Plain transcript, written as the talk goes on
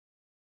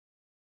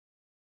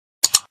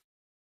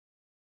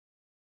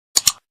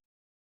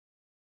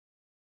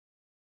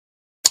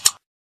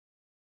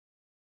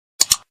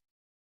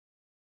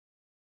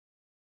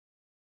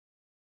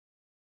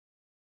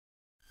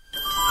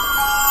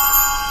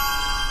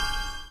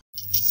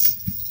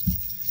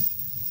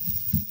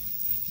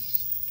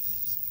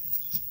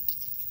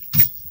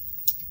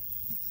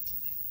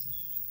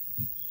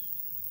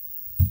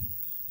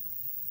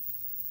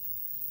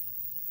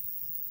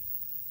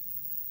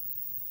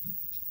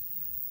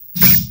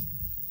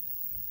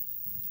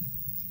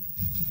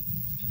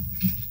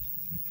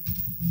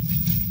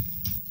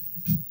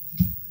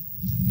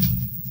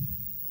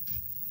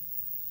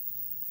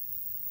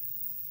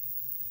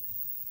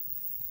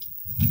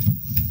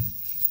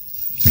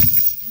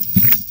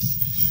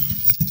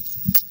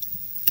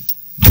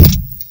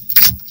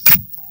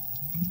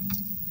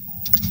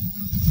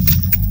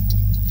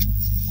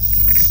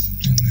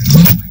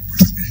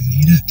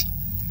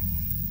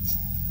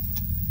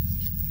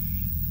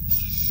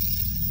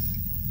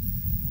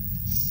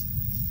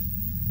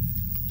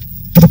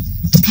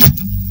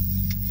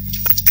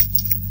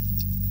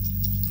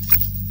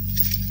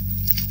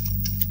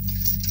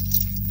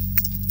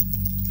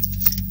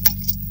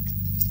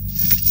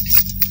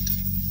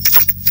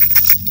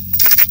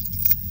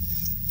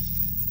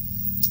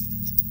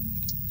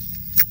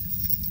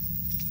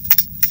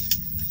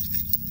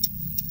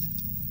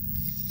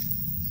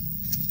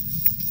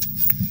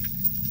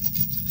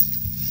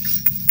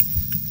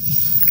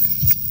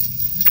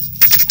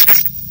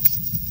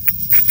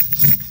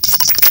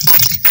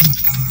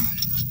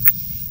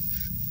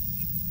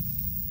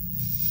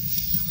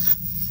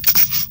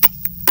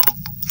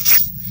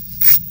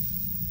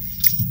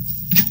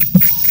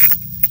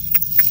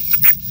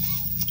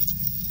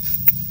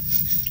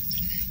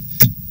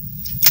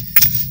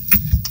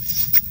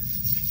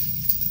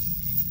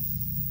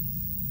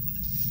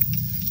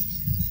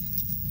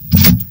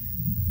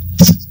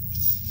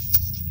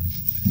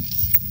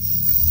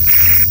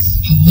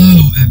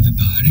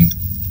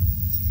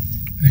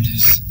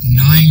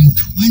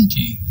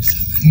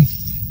9:27.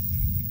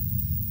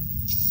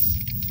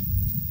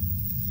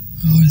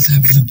 How is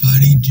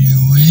everybody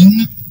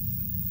doing?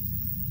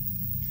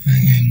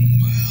 Hanging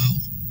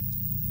well.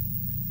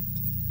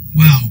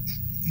 Well,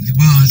 as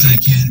well as I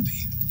can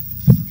be.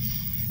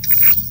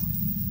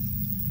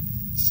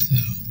 So,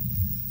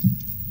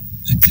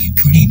 that's a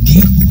pretty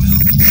deep well.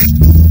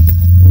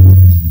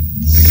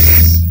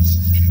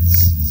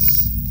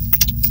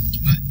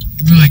 But,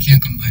 really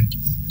can't complain.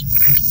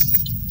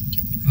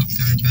 Hopped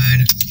out of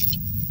bed.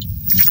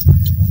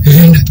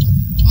 And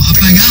off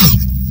I go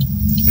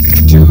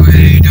to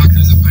a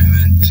doctor's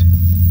appointment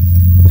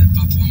at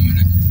Buffalo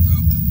Medical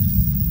Group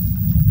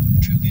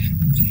to get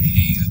a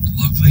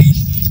lovely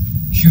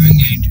hearing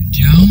aid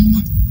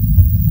dome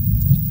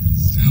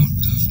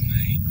out of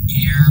my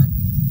ear.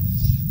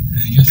 And I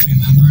just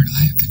remembered I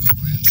have to go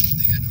grab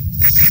something. I don't.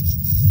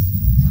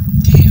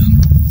 Damn.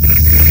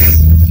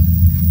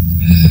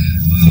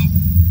 Well,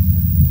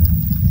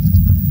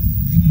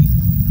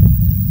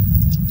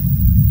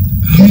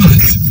 I'm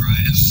not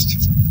surprised.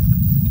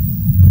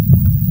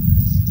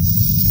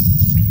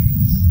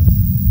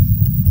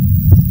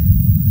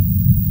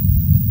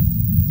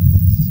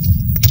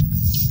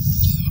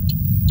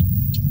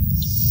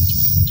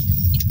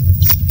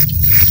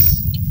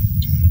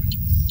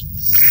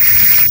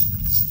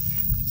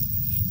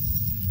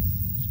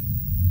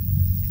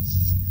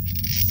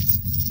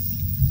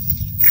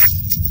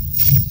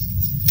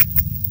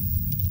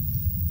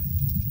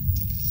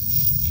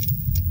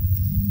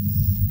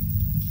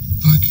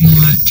 Parking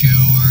lot tour.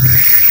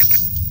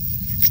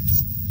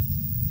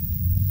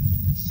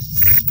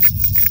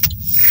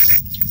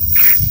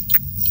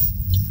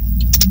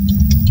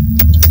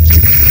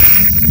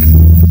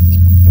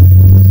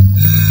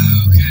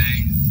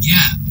 Okay. Yeah,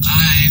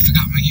 I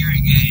forgot my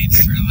hearing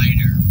aids for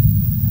later.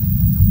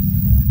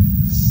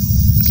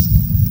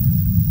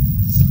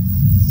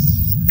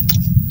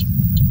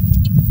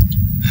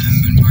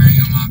 I've been wearing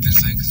them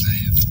obviously because I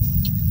have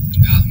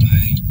got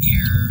my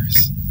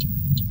ears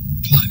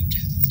plugged.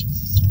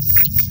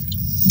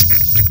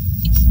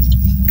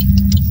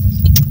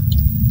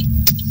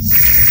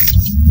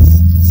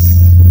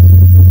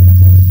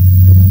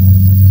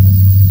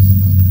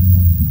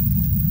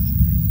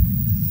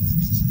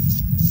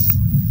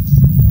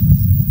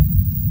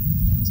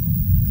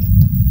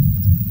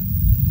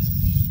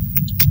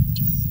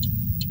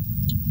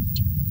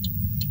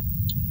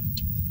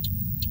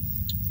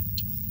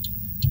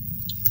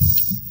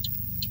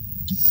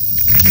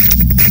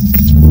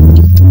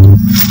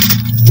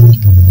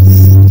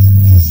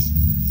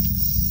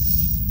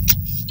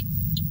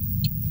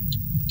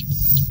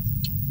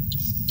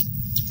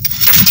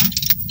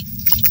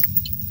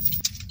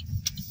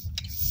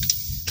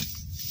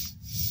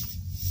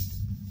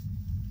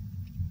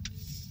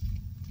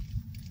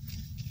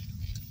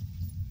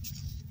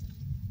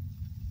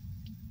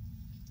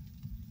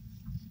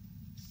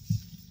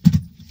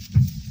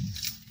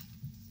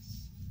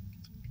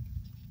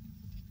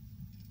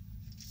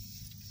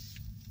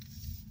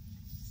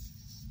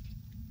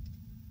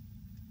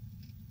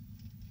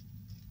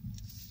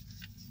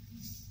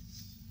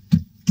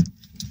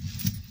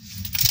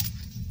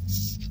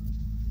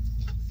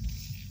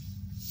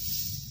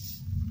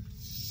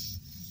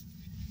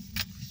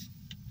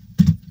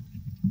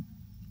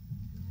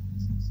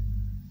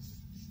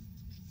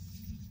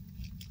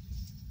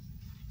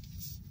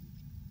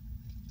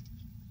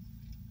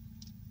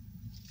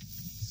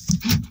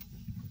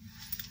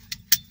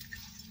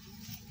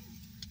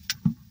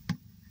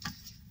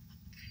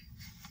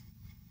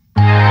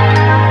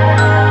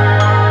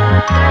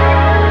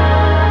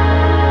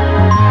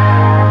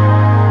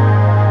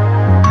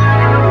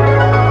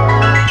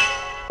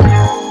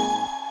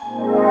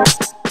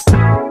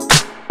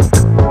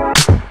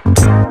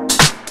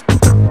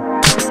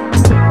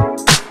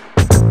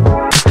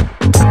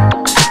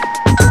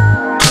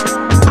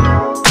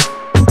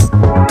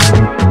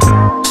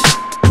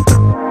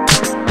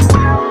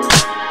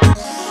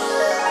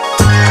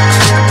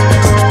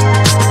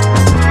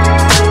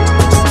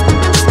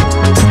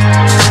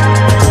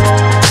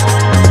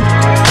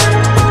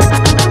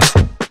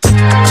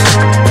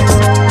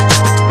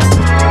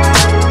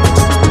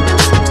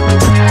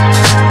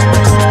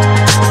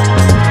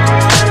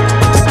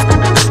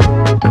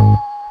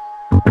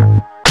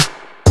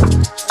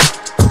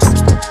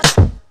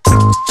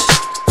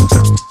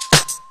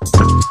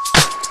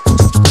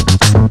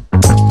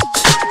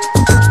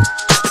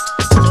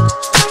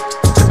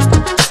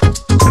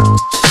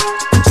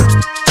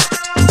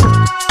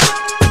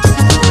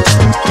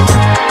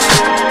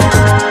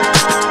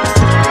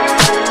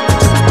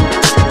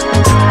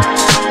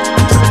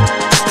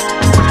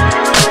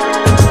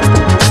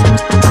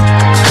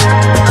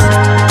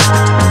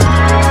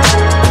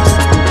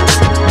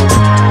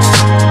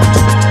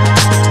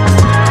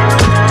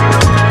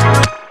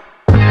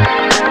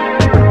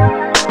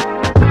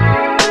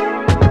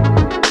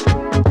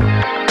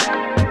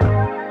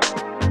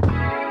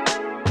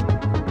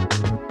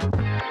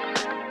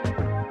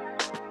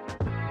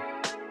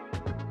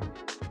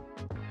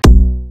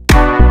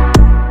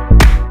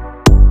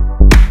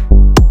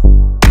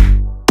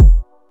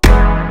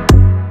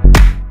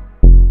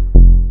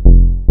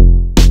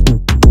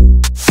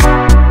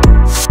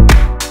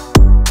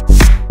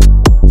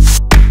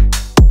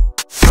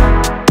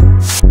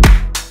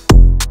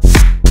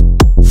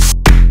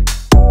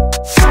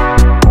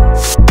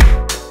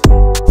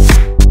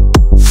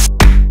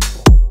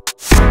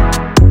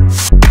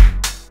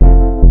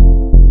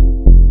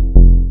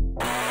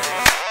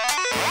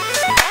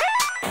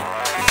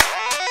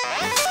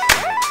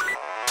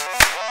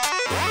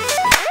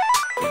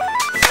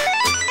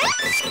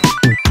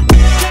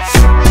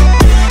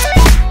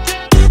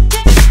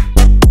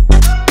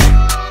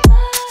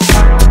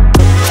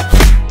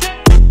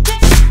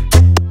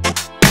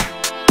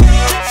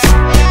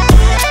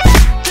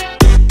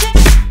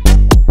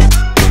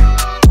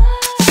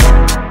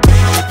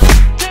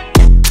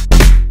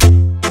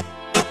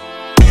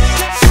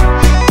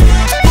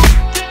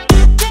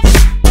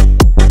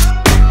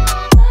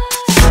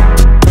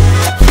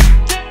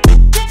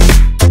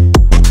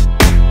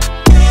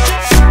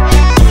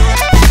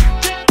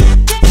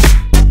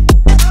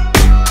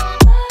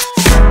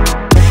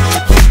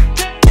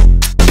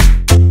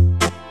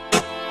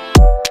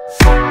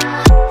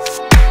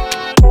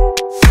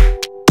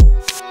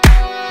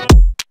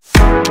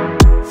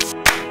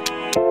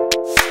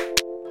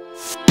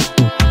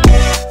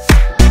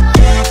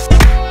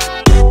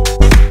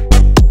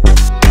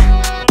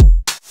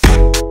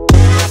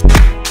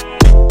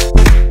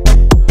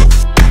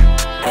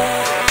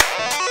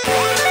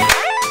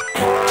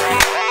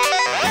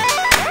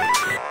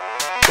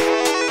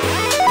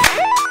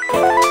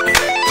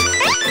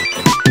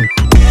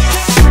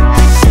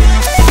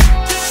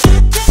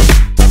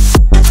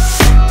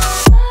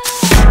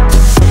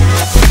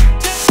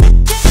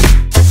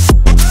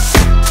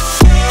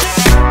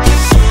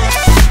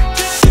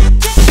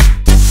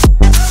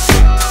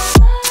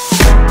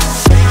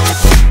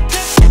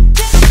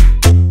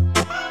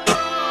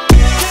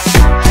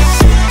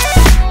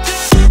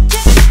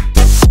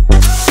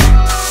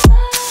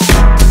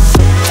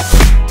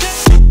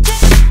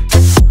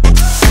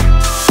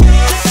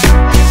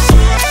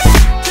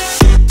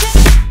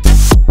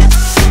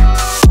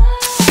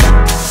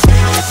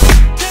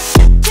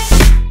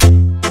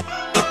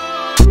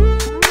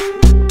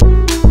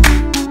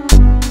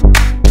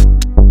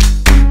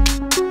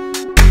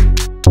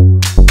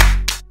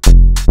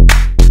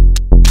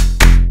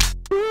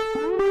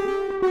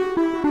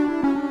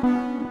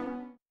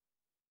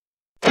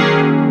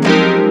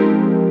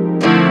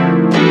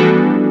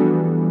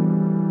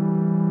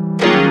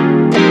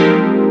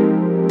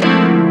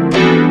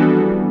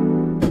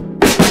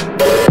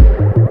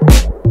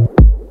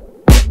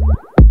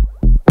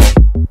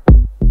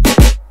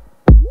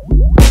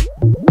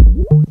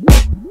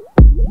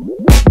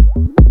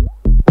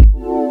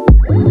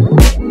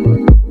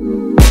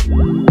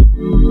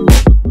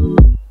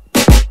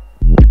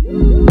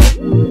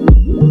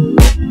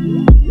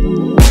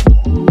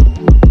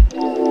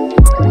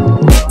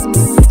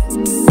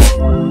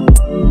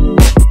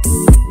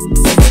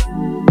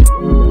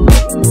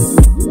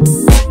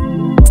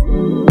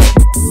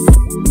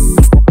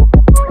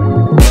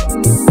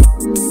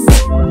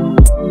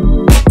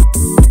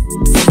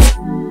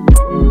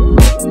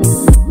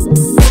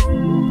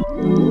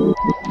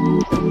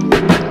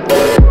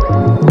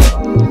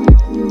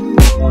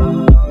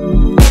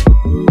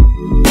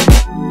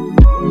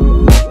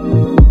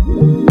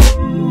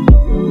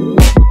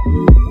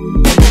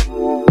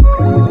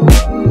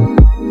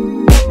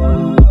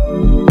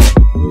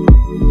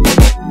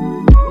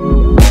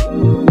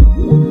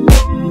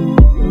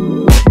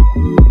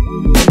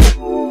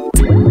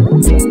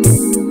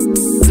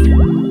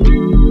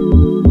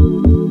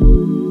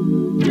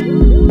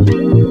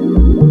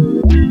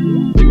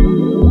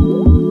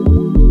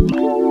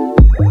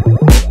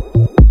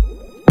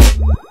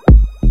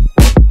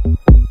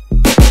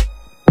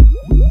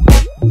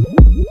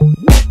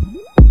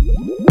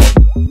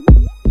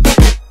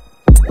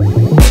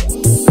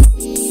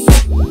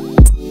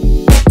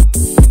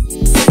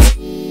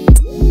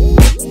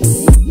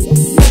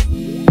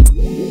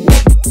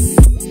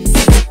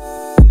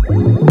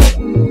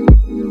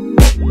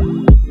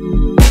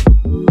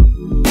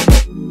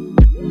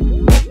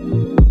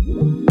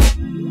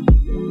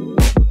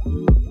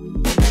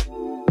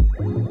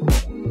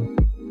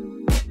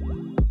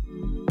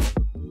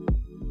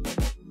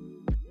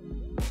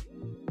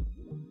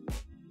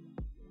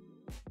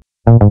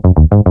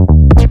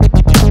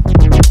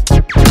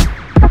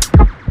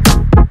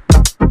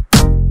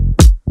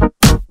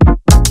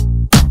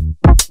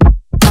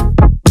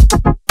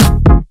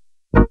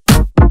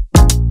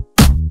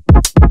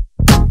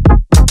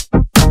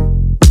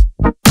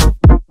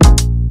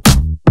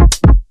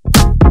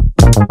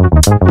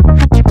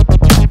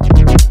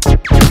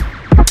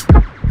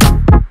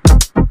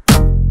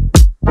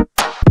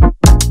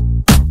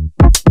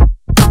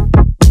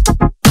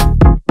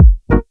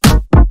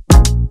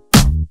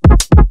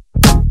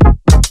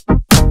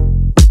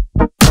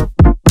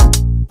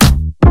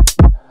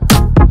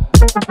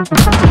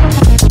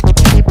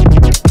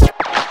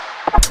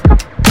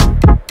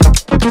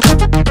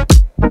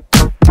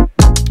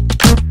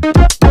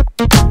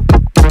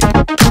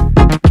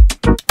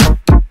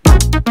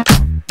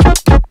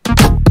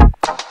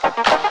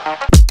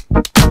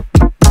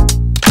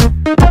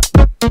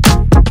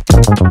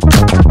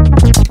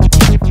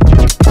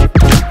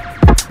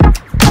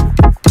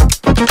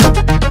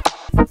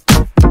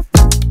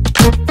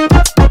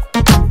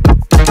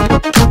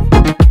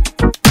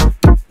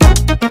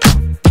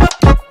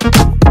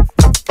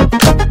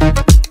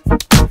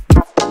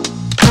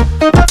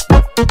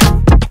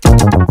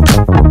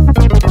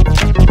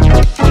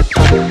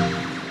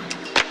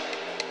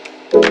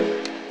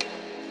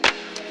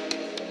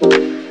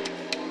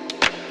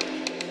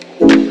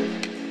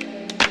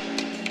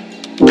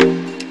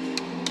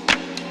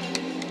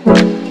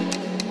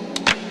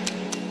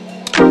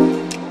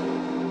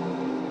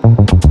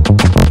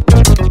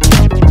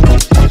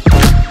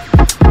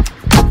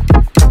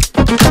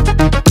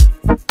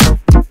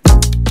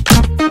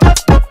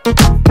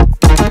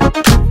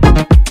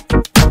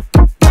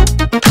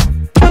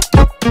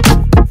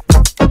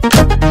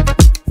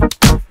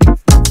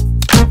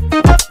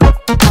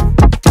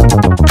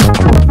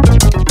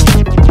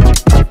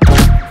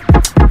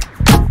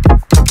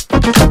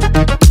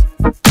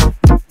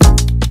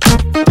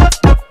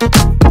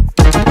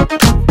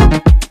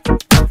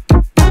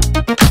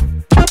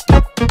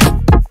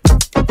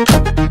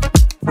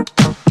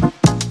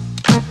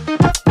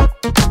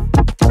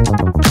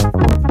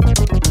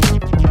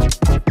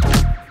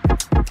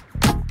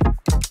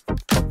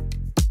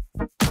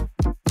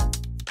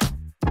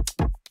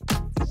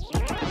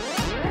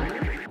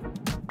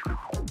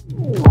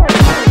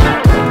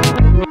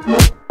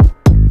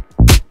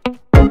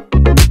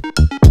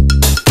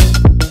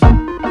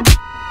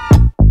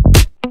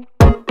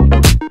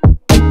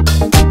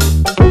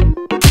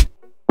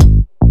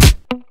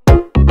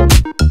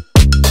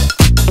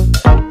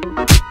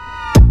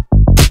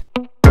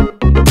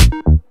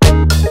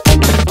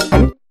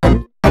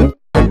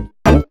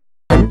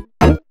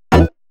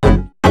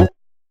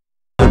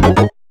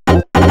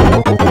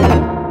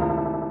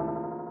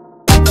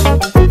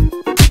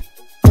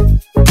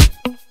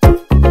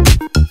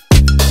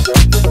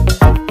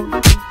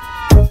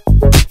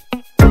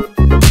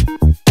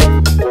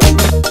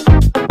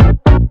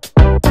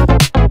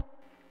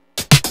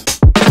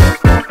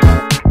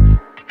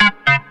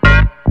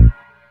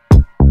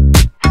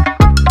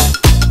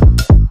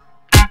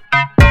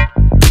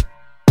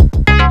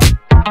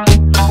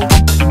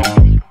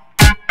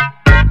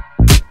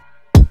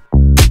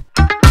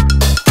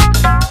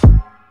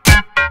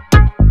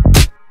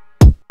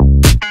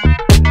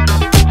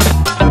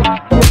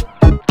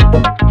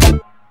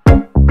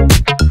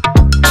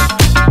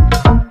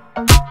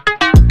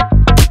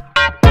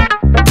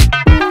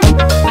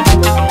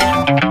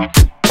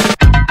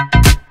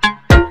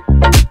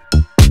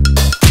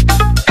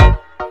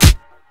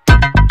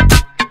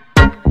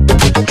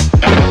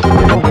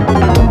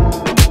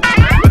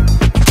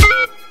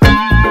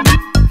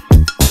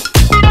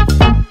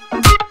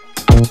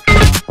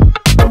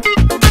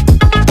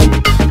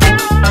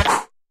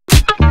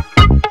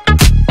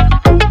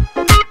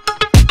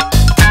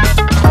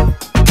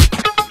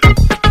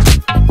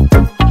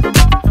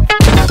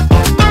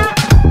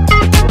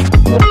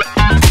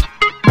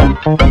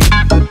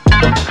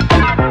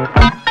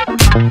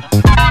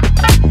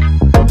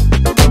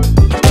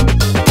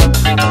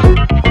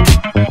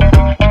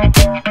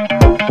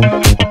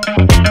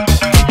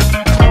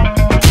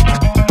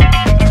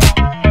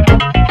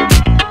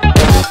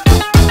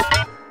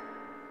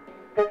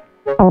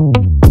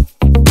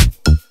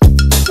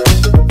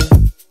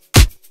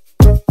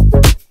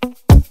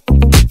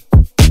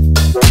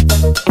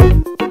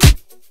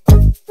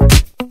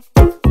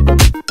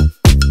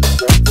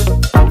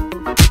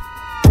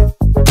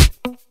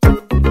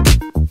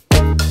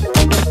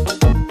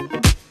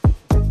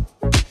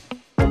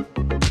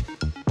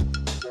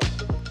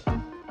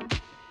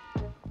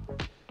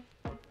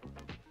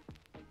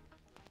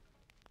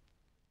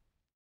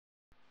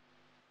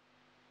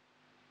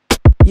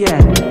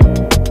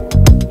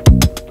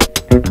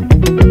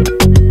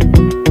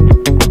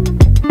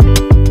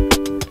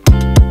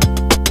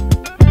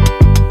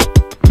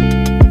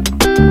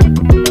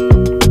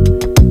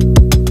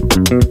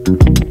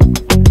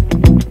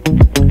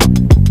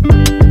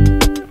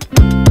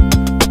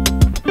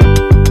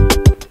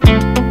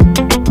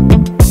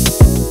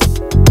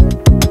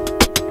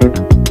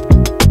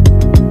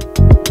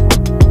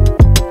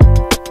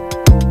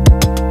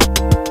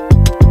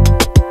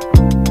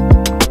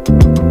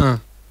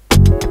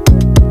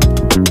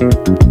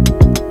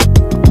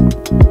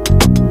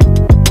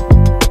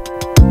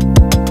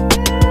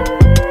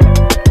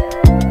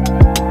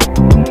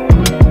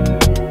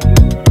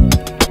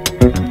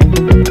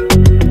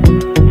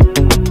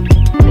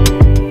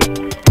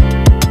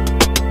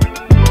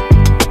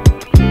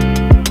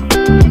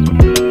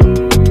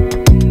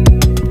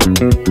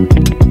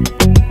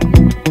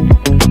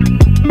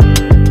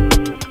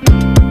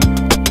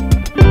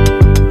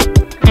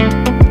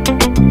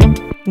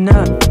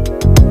 No.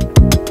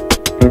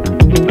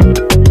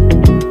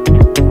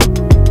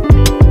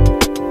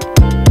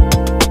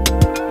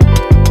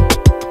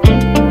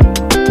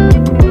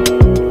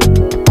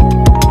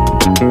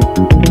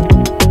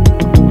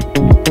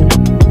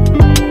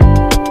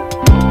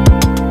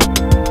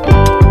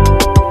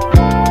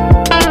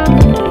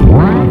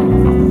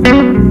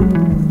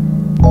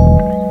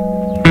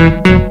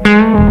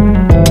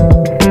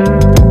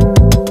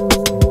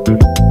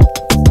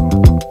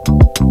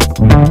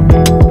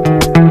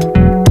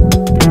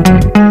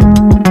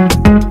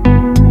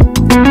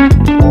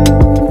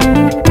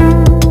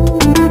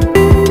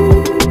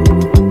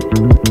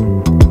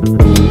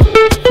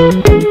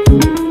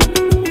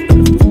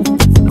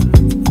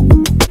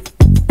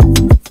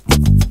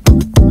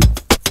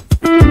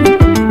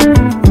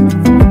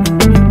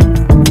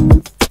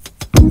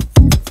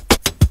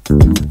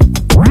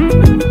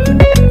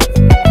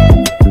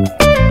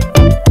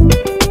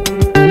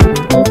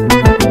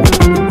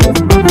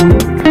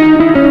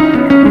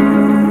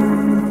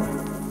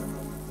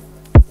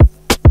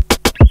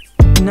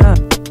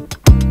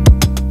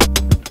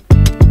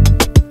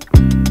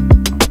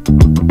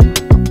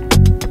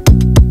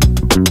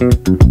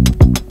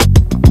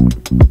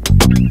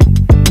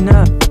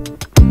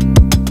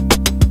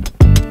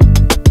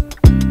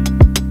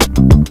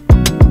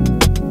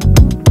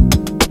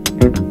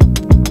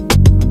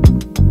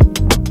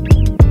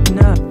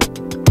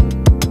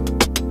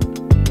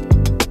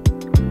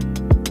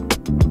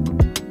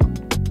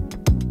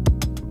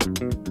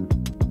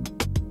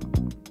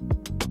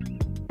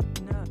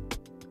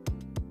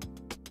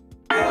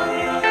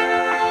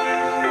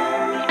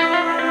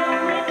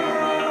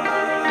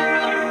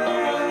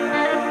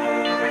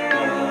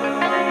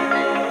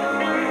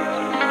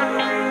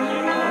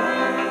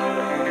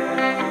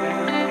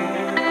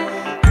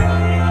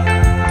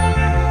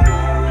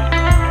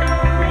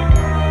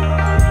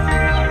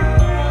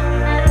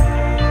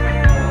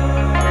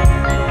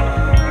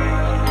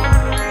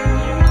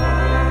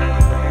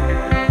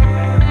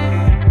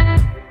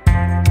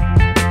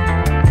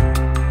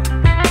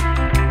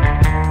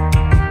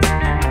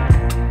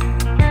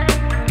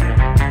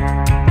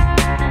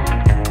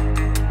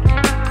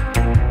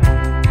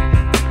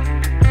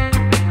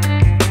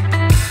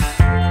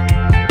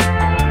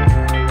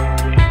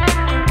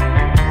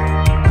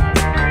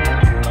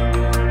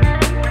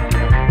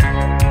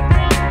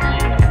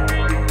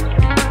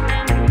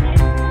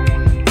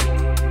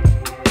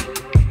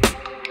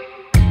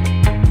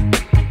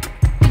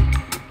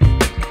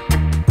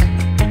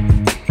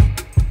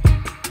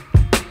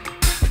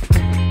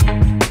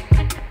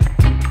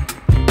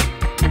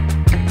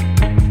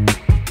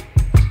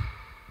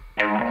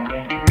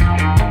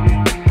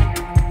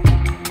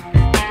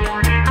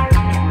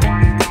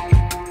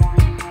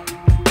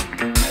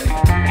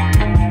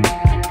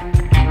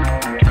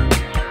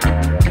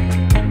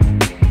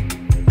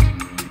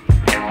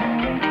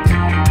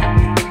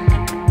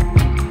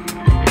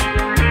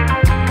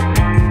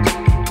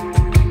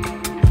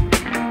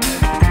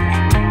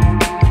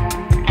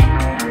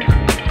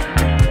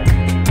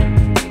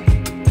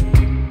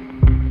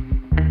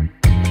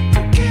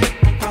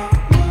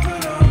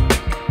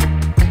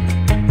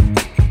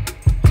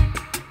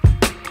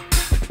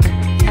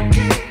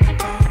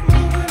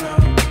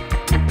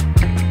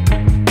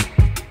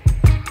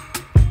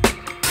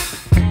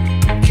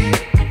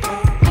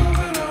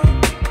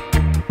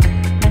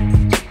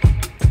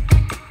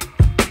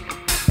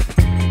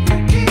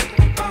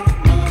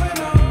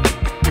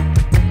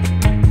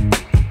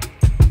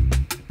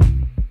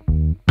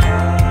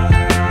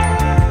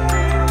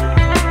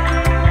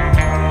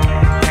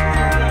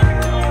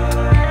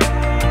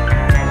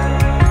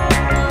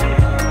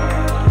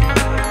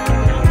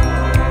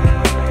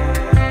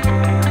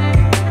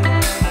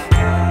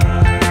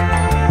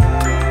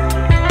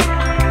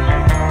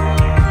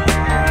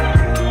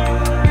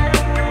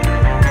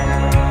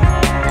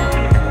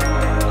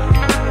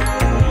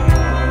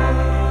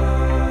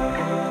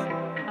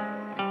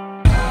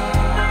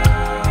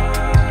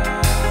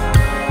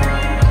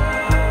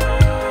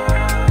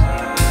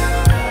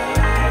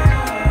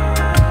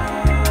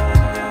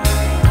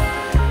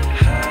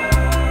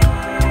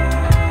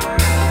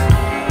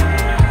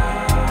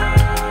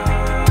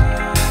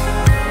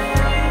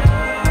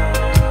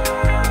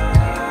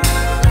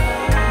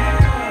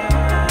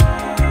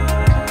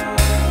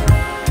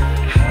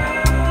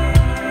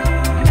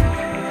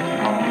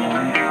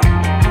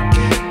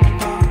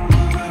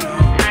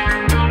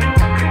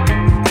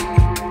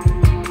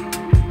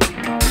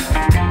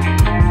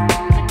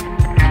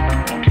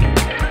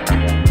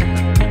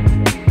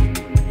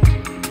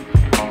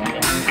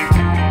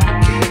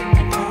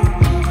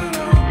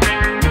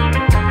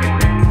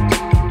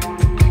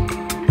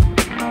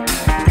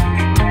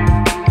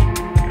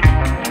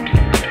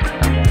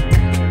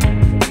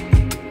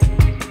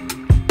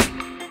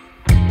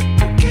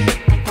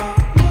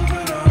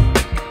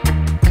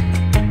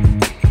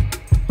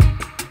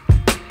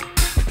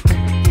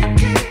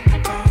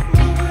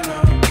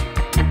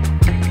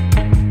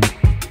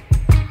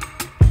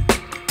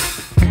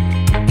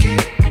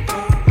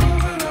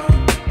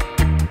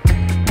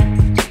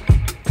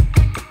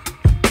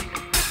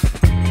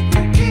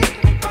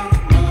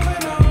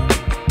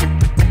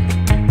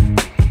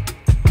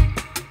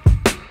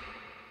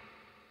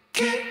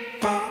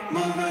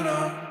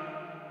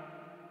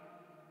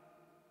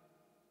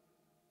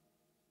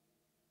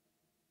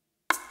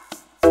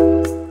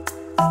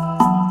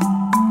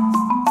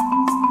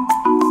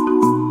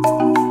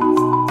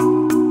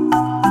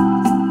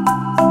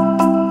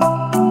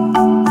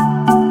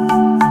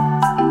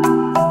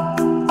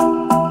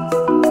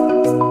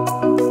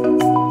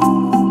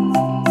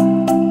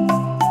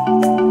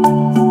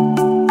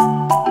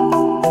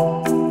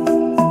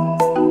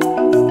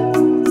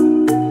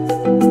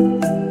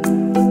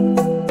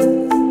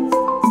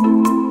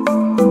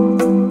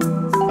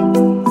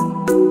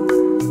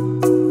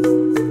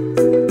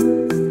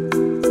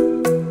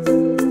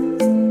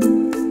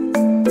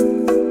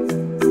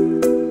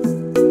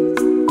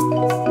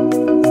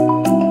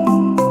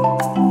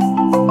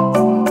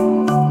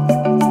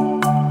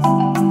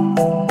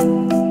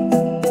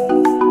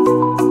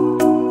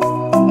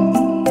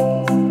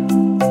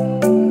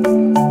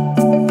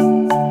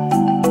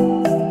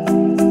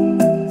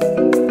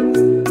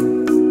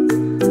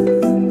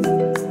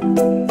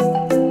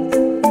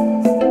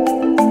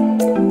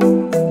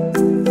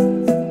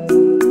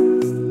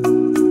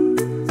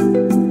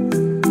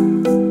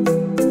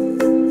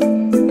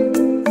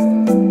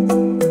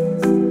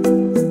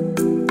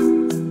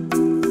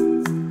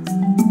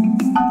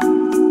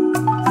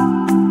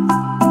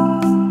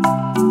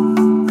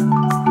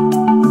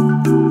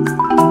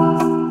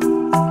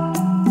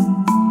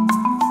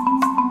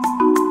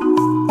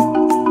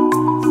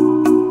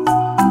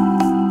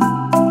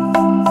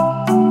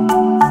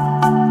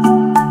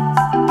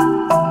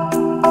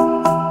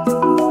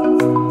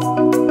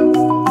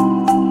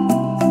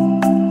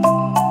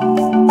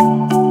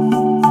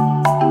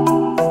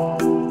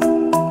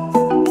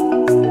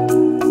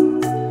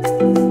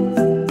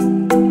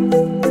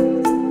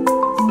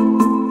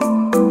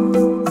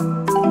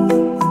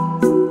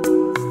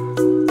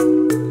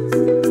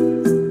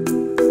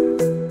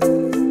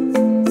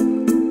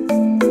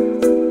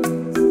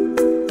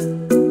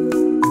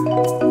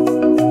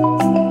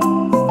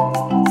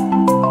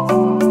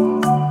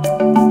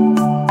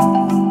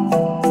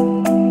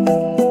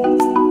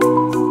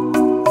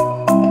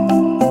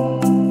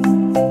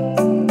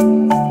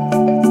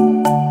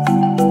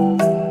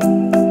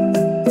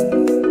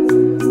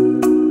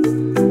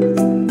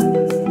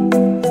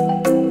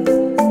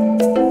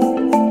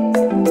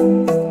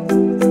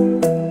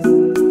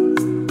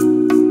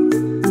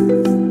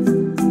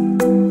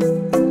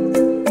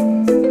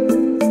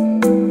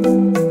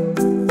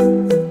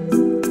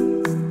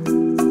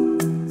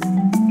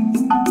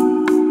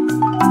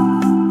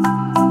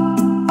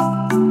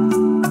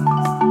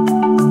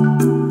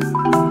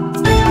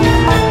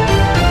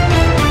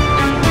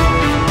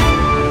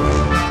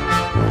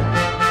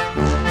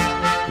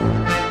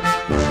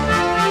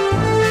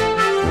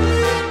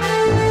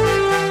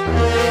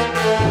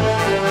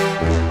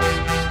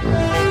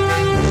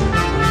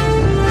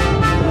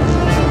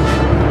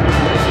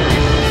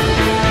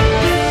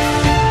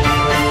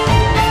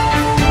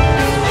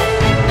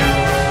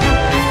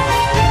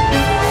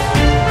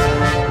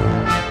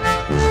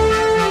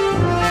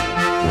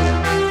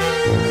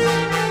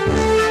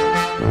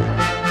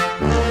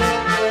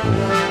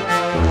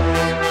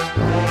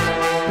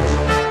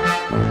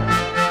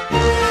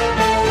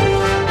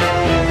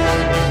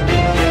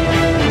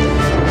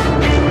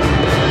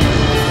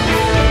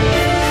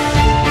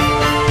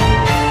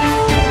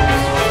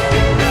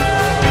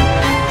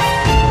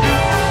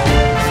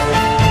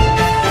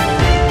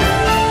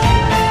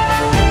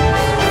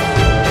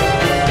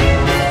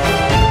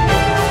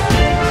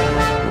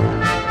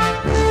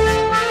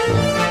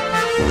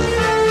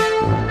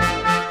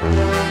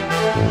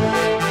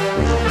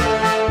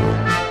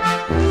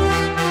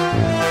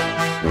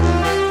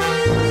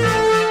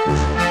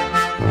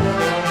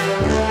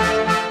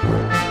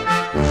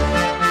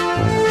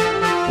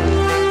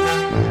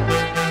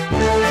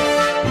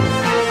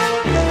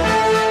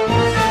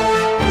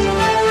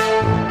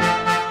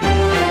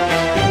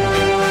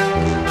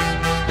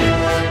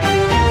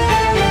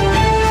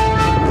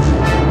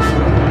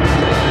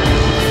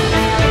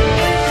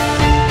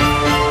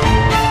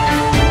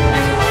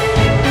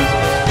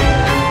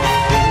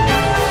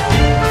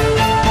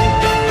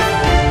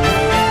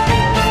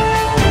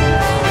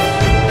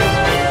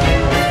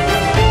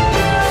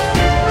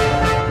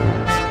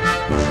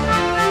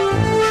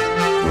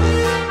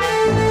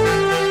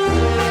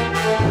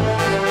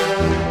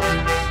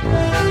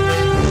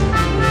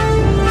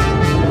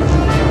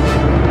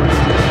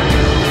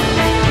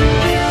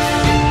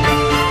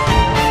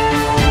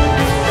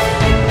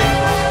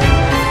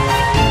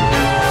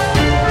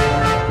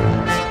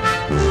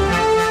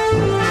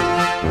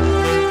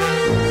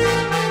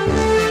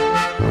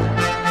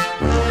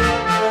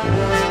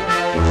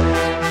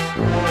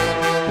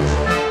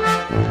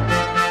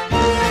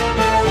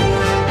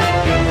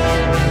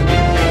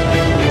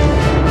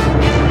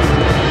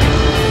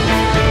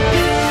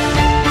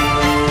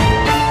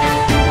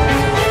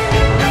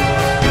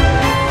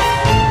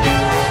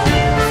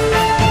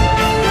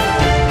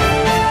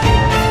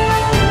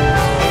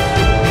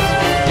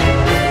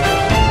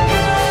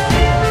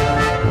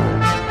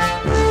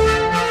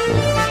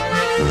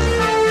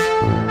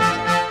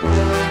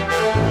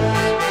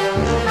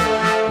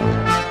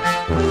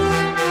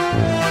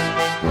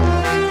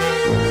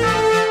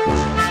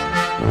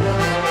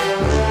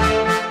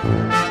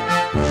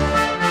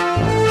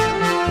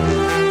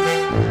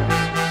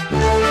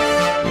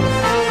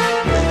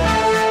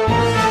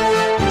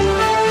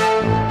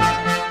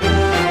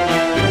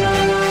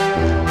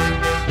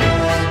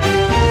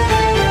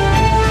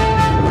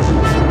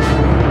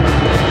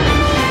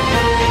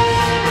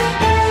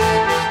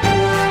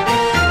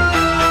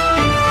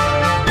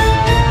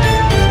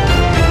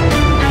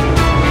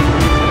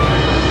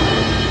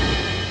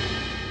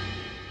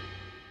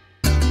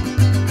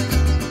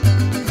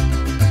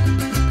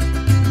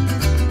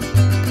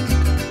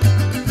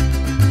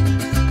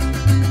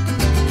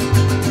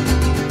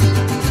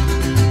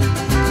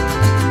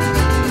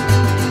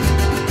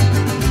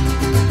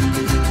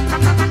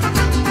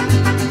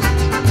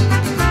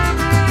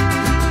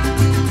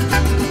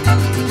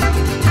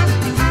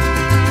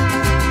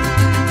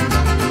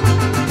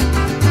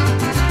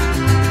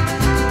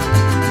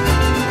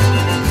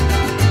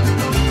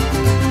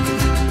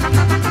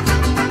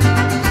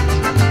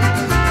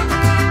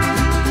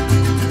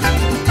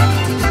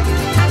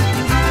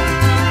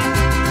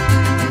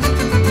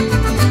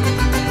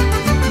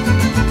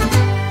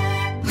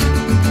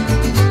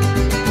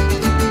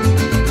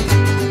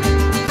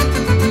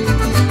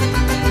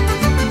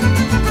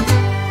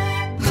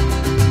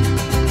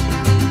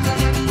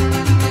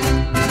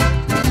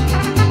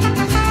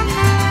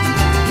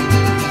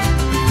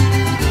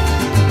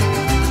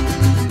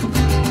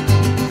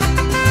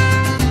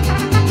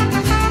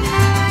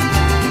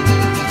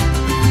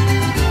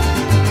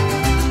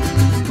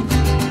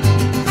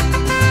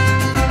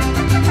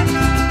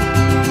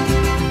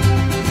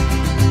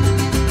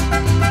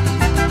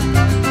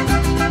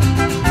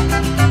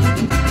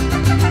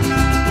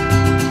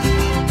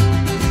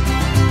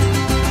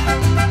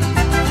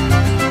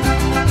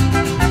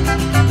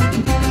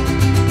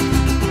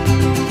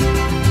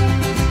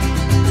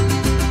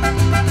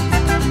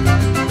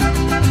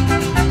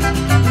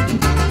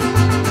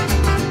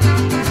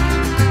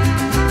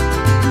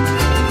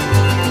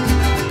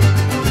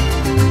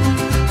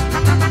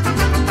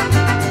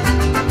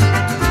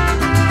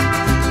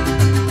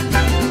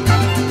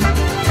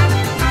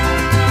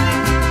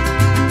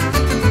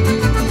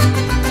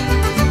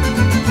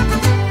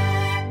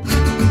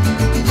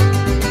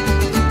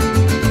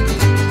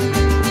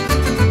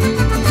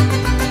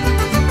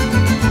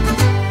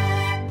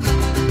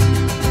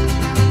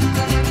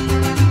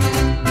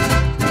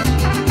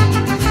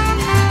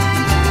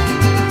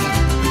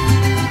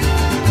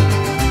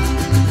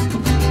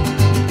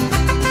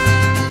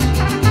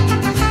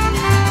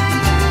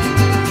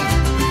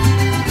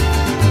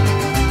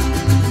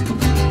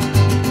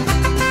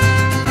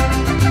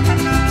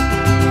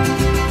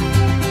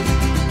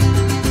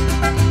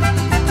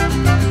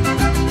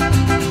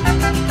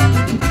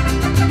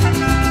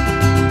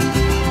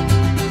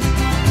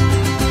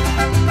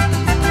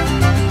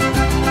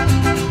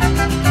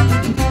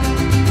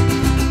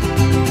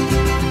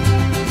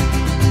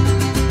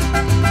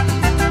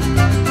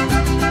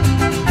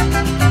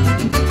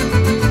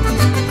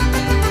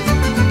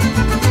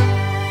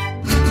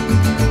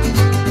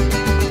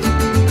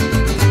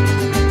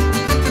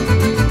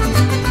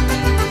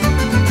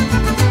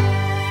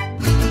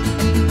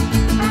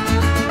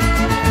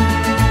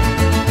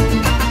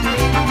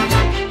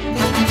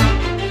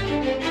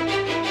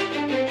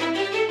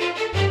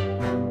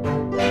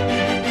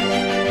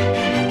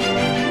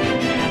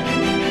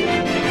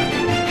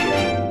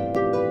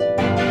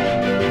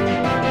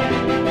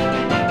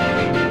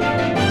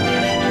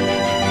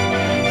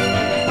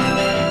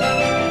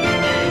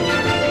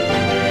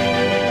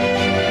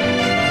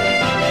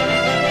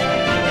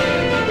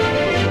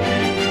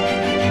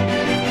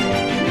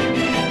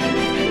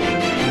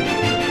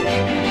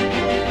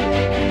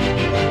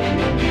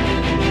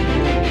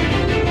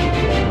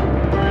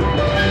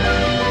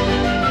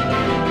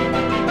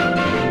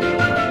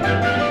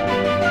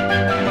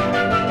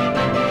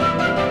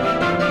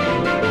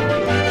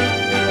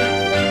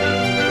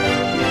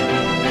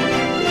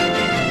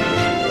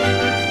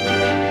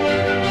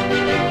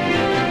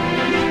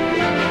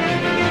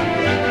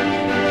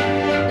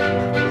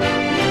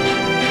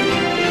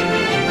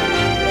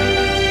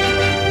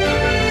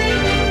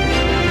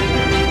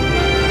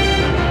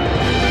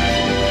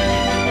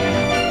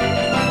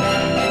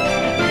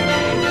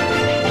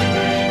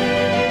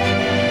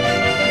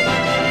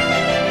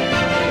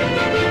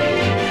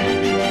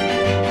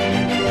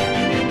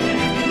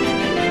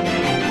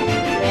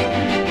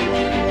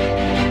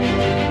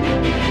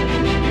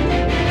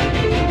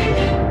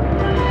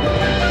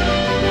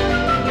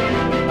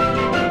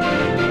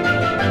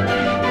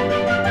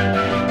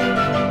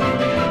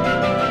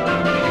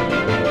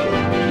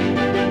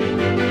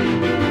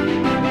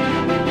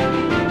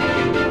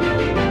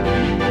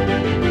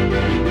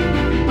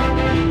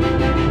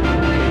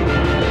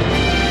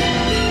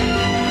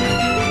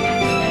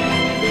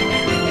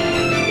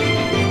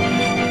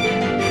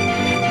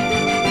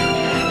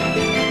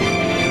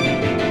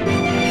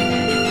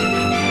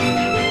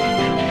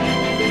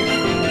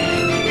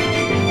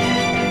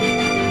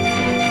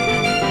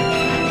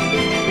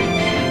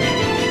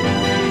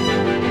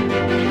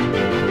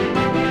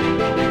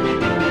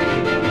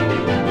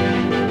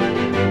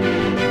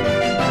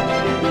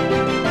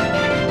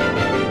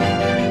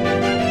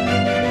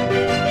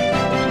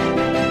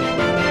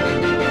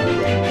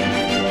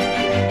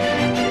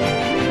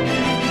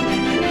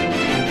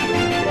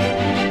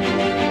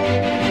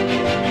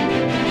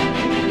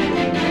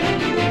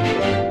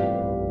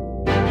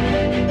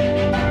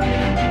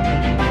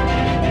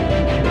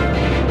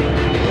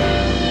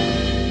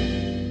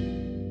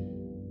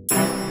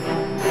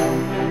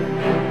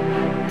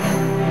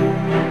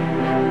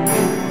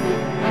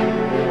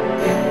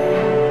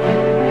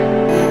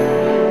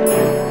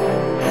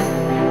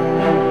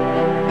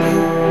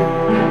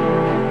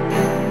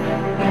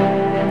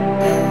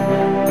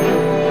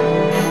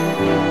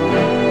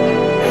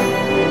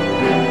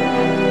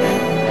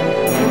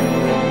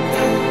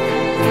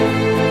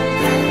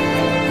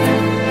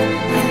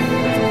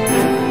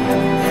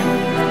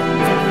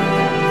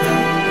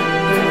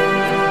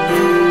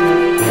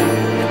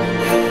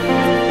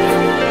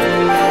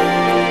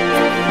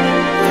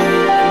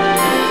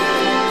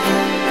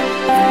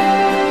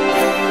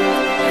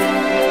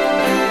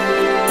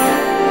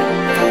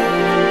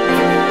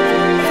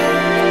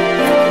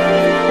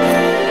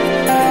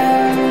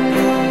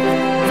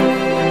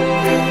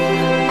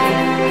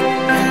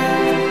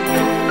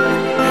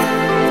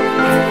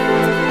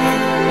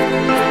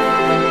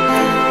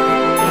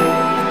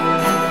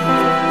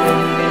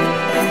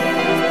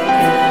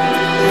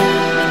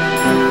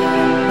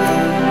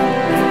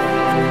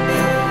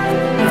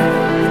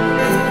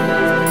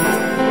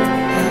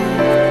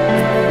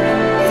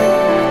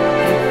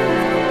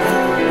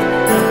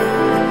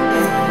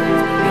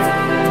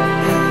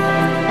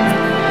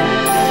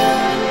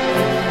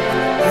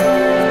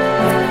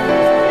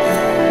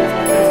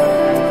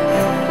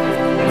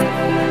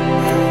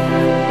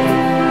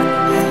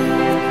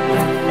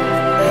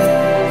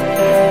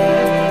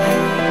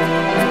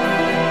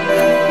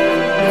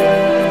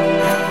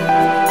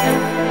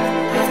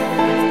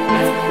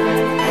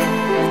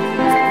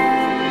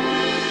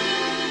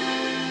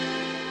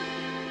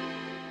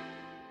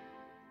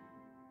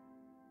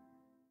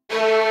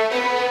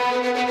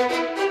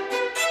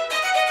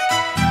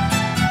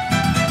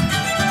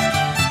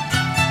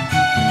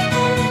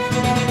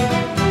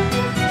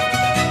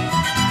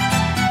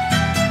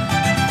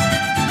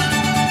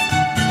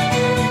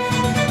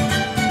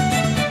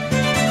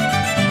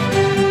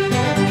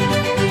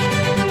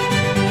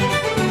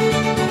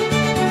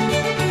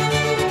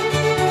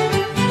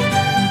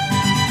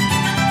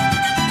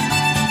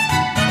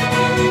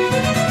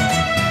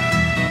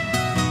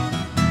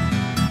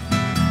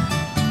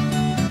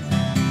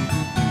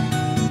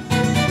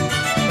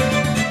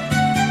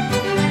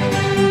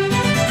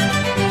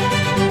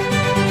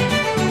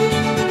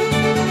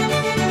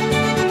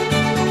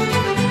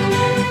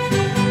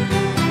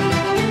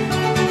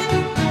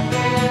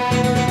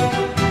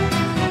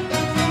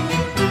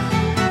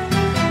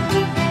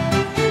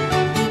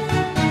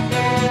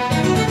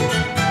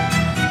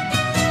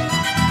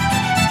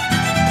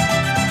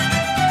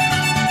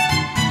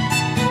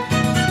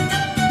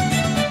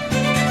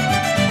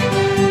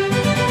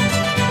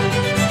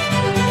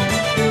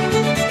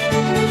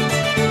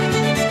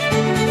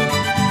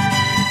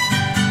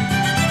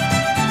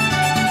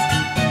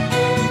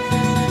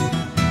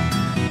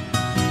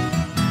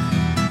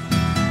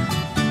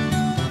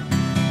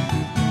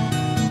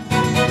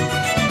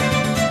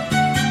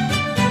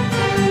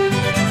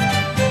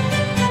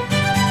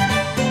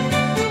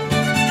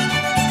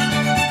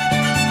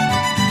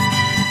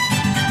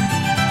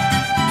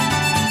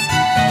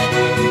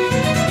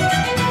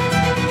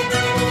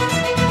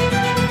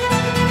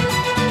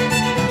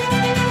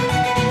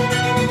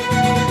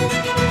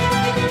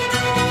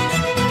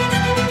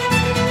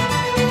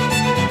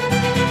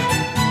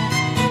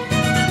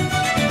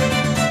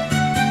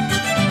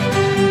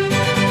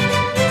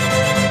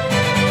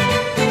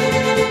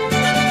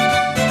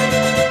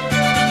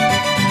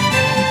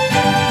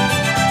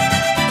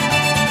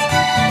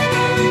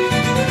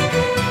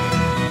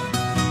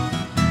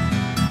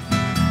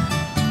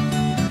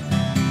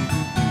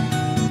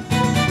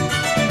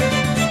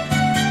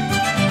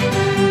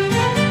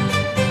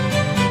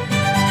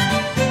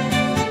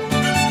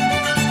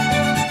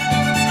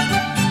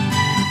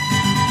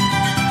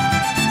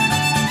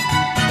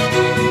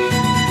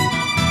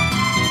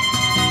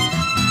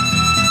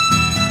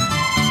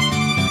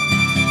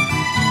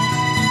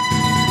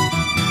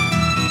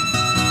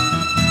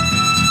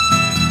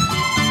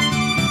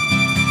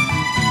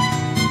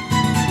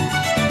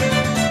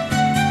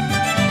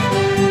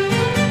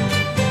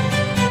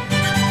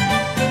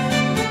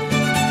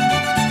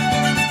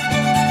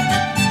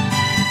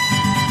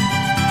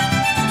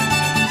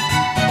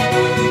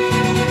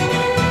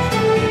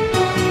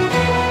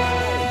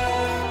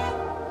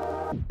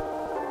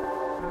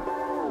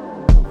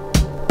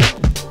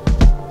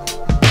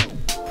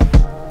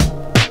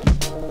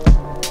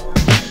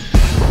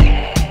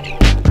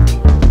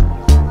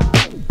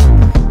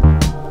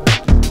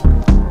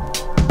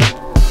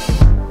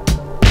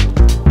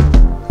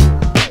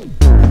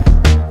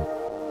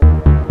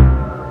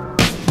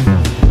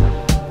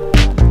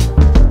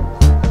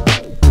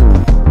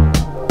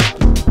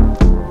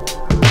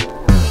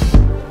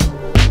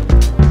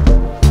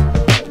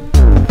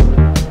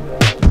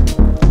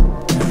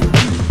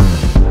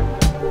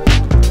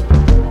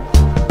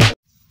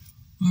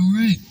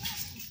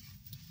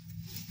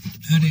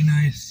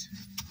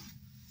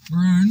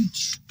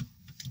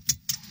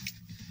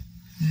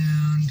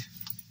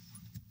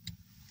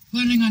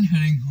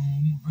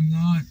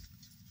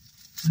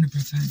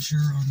 100% sure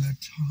on the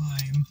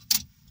time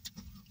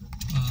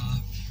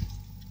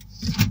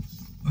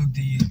of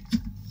the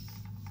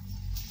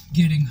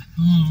getting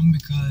home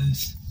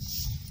because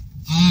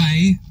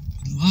I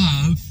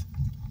love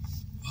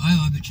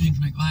to change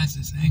my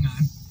glasses. Hang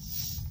on.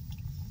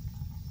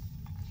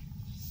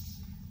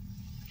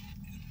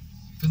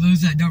 For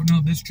those that don't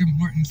know, this Tim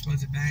Hortons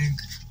was a bank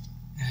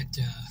at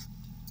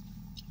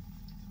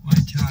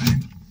one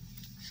time.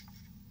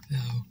 So,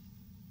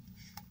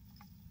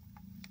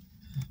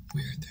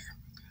 weird there.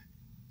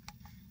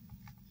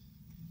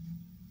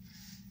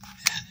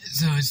 Okay.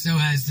 So it still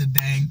has the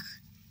bank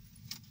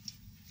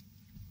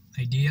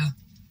idea,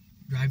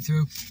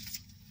 drive-through,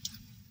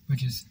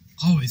 which is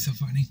always so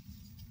funny.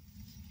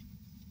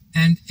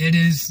 And it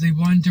is the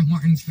one Tim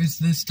Hortons with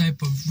this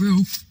type of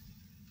roof,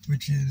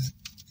 which is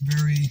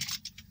very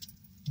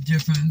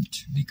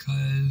different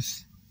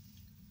because,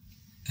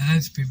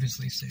 as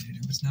previously stated,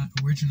 it was not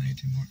originally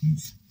Tim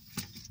Hortons.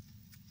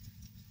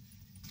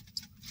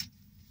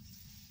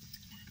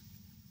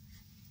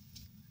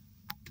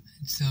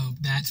 And so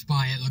that's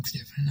why it looks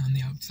different on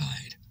the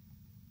outside.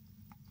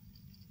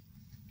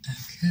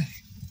 Okay.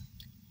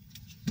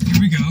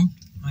 Here we go.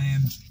 I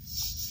am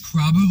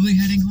probably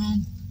heading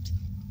home.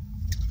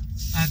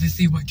 I have to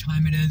see what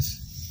time it is.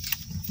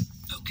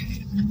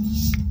 Okay.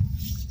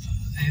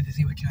 I have to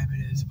see what time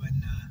it is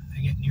when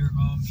I get near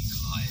home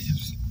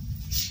because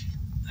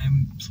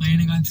I'm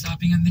planning on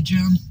stopping at the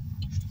gym.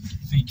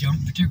 I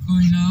don't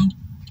particularly know.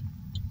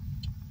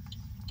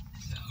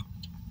 So.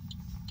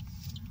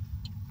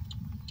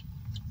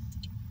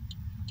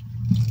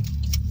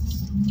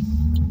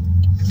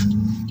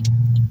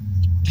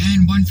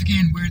 And once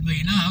again,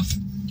 weirdly enough,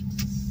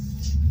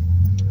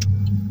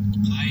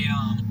 I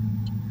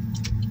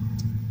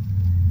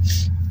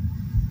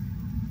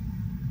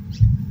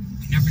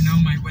never know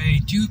my way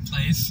to the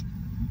place,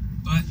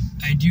 but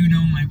I do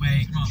know my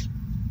way home.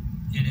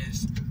 It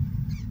is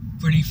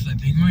pretty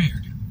flipping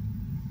weird.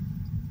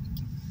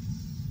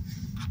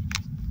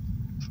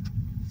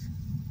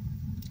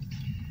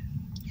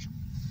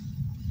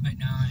 Right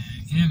now I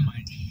am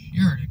on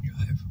Sheridan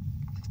Drive.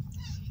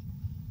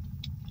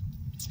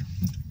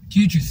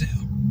 Teacher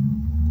sale.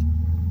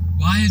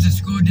 Why is the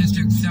school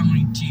district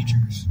selling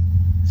teachers?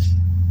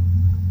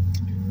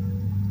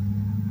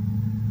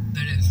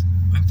 That is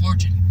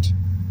unfortunate.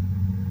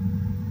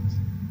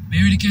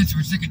 Maybe the kids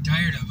were sick and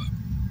tired of them.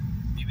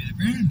 Maybe the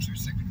parents were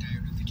sick and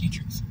tired of the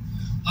teachers.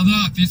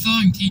 Although, if you're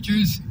selling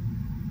teachers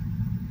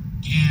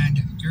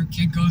and your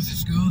kid goes to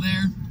school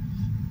there,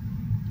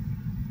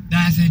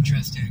 that's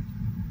interesting.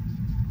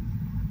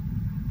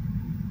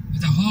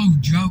 There's a whole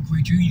joke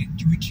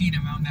routine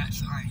around that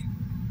sign.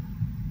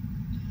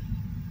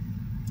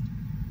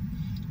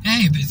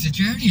 Hey, but it's a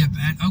charity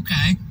event,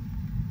 okay.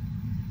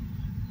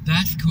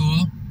 That's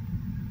cool.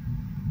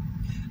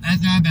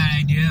 That's not a bad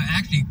idea.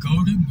 Actually,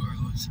 Golden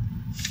Girls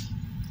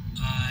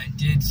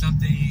did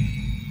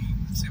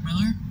something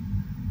similar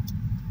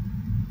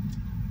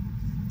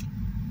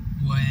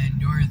when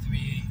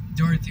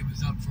Dorothy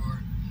was up for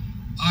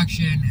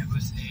auction. It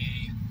was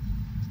a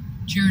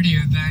charity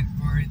event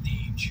for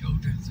the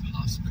Children's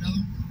Hospital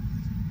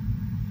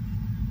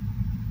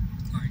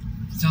or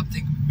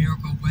something,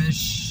 Miracle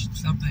Wish,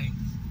 something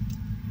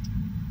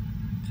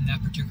in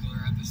that particular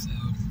episode.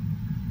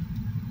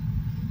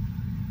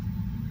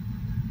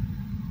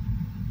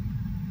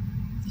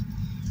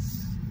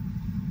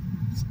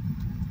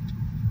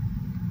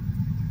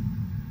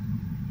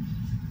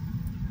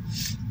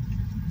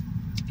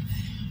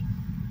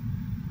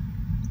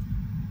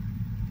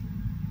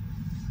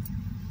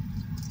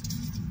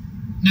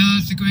 No,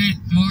 it's a great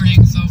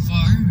morning so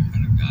far,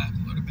 and I've got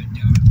a little bit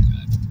down. I've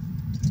got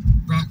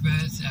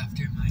breakfast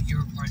after my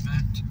ear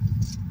appointment,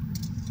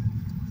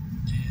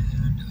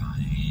 and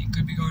I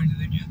could be going to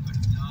the gym, but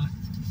I'm not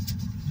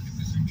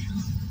 100% sure.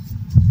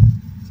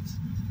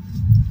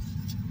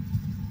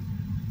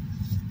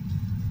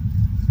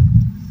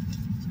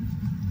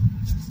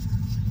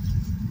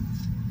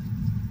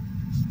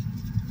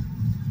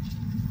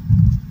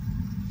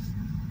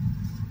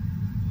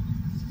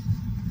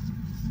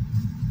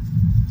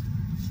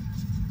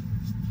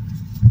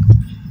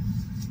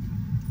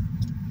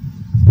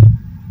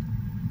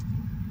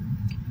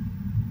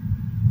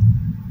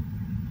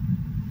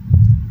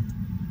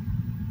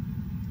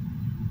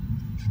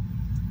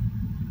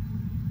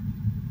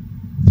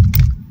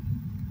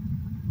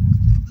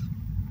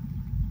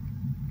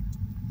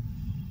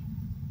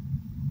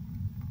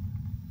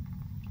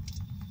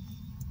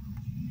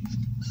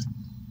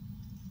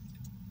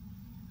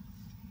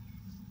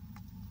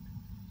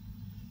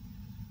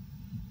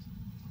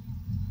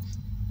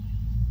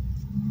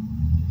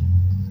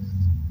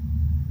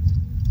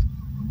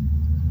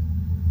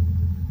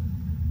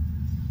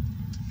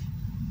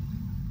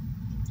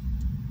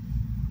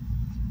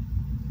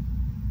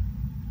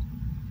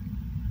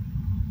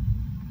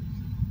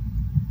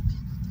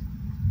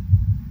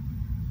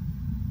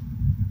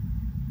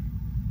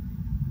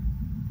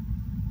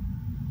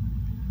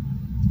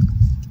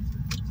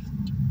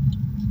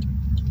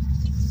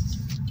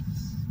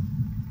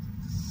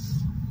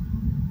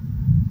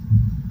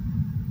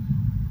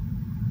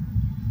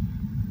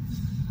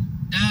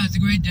 Yeah, it's a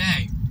great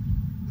day.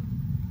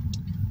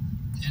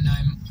 And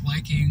I'm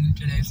liking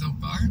today so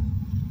far.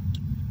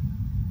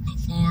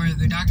 Before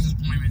the doctor's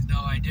appointment,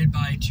 though, I did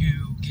buy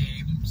 2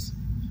 games.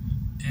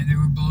 And they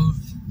were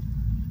both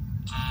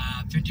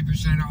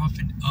 50% off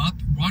and up.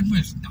 One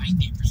was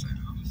 90%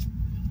 off.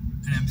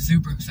 And I'm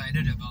super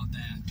excited about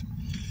that.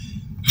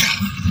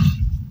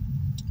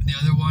 The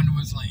other one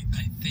was like,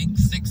 I think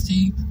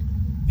 60,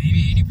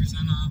 maybe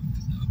 80% off.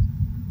 So.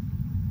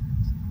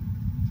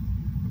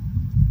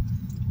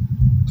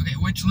 Okay,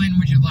 which lane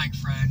would you like,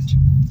 friend?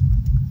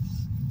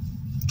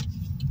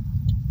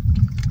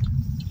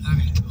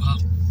 Okay, well,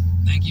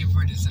 thank you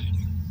for deciding.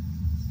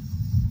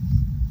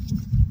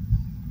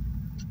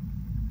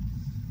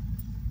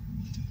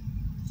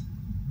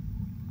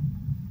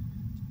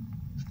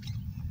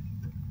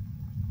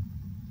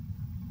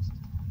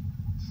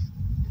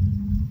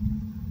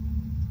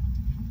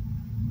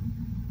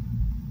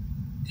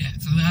 Yeah,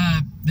 so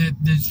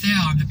the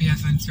sale on the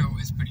PSN store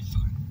was pretty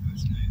fun. It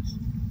was nice.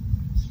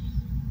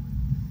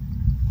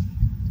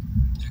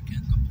 I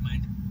can't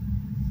complain.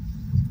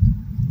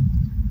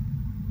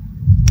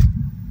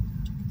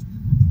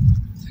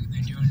 It's like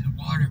they're doing the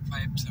water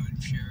pipes on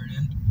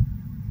Sheridan.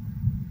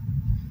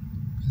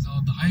 Because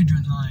all the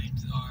hydrant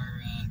lines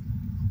are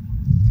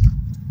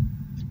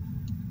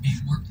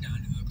being worked on,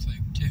 it looks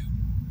like, too.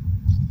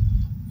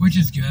 Which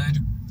is good.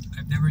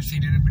 I've never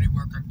seen anybody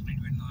work on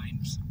hydrant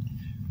lines.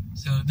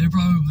 So they're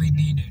probably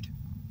needed.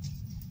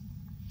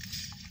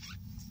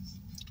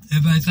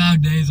 If I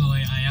sound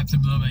nasally, I have to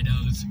blow my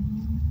nose.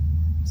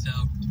 So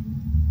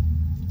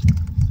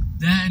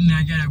that, and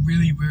I got a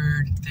really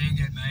weird thing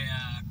in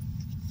my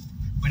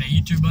when I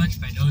eat too much,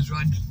 my nose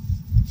runs.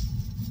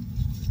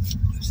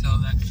 So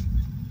that's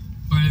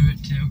part of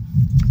it too.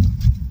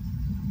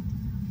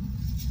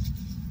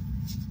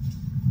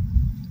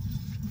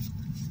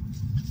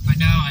 But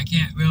now I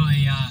can't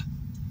really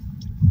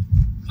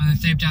on the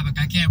same topic,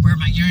 I can't wear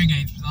my hearing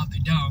aids without the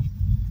dome.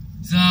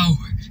 So,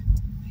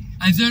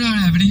 I still don't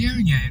have any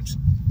hearing aids.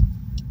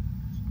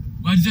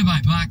 One's in my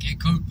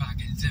pocket, coat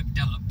pocket, zipped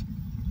up.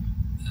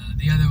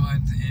 The other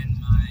one's in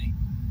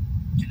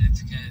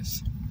its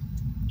case.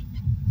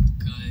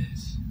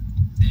 Because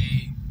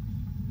they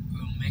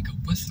will make a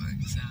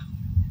whistling sound.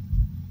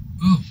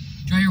 Ooh,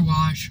 try your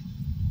wash.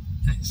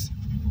 Nice.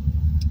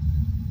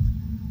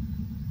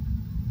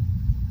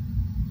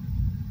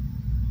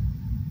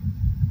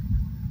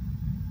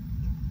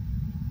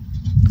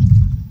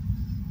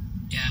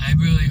 Yeah, I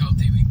really hope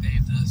they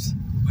repave this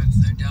once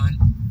they're done.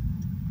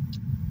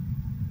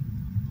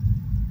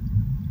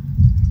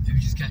 They've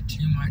just got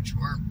too much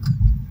work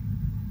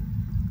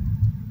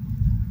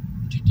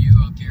to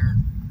do up here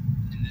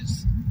in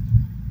this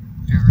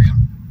area.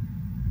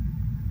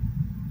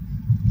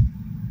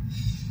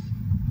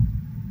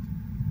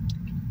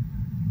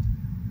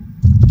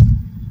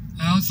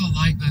 I also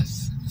like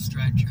this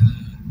stretch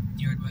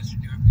here in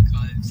Western Europe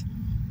because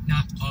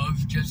not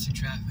of just the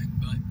traffic,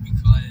 but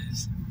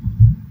because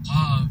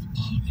of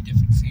all the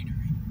different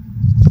scenery.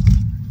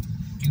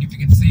 And if you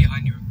can see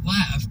on your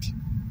left,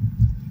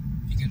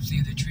 you can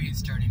see the trees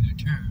starting to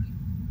turn.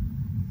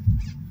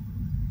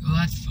 Well,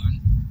 that's fun.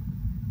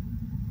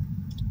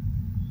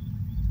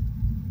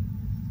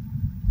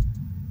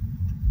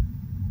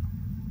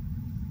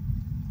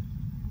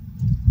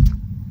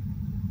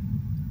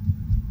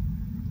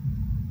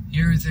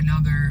 Here's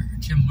another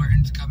Tim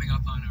Hortons coming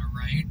up on our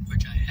right,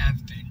 which I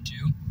have been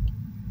to.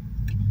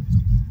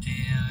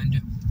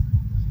 And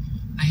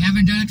I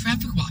haven't done a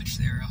traffic watch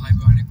there,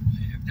 ironically.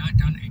 I have not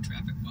done a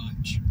traffic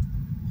watch.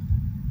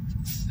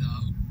 So,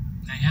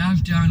 I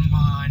have done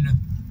one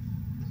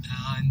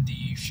on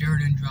the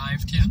Sheridan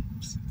Drive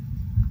Thames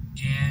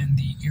and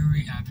the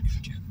Erie Avenue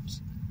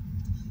Thames.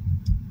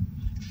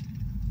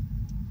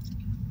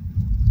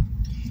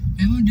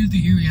 I want to do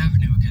the Erie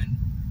Avenue again.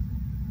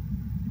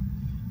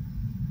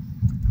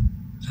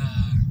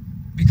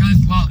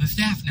 Because, well, the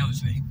staff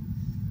knows me.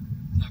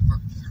 I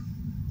work there.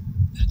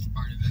 That's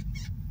part of it.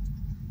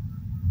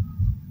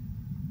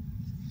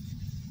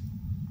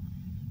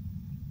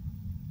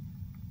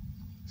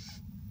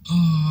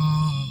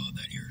 Oh,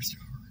 that ear still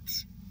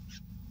hurts.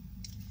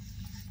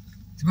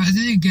 Surprised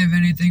they didn't give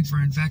anything for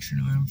infection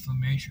or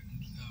inflammation,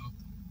 so.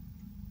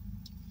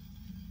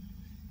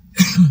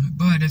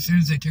 But as soon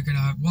as they took it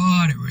out,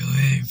 what a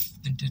relief.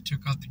 They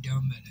took out the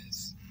dome, that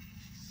is.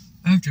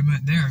 I have to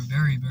admit, they are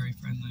very, very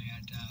friendly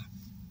at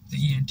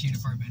the ENT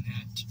department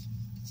at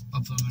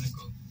Buffalo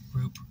Medical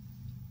Group.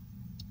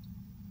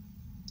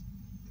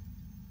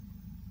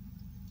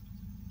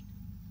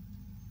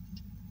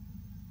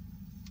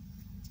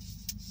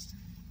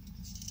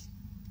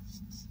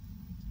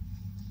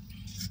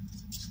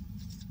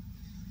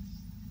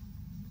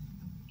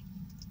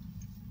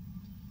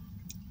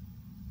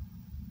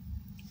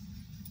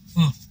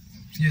 Oh,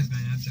 excuse me,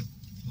 I have to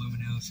blow my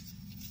nose.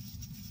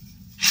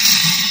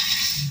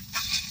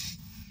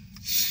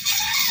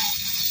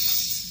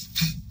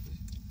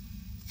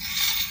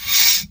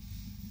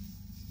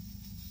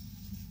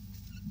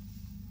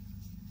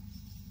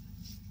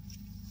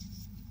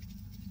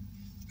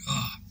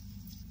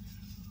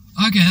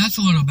 Okay, that's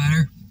a little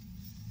better.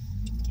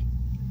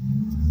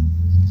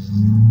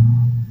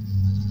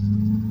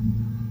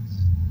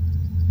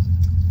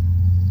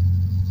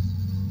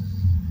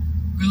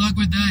 Good luck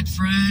with that,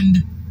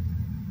 friend.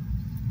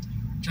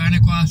 Trying to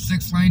cross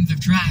 6 lanes of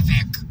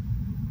traffic.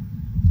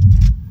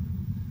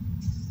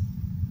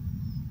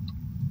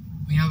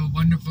 We have a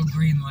wonderful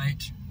green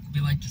light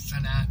we like to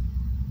set at.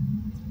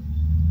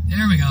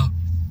 There we go.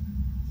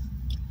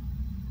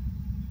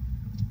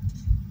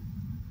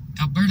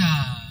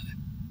 Alberta.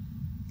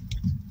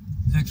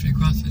 Actually,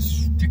 across the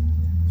street.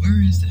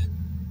 Where is it?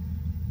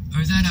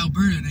 Or is that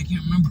Alberta? And I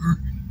can't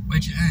remember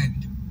which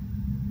end.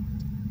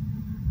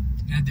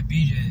 At the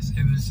beaches.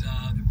 It was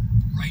the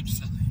right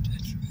side.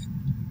 That's right.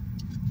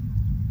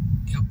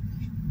 Yep.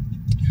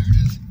 There it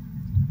is.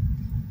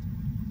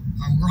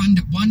 Our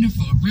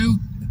wonderful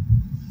Route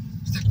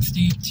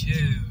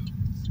 62.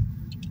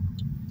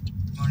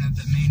 One of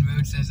the main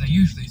roads, as I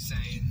usually say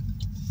in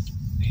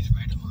these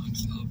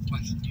ride-alongs of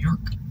West New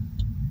York.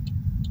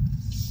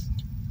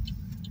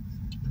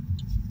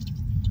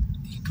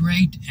 The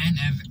Great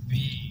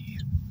NFB.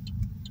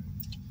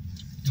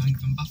 Going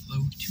from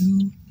Buffalo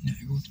to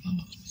Niagara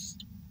Falls.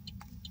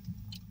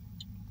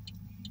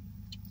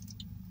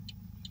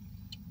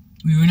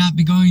 We will not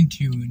be going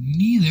to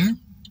neither.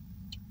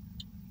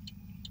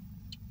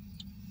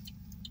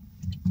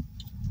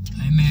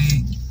 I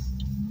may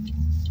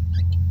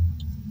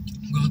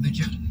go to the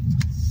gym.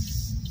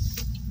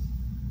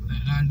 But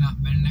I've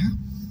not been there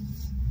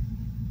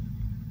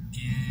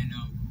in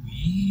a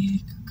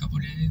week, a couple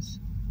days.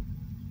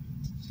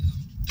 So,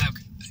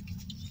 okay.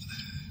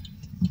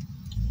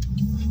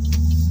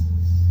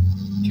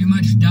 Too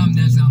much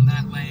dumbness on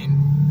that lane.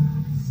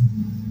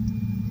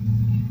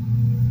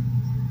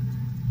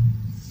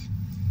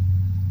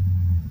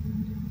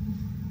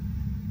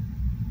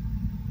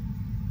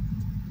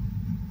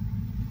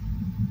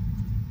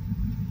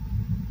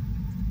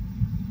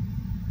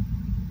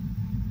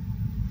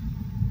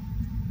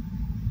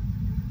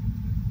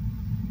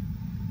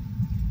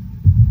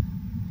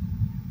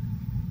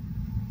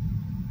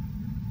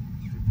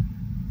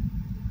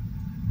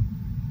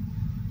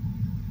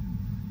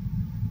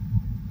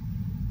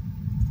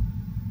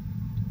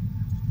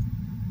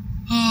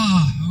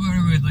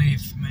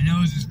 My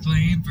nose is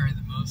clean for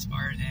the most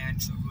part,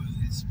 and so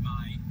is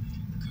my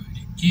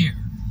good ear.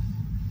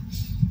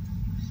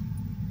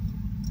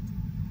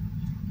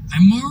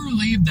 I'm more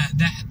relieved at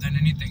that than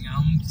anything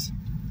else.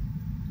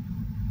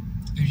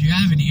 If you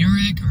have an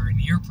earache or an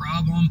ear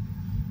problem,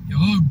 your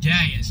whole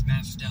day is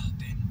messed up.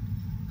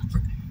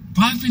 And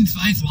pumpkin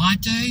spice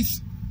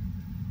lattes?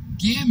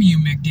 Damn you,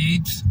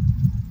 McDeeds.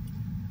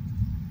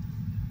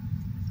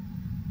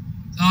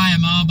 I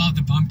am all about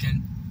the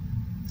pumpkin.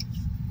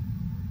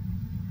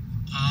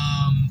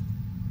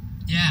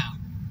 Yeah.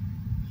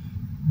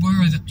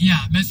 Where is it?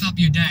 Yeah, mess up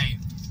your day.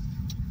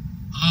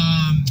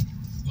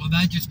 Well,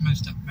 that just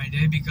messed up my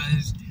day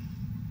because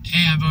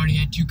A, I've already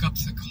had 2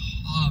 cups of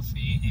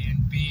coffee,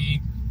 and B,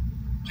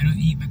 I don't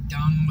eat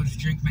McDonald's,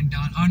 drink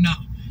McDonald's. Oh, no.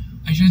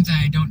 I shouldn't say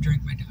I don't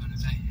drink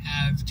McDonald's. I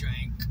have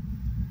drank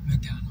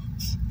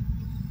McDonald's.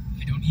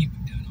 I don't eat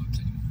McDonald's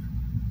anymore.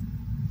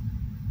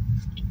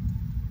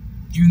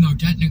 Even though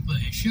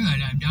technically I should,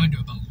 I'm down to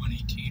about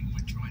 118,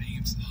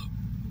 120, so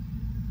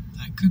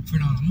I could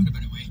put on a little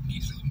bit of weight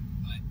easily,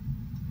 but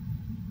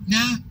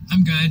nah,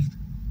 I'm good.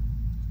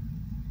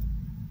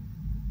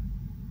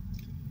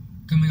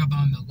 Coming up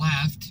on the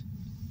left,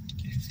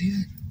 can you see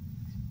it?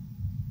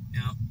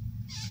 No.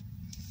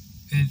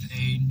 Is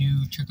a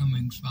new chicken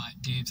wing spot,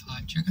 Dave's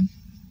Hot Chicken.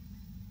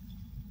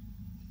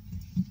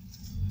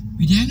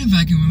 We didn't, if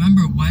I can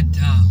remember what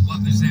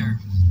was there.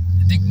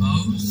 I think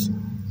Moe's,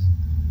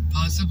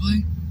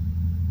 possibly,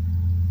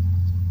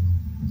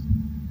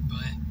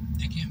 but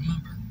I can't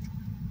remember.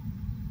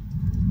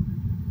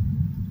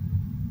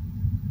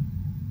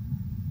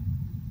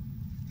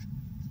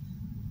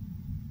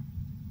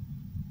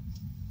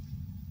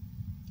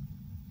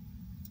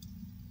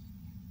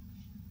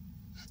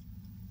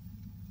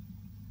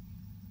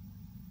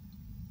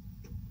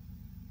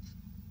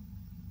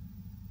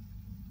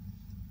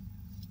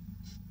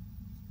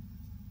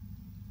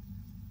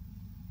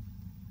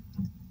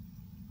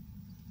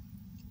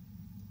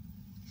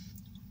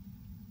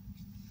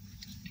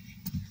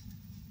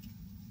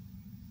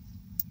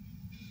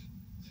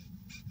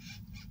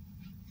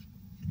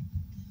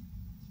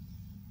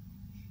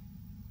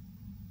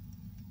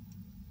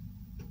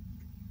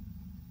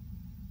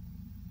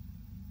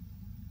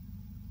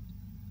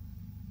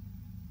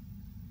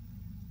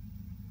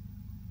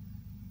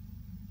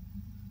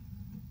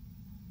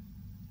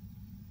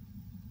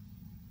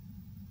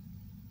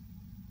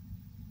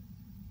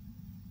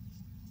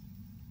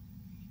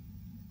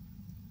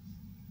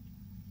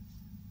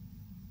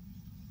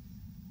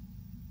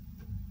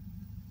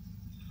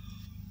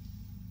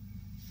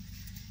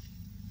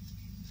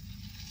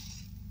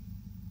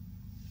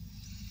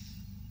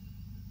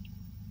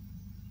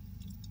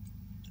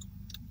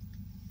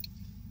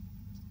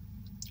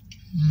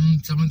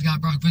 Someone's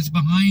got breakfast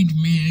behind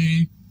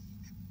me.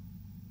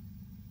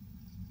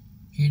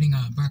 Eating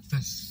a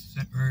breakfast,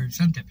 or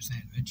some type of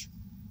sandwich.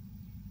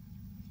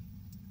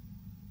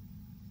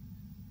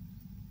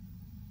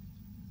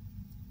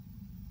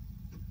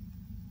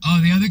 Oh,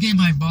 the other game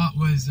I bought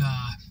was,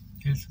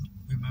 just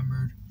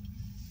remembered,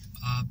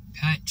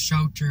 Pet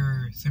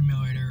Shelter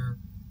Simulator,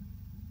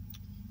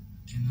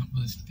 and it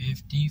was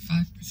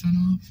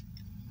 55% off.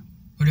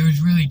 But it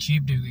was really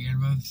cheap to begin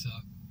with, so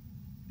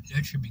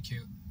that should be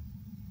cute.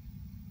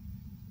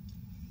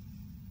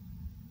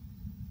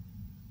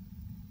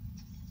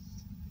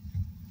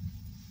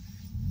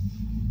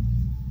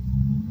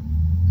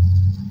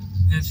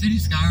 The City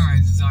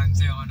Skylines is on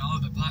sale on all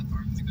of the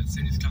platforms because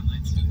City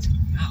Skylines 2 is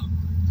coming out.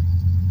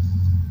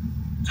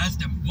 That's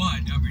number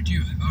one. Number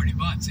two, I've already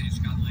bought City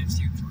Skylines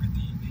 2 for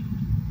the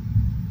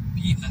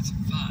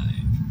PS5.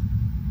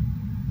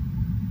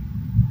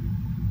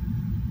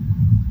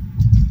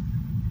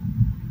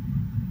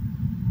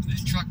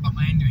 This truck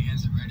behind me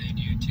has the right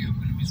idea too. I'm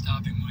going to be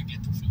stopping when I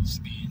get to full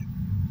speed.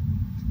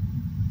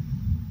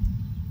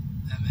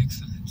 That makes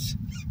sense.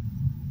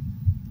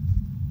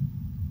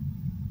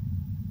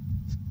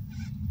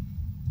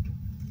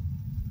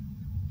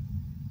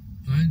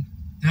 What?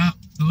 Now,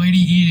 the lady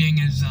eating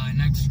is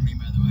next to me,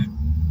 by the way.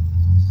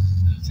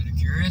 Those that are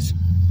curious.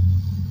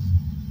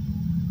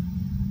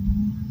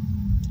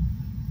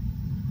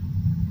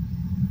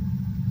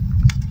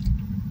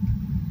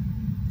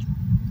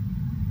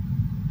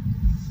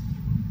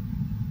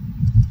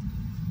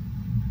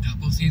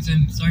 Apple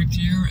season starts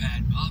here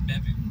at Bob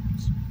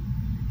Evans.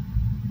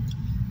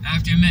 I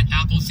have to admit,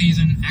 apple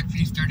season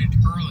actually started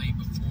early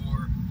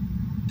before,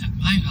 at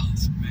my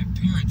house, my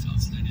parents'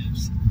 house that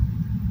is,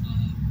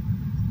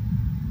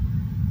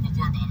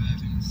 before Bob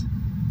Evans.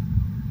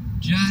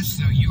 Just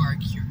so you are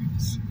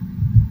curious.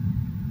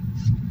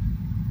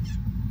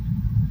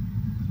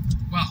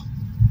 Well,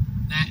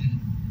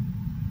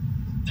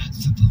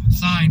 that's the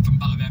sign from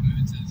Bob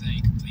Evans is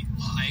a complete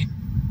lie.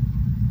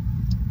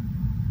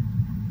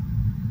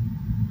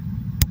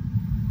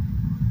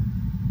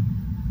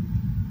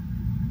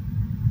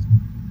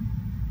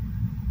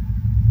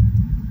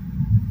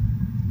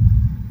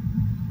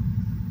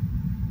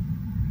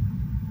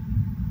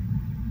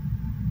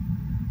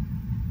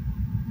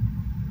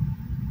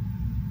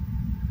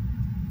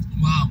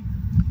 Wow.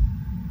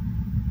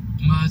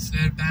 Must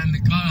have been the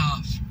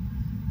cutoff.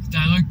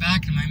 I looked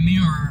back in my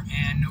mirror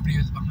and nobody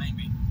was behind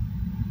me.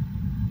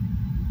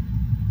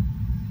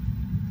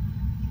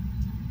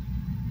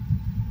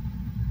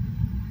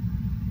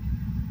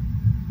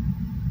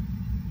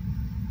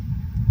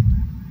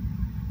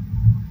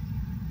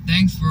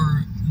 Thanks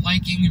for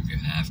liking if you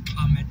have,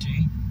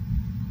 commenting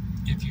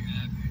if you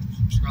have, and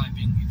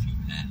subscribing if you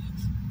have.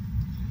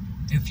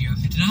 If you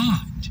have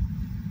not,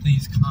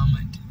 please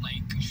comment,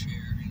 like,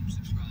 share, and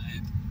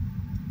subscribe.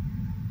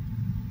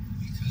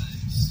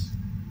 Because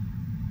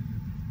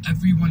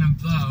every one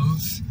of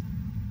those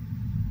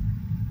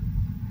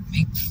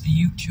makes the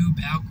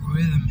YouTube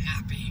algorithm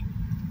happy.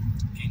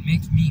 And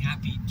makes me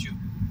happy too.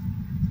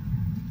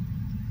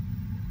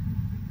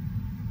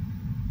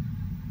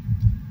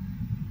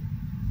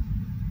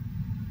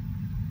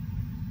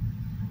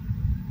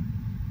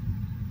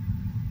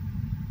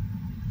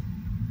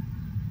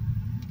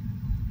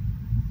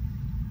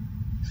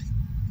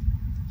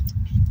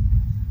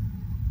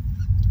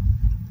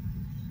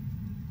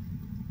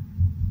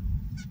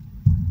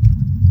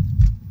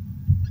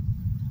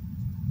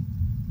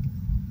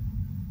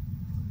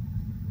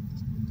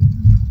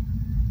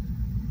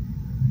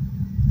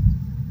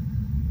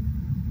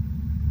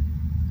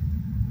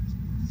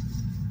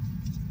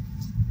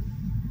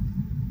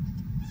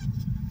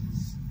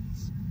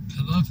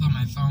 I love how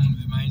my phone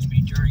reminds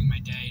me during my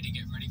day to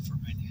get ready for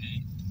my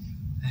day.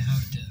 I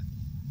have to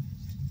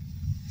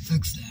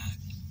fix that.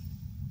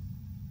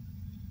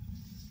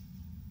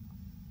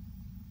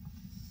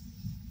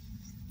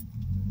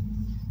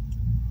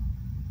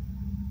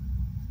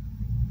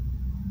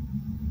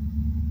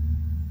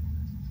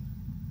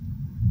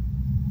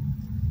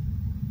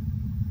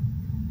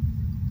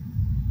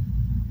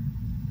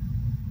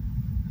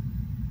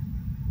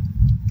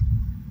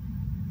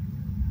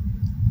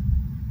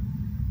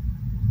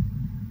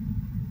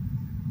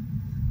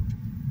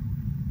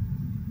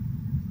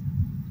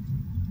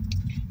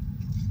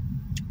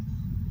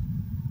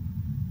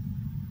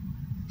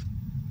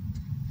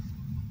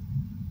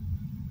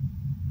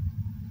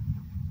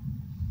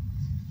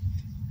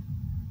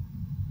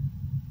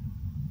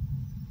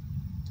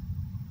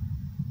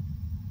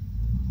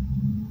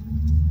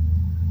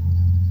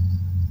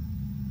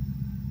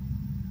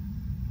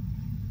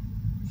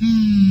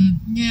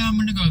 Yeah, I'm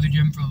gonna go to the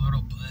gym for a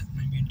little bit,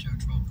 maybe until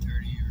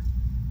 12:30 or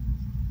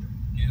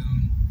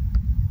noon.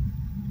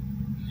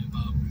 Maybe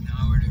about an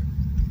hour to,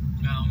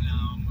 no,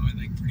 more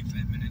like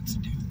 45 minutes to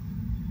do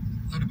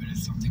a little bit of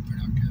something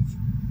productive.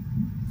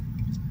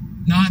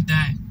 Not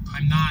that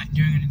I'm not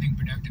doing anything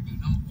productive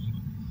at all.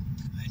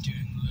 I'm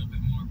doing a little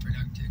bit more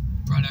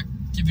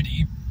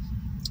productivity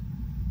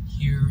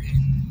here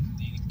in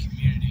the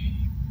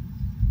community.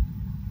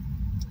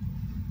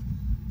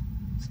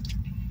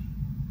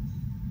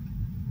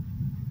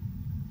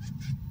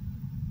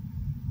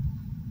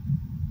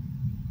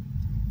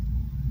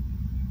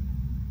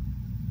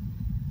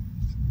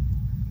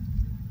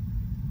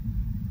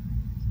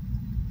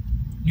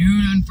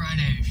 Noon on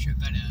Friday,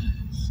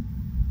 Chevettas.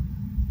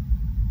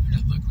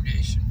 At a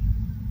liquidation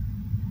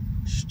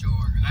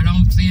store. I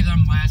don't see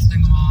them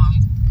lasting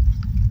long,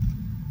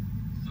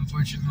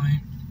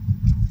 unfortunately.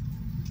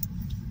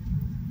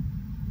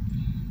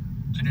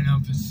 I don't know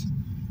if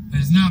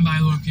it's not my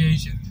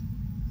location,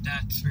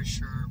 that's for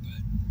sure,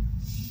 but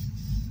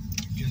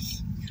I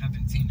just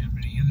haven't seen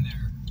anybody in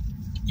there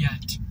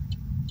yet.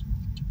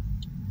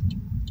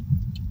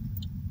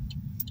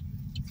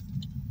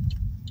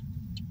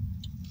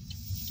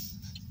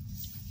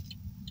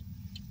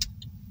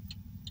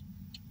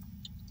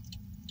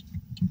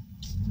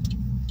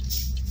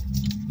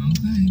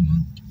 Okay,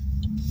 well,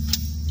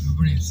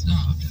 everybody has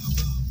stopped, I'll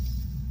go.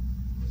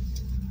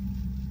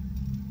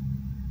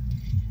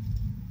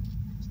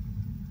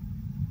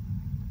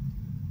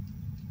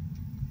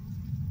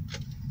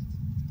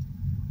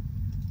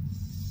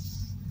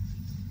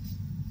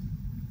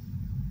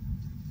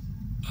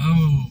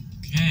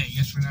 Okay,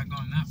 guess we're not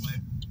going that way.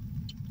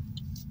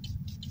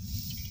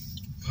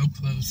 Oh,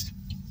 closed.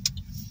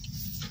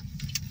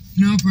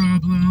 No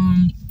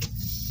problem.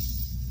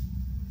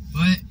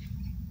 What?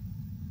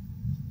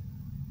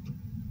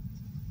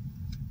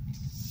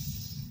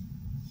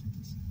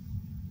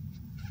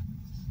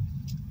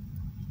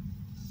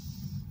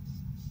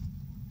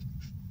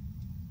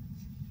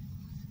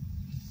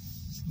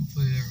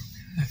 Hopefully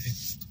they're okay.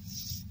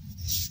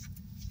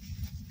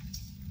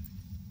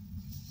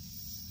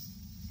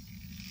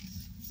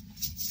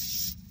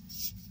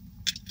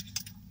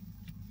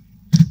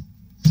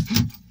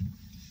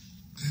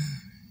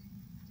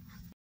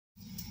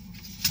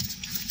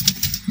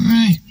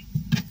 Alright.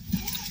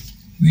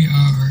 We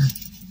are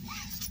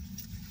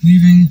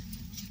leaving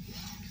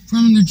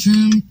from the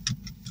gym,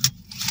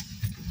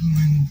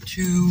 going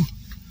to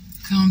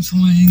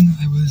counseling.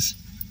 I was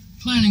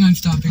planning on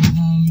stopping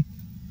home,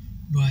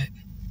 but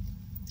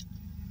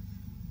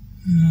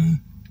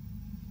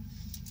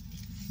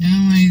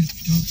now I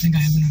don't think I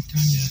have enough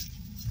time to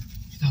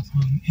stop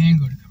home and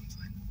go to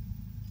counseling.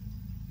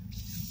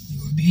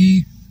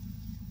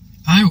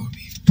 I will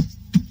be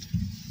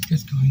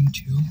just going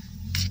to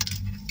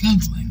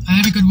counseling. I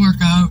had a good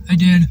workout. I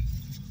did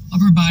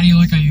upper body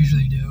like I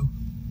usually do.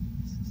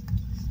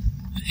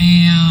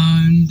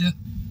 And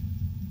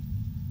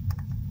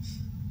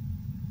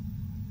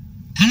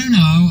I don't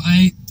know,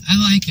 I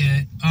like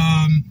it.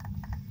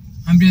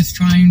 I'm just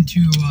trying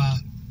to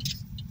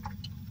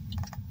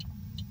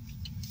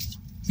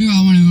figure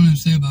out what I want to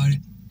say about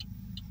it.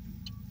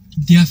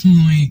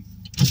 Definitely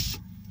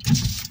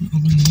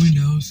open the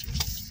windows.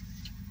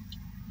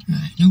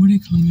 Alright, nobody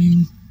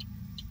coming.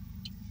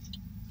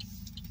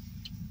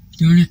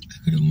 Darn it,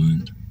 I could have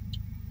won.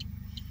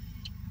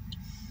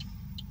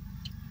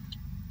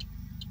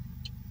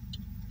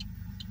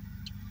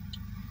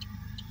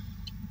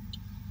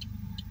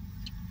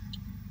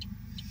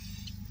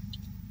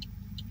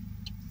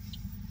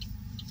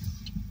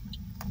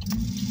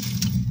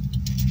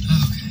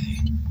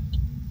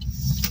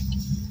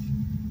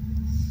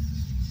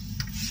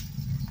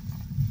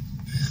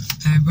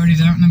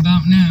 Everybody's out and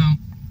about now.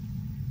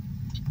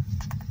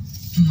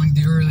 In like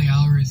the early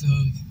hours of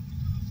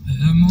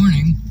the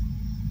morning.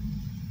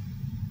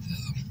 So,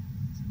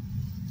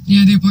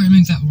 yeah, the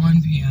appointment's at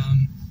 1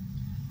 p.m.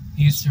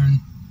 Eastern.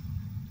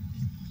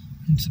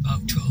 It's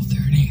about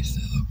 12:30,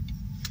 so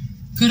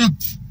could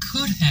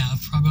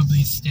have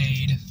probably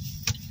stayed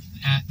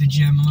at the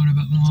gym a little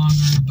bit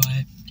longer,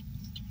 but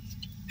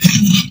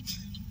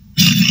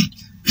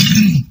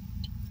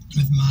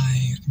with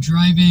my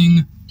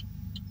driving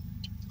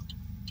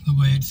the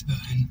way it's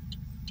been,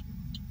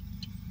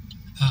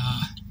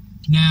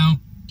 now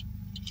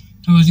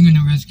I wasn't going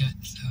to risk it,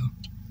 so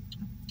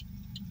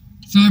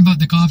sorry about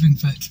the coughing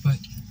fits, but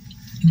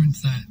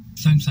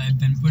since I've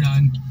been put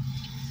on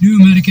new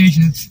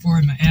medications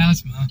for my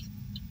asthma,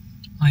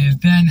 I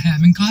have been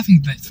having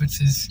coughing fits,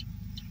 which is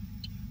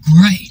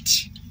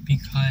great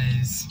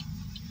because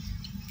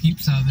it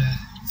keeps all the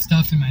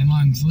stuff in my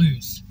lungs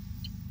loose.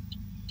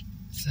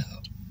 So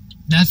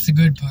that's the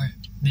good part.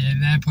 The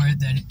bad part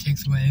that it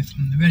takes away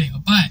from the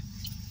video, but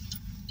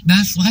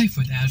that's life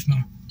with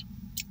asthma.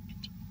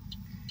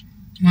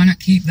 Why not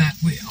keep that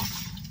wheel?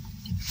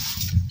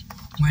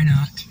 Why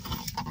not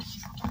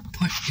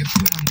put your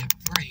foot on the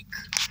brake?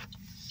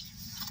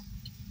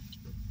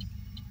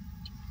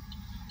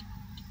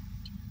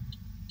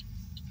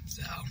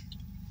 So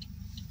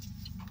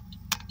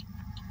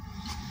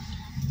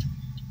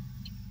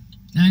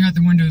now I got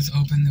the windows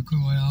open to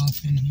cool it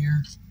off in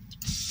here.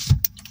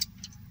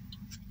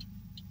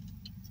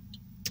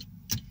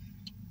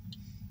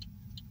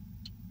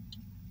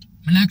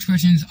 My next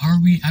question is, are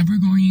we ever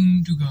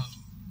going to go?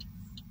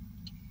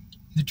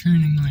 The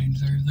turning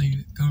lanes are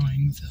late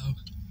going, so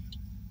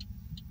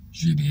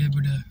should be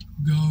able to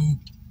go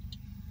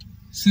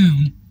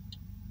soon.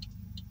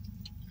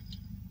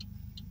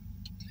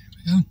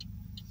 There we go.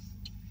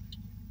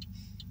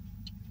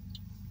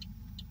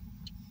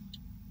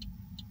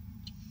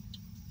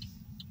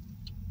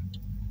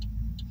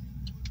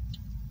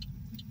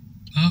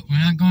 But we're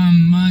not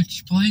going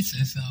much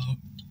places, though,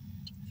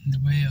 in the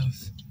way of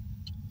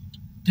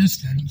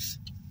distance.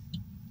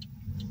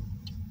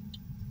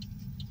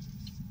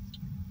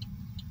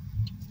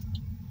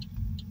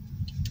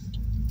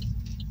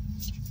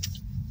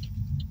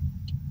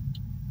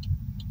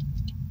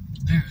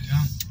 There we go.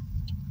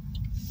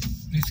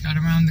 We just got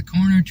around the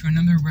corner to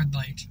another red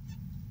light.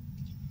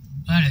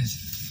 That is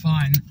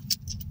fun.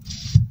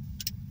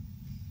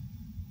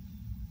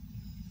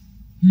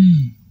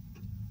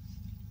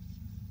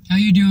 How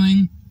you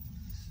doing?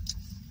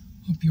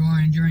 Hope you are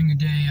enjoying a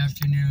day,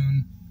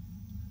 afternoon,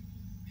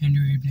 and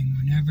or evening,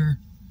 whenever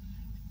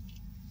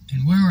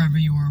and wherever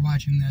you are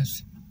watching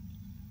this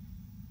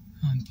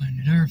on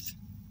planet Earth.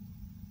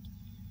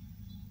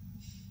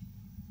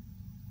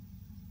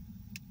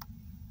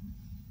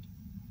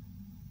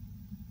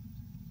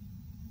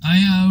 I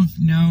have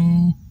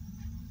no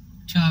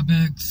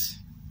topics,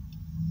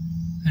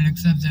 and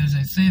except as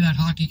I say that,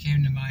 hockey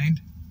came to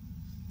mind.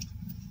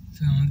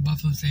 So the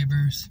Buffalo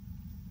Sabres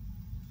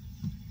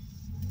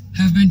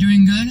have been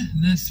doing good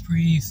this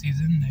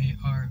preseason. They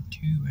are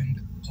 2-0,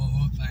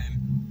 if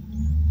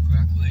I'm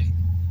correctly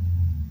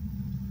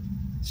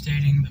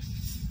stating the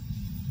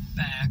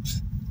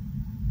facts.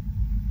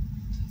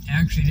 I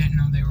actually didn't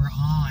know they were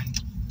on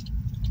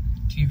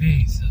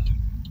TV, so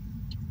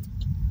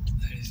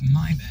that is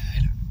my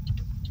bad.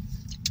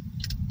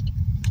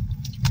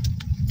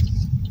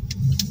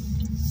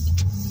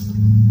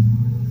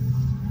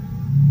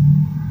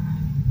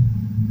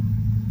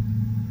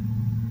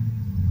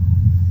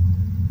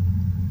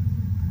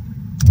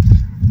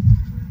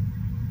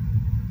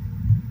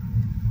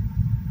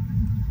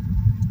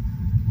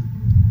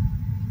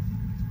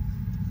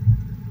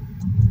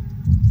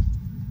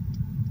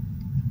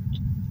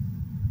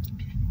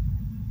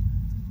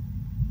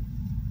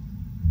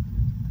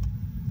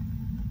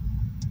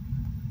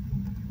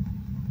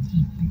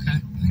 Okay,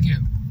 thank you.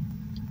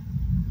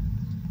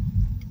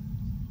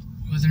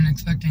 Wasn't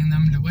expecting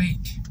them to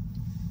wait.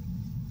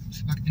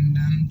 Expecting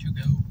them to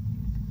go.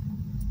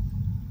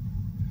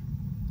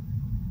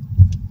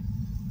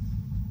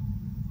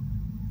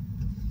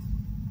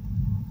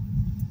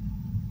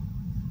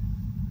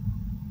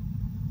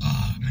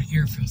 Ah, my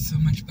ear feels so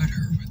much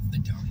better with the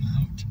dome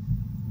out.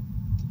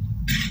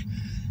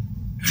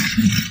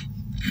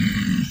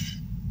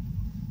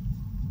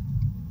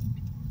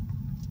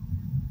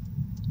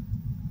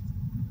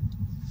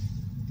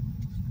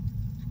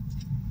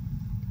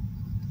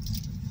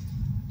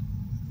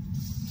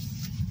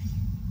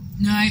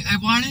 No, I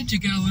wanted to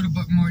get a little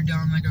bit more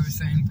done, like I was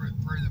saying, for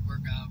the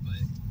workout,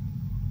 but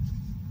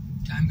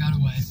time got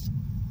away.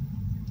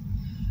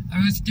 I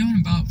was doing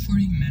about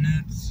 40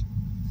 minutes,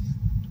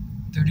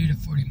 30 to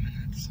 40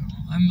 minutes, so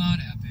I'm not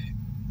happy.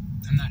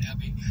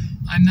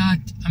 I'm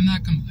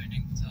not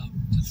complaining, so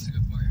that's the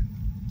good part.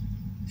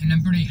 And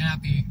I'm pretty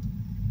happy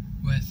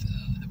with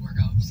the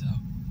workout, so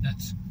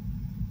that's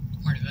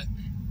part of it.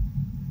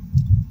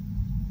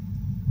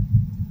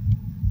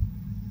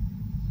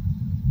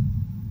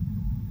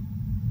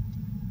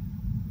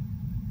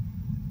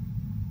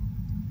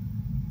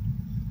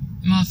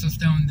 I'm also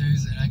stoned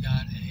news that I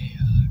got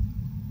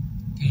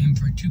a game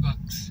for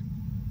 $2,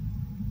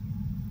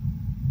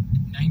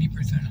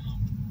 90% off.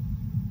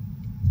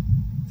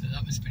 So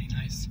that was pretty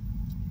nice.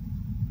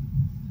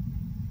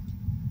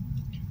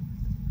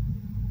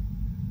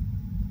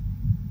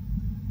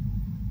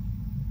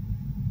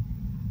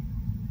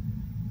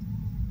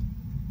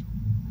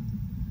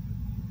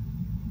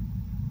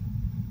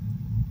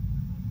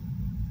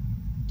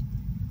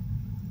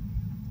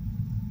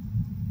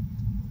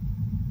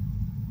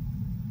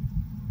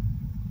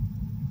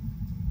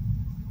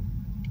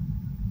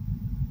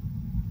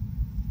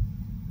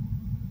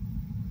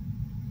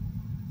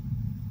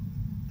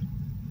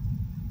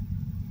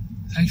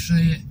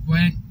 Actually, it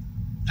went,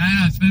 I don't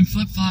know, it's been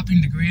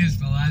flip-flopping degrees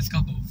for the last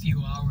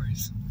few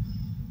hours.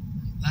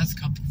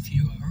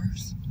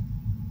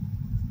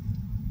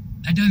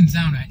 That doesn't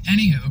sound right.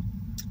 Anywho,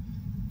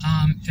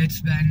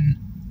 it's been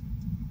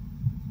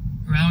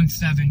around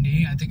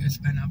 70. I think it's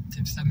been up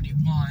to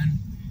 71,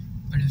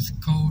 but as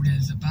cold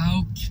as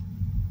about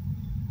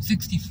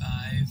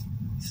 65,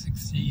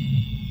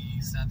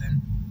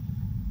 67.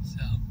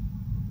 So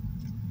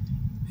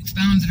it's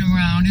bouncing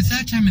around. It's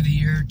that time of the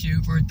year,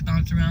 too, for it to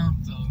bounce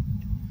around, so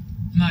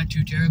I'm not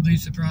too terribly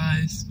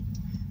surprised.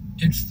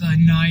 It's the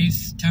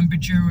nice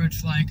temperature where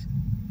it's like,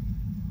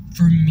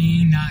 for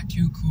me, not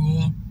too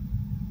cool,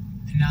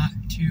 and not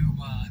too,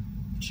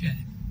 shit.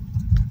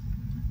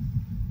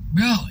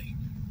 Really?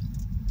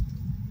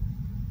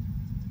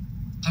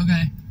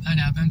 Okay, that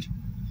happened.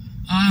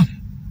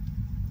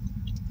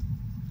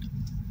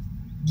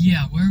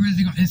 Yeah, where was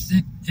it going?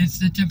 It's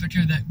the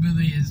temperature that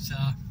really is,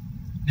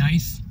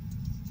 nice.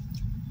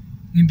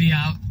 You can be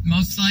out.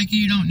 Most likely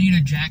you don't need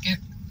a jacket,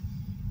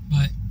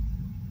 but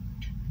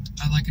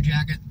I like a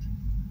jacket.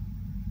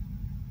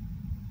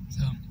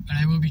 So, but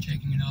I will be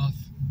taking it off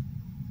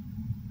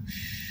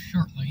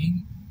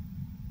shortly.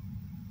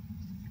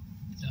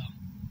 So,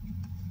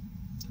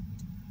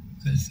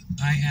 because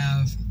I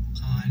have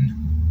on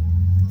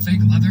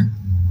fake leather.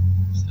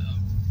 So,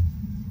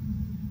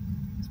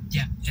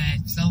 yeah,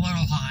 it's a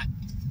little hot.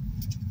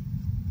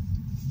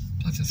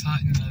 gets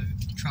hot in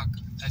the truck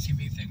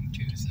SUV thing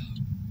too, so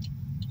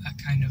that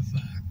kind of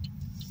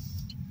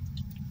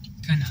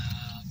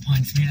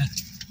wants me to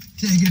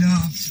take it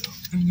off, so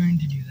I'm going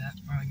to do that.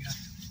 Or I got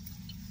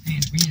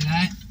and read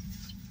that.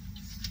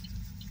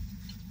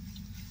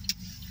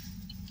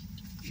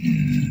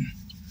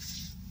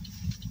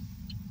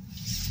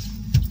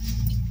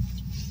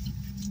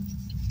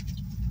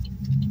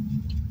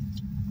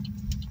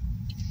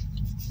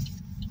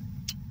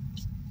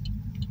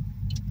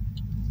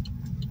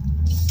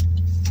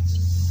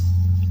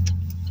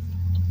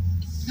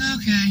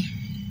 Okay.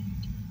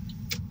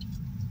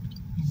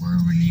 Where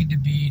we need to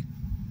be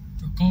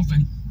for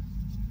Colvin.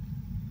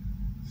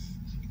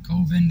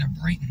 Colvin to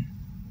Brighton.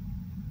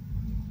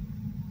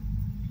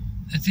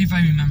 Let's see if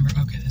I remember.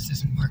 Okay, this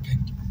isn't working.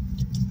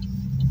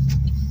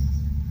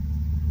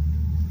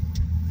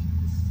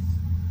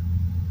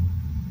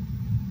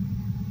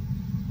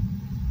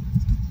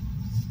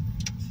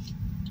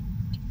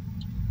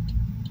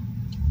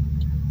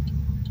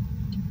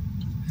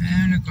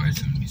 And of course,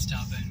 I'm going to be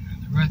stopping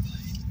at the red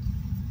light.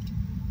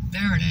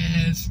 There it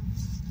is.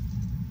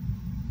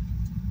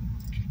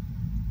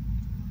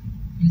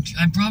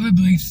 I'm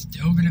probably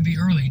still going to be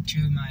early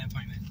to my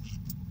appointment,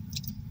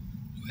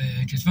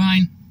 which is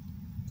fine.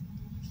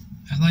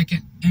 I like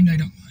it, and I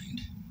don't mind.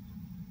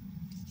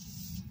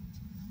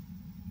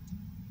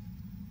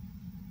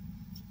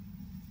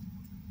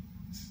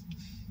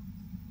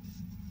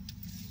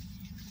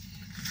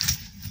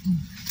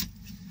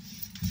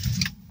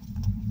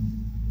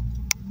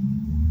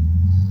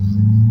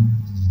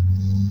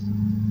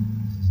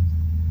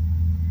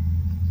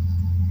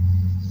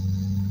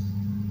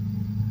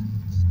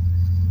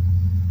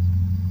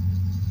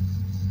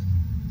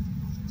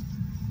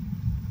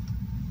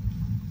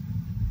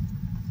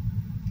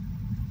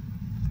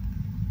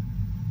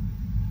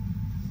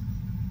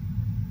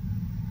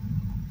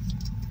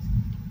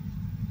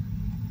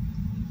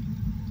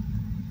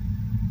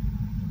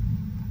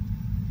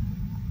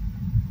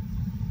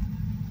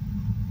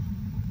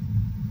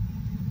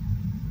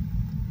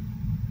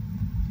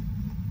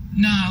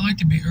 No, I like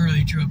to be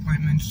early to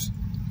appointments.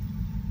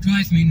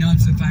 Drives me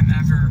nuts if I'm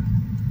ever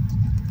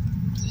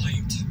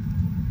late.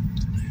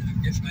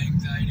 It gives my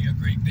anxiety a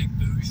great big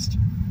boost.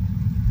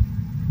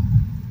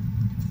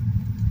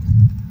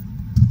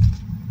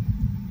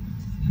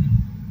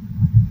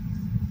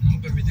 I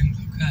hope everything's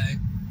okay.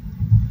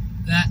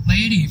 That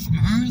lady from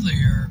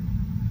earlier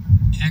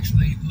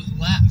actually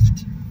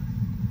left.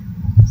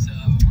 So,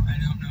 I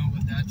don't know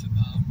what that's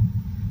about.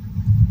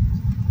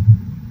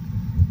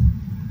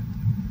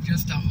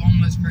 Just a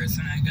homeless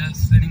person, I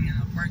guess, sitting in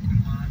a parking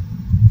lot.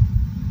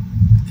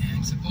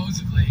 And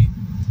supposedly,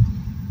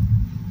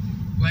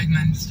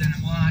 Wegmans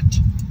didn't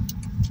want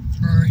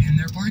her in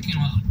their parking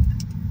lot.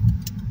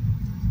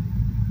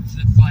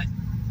 But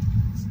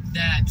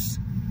that's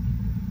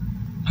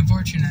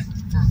unfortunate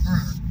for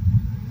her,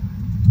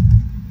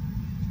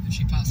 if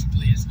she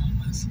possibly is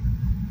homeless.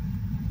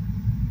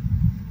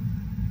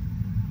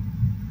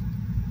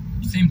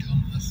 Seemed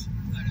homeless,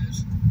 that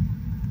is.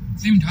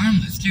 Seemed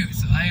harmless too,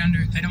 so I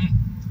don't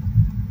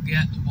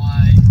get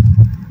why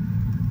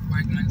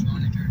Wegmans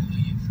wanted her to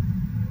leave.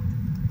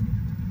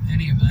 In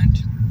any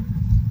event,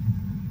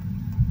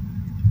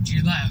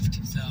 she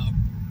left, so.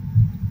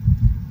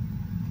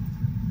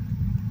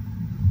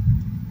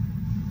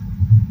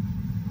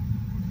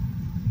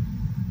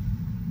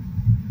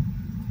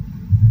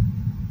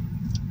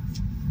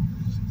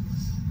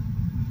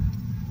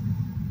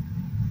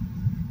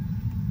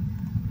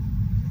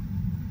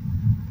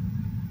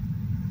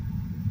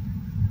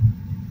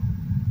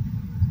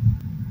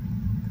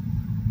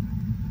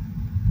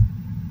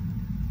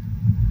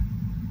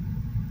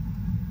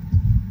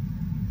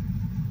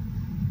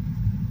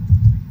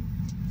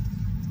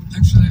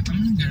 Actually, I'm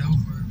gonna get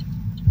over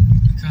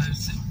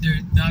because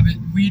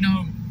we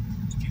know,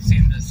 if you've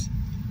seen this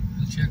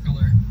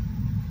particular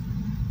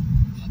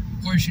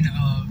portion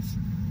of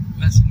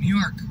West New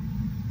York,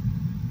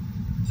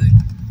 the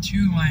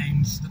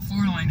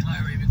 4-lane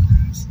highway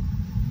becomes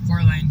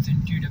 4 lanes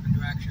in 2 different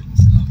directions.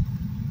 So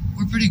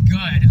we're pretty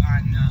good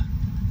on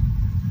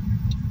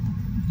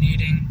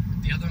needing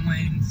the other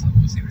lane, so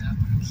we'll see what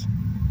happens.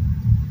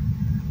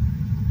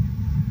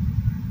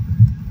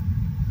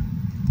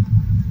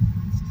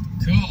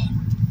 Cool.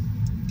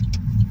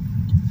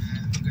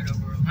 We'll get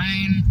over a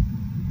lane.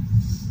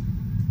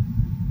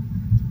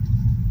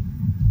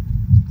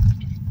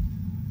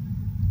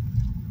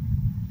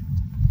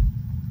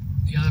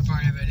 The other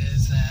part of it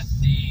is that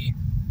the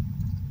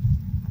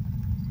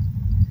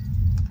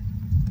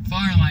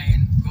far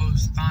lane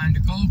goes on to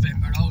Colvin,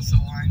 but also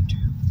on to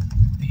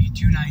the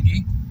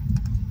 290.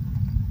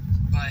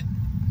 But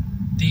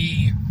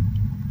the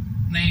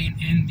lane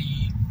in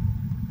the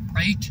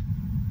right,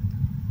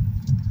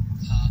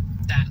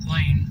 that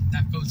lane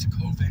that goes to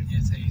Colvin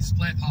is a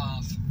split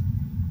off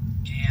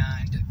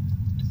and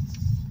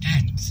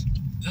ends.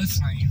 This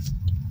lane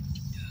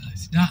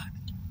does not.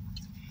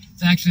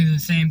 It's actually the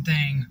same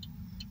thing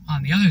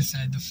on the other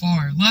side, the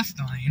far left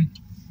lane,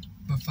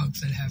 for folks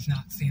that have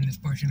not seen this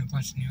portion of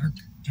West New York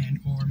and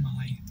or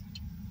my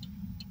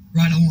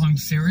ride-along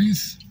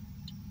series.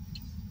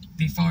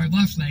 The far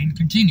left lane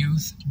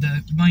continues.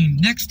 The lane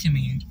next to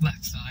me,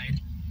 left side,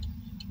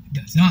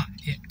 does not.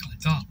 It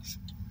cuts off.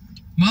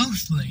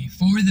 Mostly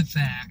for the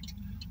fact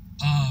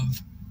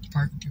of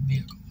parked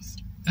vehicles.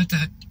 That's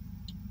it.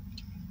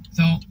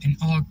 So, in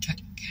all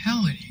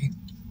technicality,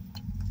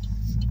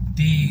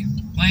 the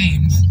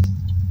lanes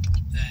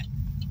that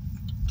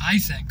I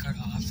said cut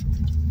off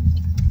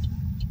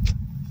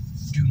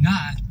do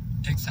not,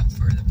 except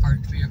for the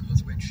parked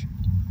vehicles, which,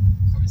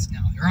 of course,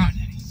 now there aren't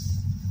any.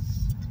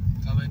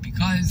 Probably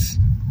because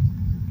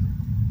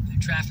the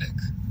traffic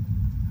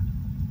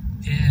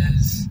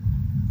is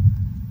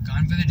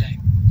gone for the day.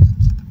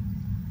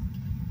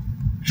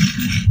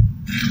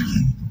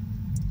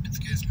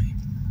 Excuse me.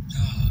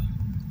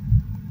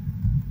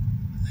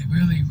 I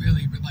really,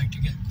 really would like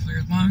to get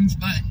clear lungs,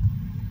 but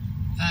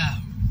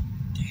oh,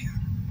 damn.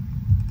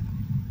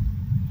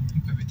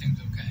 Hope everything's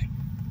okay.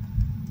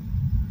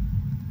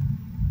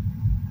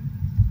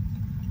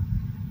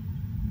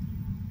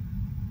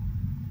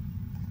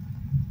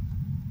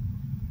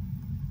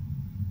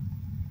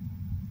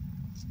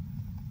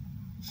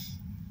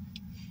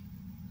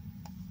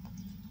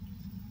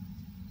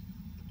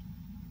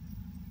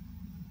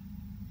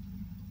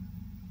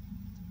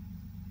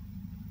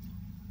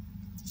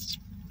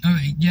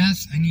 Alright,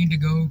 yes, I need to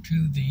go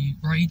to the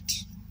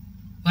right,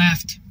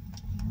 left,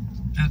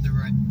 not the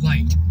right,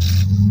 light.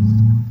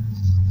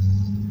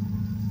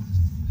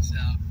 So,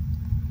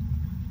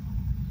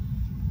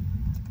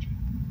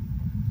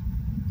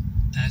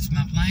 that's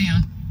my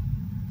plan.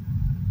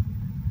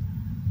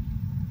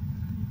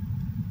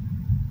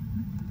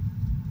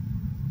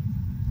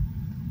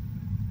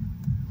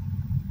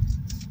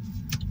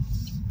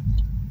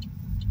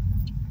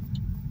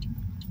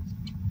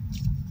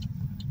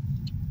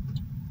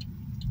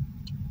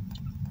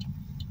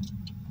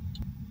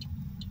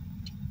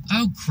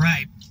 Oh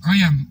crap, I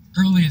am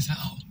early as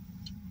hell.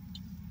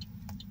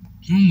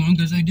 Well,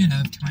 because I did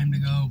have time to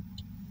go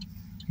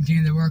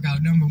continue the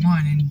workout, number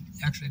one, and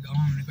actually go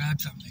home to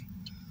grab something.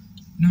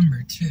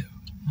 Number two,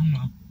 oh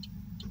well.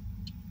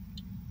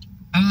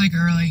 I like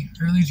early.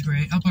 Early's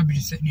great. I'll probably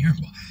just sit here,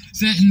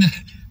 sit in the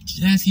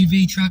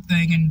SUV truck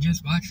thing and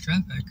just watch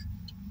traffic.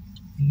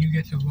 And you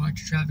get to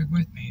watch traffic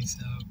with me,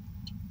 so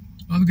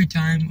we'll have a good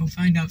time. We'll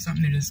find out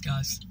something to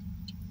discuss.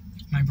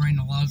 My brain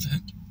allows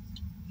it.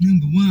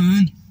 Number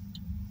one.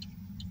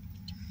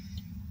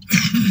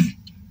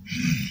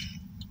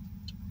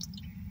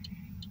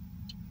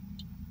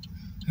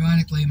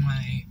 Ironically,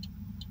 my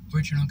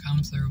original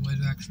counselor was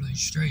actually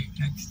straight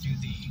next to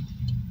the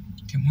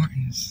Tim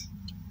Hortons.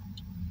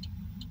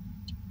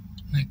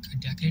 Like a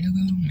decade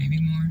ago, maybe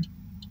more.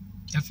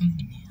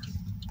 Definitely more.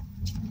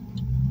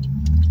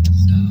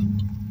 So.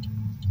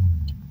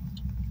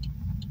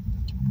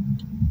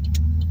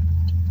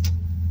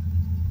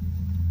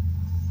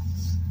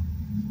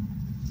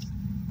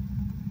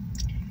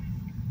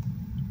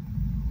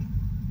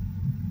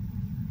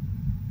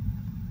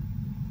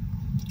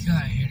 God,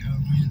 I hate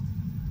Halloween.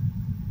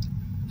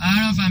 I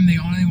don't know if I'm the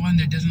only one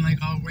that doesn't like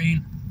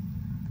Halloween.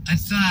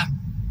 Let's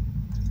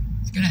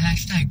get a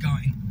hashtag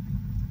going.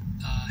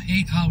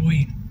 Hate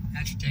Halloween.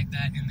 Hashtag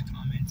that in the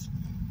comments.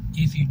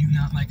 If you do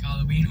not like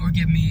Halloween, or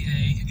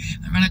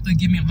ironically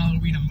give me a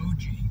Halloween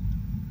emoji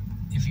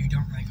if you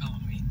don't like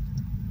Halloween.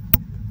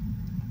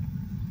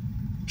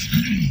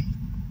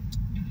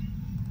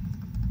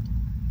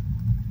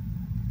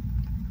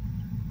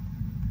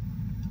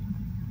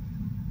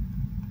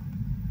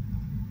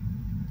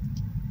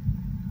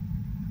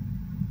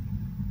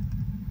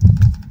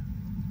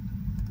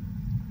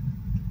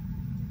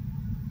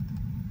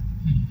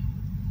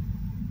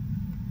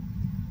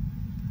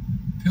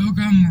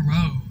 Pilgrim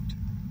Road.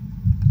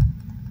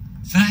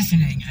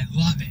 Fascinating, I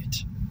love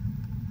it.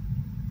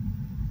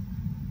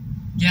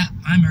 Yeah,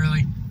 I'm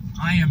early.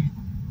 I am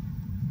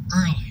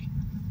early.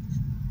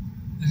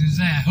 I was gonna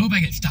say, I hope I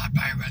get stopped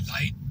by a red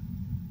light.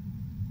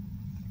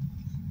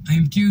 I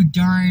am too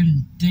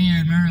darn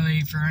damn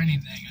early for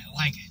anything. I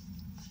like it.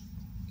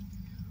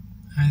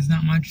 There's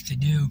not much to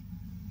do.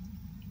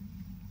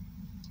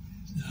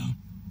 So.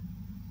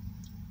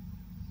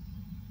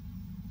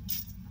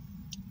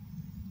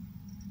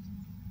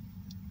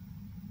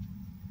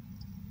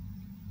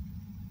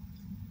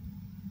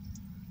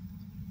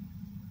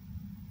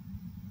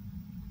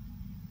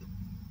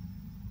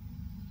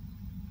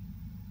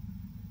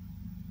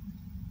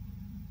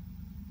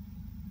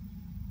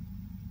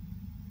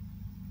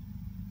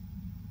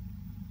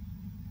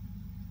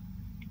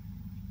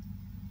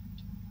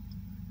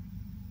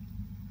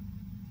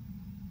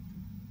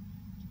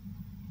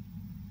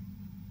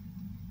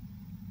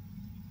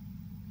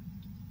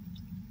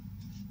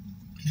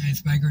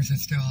 Nice, bikers are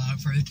still out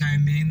for the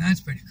time being.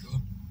 That's pretty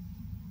cool.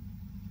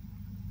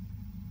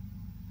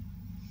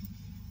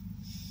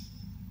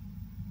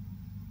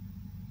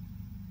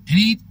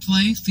 Any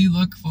place you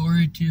look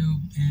forward to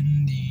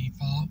in the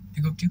fall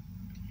to go to? Do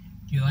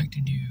you like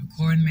to do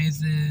corn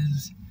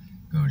mazes,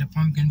 go to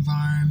pumpkin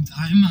farms?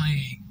 I'm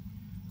a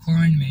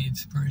corn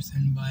maze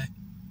person, but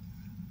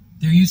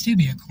there used to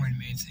be a corn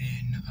maze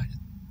in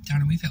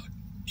town of Wheatfield.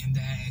 And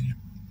then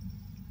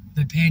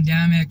the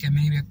pandemic, and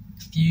maybe a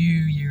few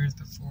years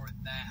before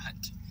that,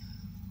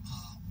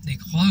 they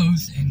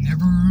closed and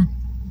never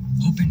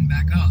opened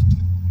back up.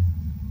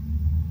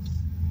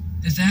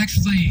 It's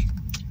actually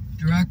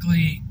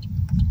directly,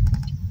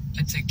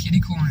 it's a kitty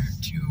corner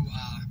to,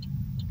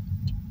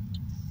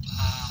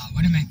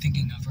 what am I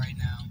thinking of right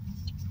now?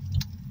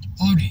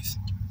 Aldi's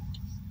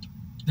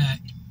that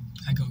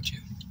I go to.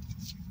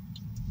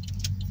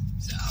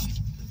 So,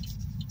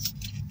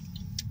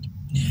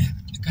 yeah,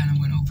 I kind of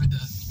went over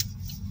the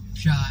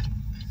shot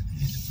in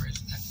the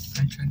first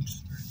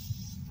entrance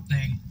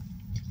thing.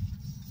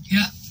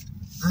 Yeah,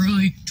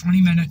 early,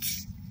 20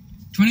 minutes,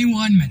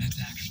 21 minutes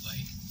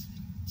actually.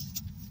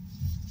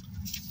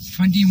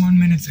 21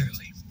 minutes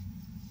early.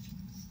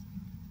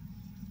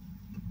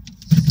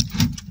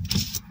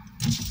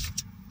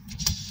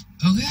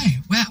 Okay,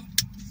 well,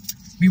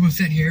 we will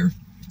sit here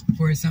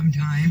for some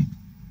time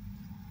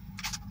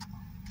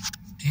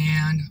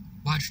and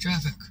watch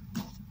traffic.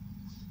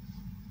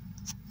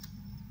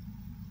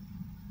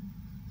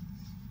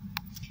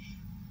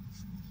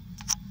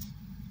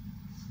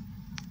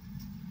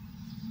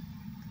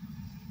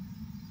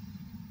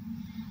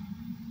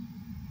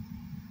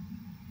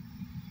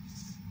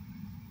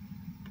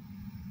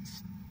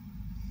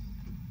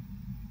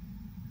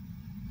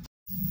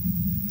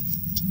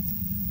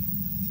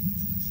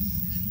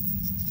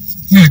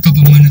 We had a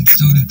couple minutes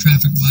so the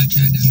traffic watch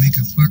had to make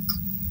a quick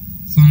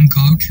phone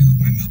call to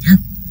my mother,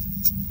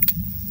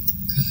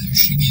 because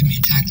she gave me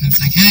a text and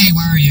it's like, hey,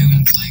 where are you?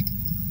 And it's like,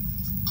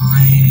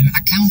 I'm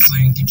at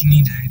counseling, did you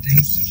need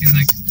anything? So she's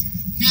like,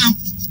 no,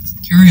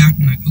 carry on.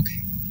 I'm like,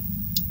 okay.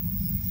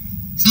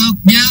 So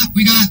yeah,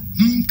 we got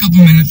a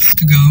couple minutes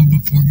to go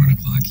before 1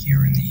 o'clock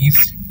here in the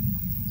east.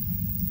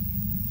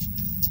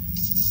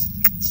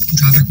 The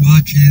traffic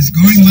watch is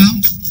going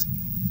well.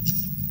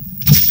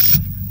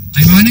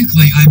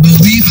 Ironically, I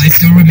believe I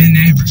still remain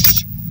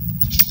neighbors.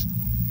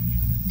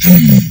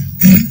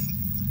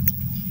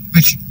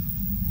 Which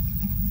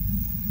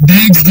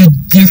begs the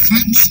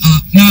difference.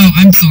 No,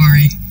 I'm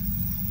sorry.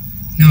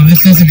 No,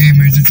 this isn't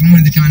neighbors. It's one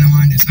of the China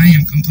Hondas. I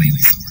am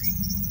completely sorry.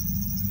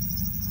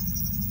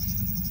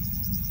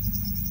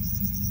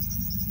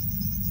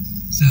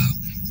 So,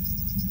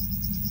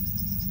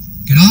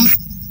 get off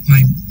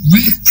my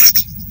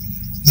wrist.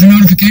 There's a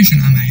notification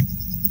on my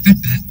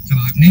Fitbit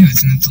about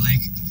news, and it's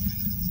like,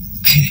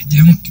 I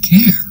don't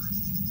care.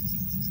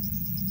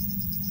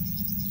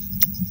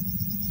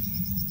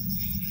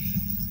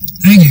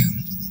 Thank you.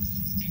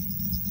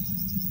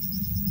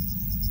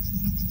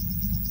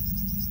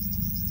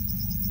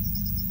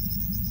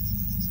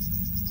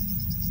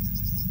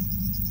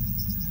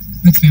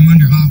 Makes me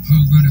wonder how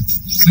good of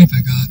sleep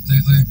I got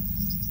lately.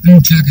 I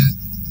didn't check it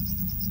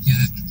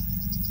yet.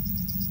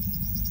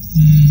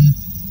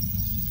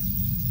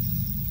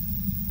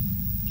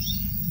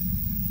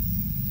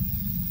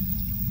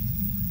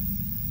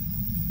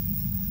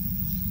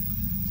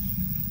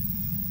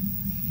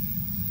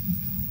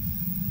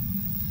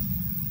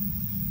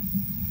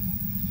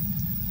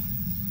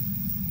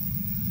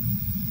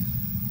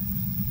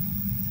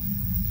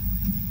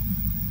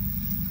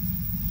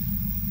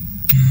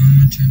 I'm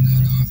gonna turn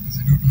that off because I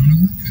don't want to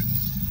work it.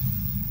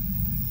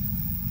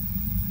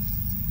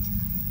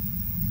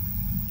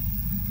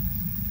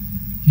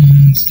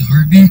 It's the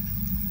heartbeat,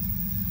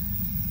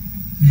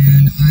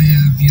 and I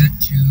have yet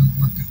to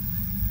work it.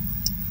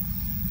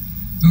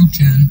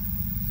 Built-in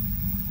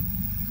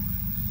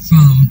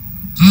phone.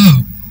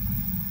 Oh,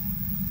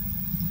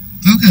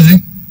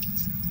 okay.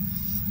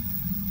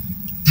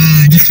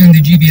 I just turned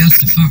the GPS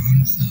to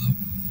phone, so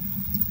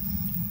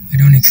I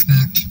don't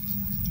expect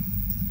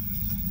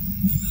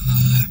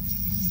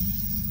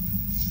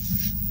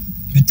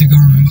it to go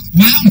remember.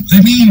 Well,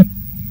 I mean,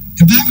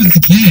 if that was the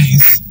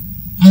case,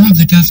 I'll have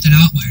to test it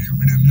out later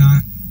when I'm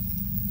not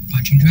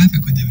watching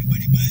traffic with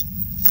everybody, but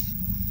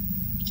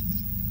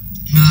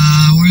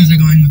where is it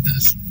going with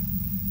this?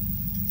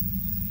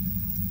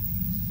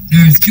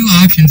 There's two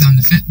options on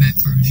the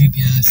Fitbit for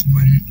GPS,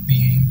 one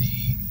being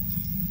the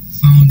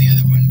phone, the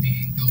other one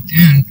being built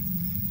in.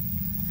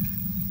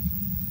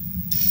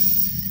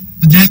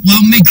 But that,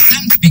 well, makes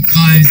sense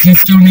because you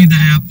still need the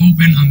app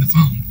open on the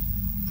phone.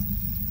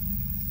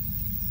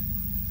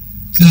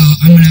 So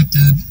I'm going to have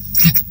to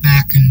sit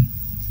back and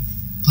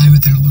play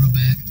with it a little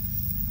bit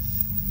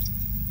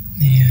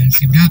and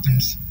see what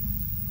happens.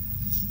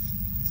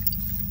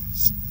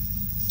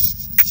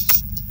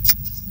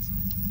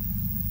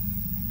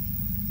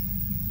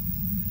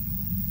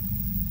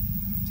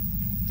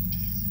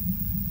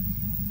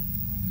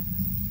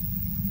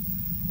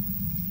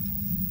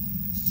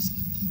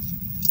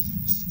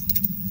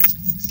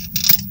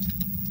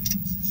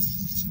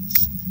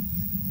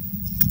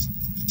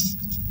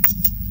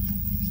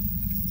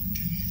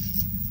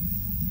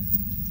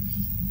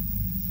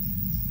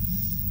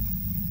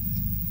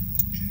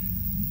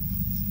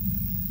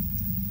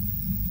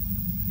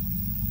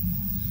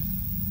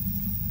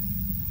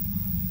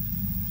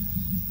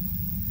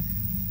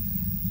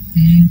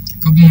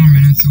 A couple more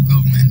minutes, I'll go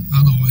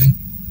in.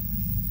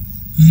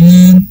 And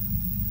then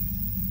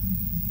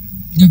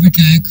give or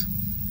take.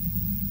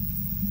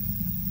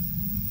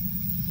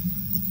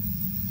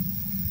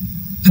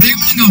 I think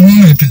I'm gonna go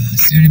home after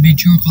this. It'll be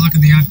 2 o'clock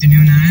in the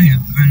afternoon, and I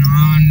have been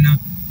on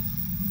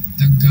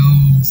the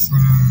go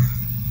from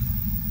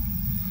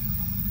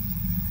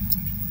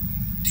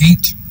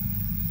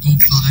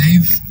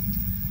 8:05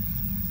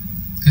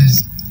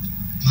 because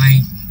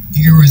my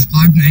ear was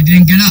plugged and I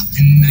didn't get up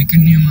and I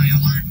couldn't hear my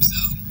alarm, so.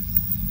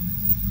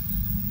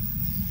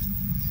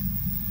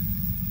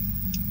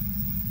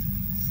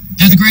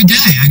 That's a great day.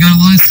 I got a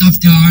lot of stuff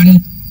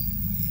done.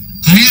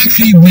 I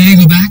actually may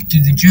go back to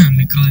the gym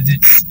because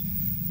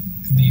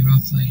it'll be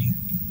roughly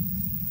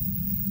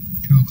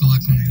 2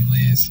 o'clock when I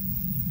leave.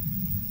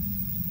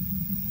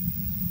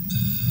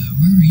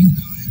 Where are you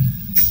going?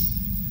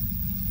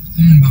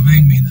 Someone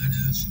behind me, that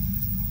is.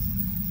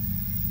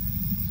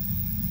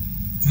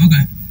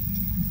 Okay.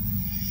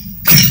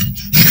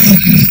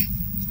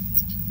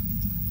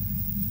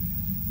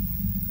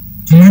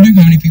 I'm wondering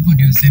how many people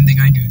do the same thing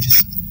I do,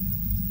 just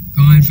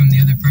go in from the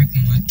other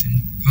parking lot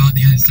and go out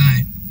the other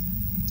side.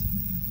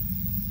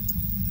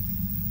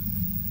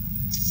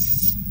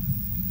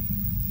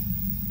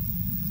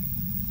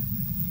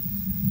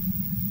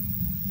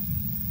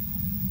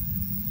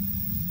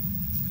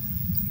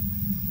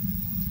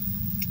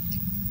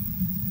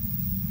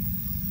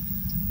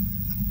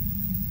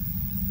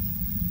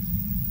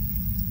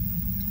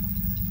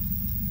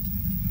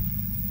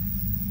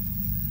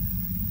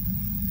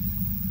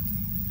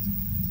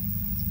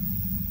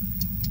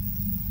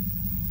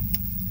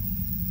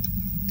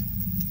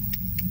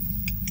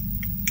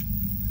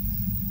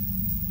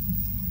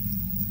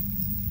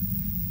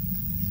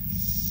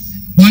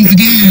 Once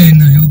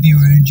again, I hope you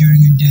are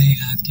enjoying a day,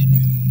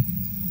 afternoon,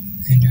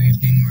 and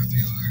evening wherever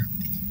you are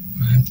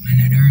on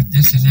planet Earth.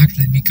 This is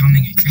actually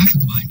becoming a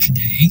traffic watch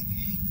day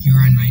here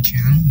on my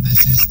channel.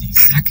 This is the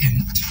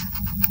second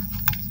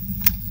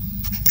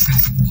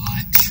traffic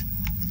watch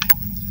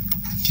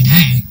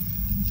today.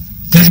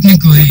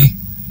 Technically,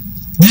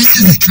 this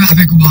is a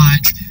traffic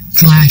watch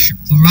 /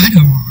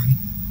 ride-along,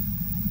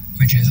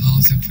 which is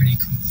also pretty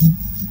cool.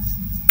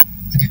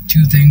 I get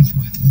 2 things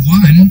with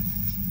 1.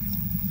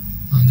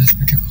 On this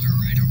particular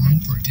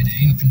ride-along for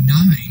today of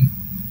 9.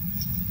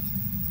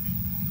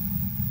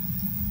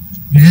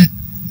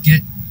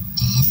 Get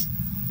off.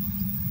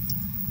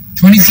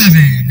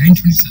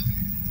 9:27.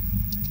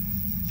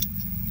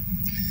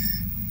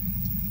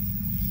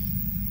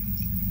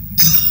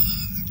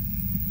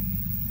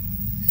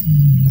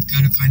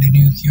 Gotta find a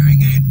new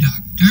hearing aid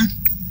doctor.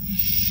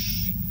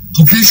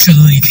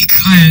 Officially,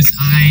 because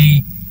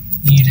I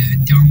need a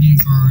dome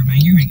for my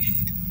hearing aid.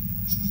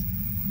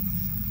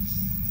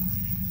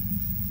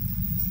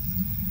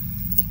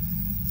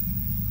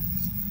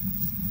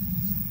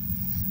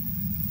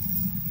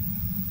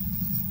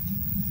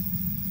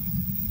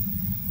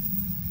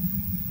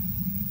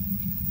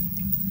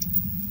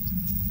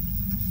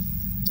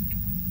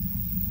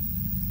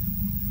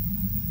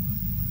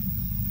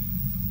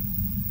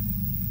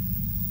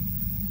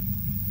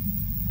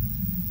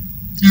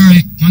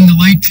 Alright, when the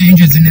light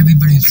changes and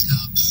everybody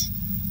stops.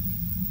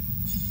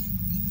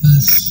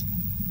 This.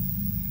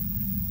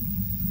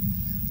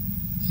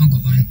 I'll go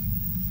in.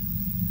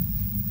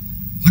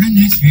 What a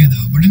nice view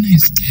though, what a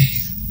nice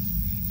day.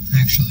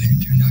 Actually,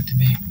 it turned out to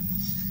be.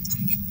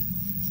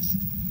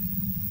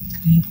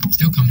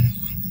 Still coming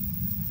along.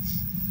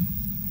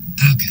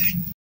 Okay.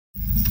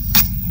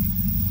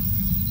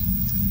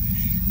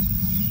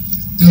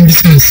 I'm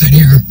just gonna sit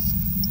here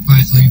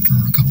quietly for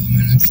a couple of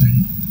minutes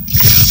and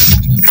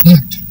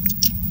reflect.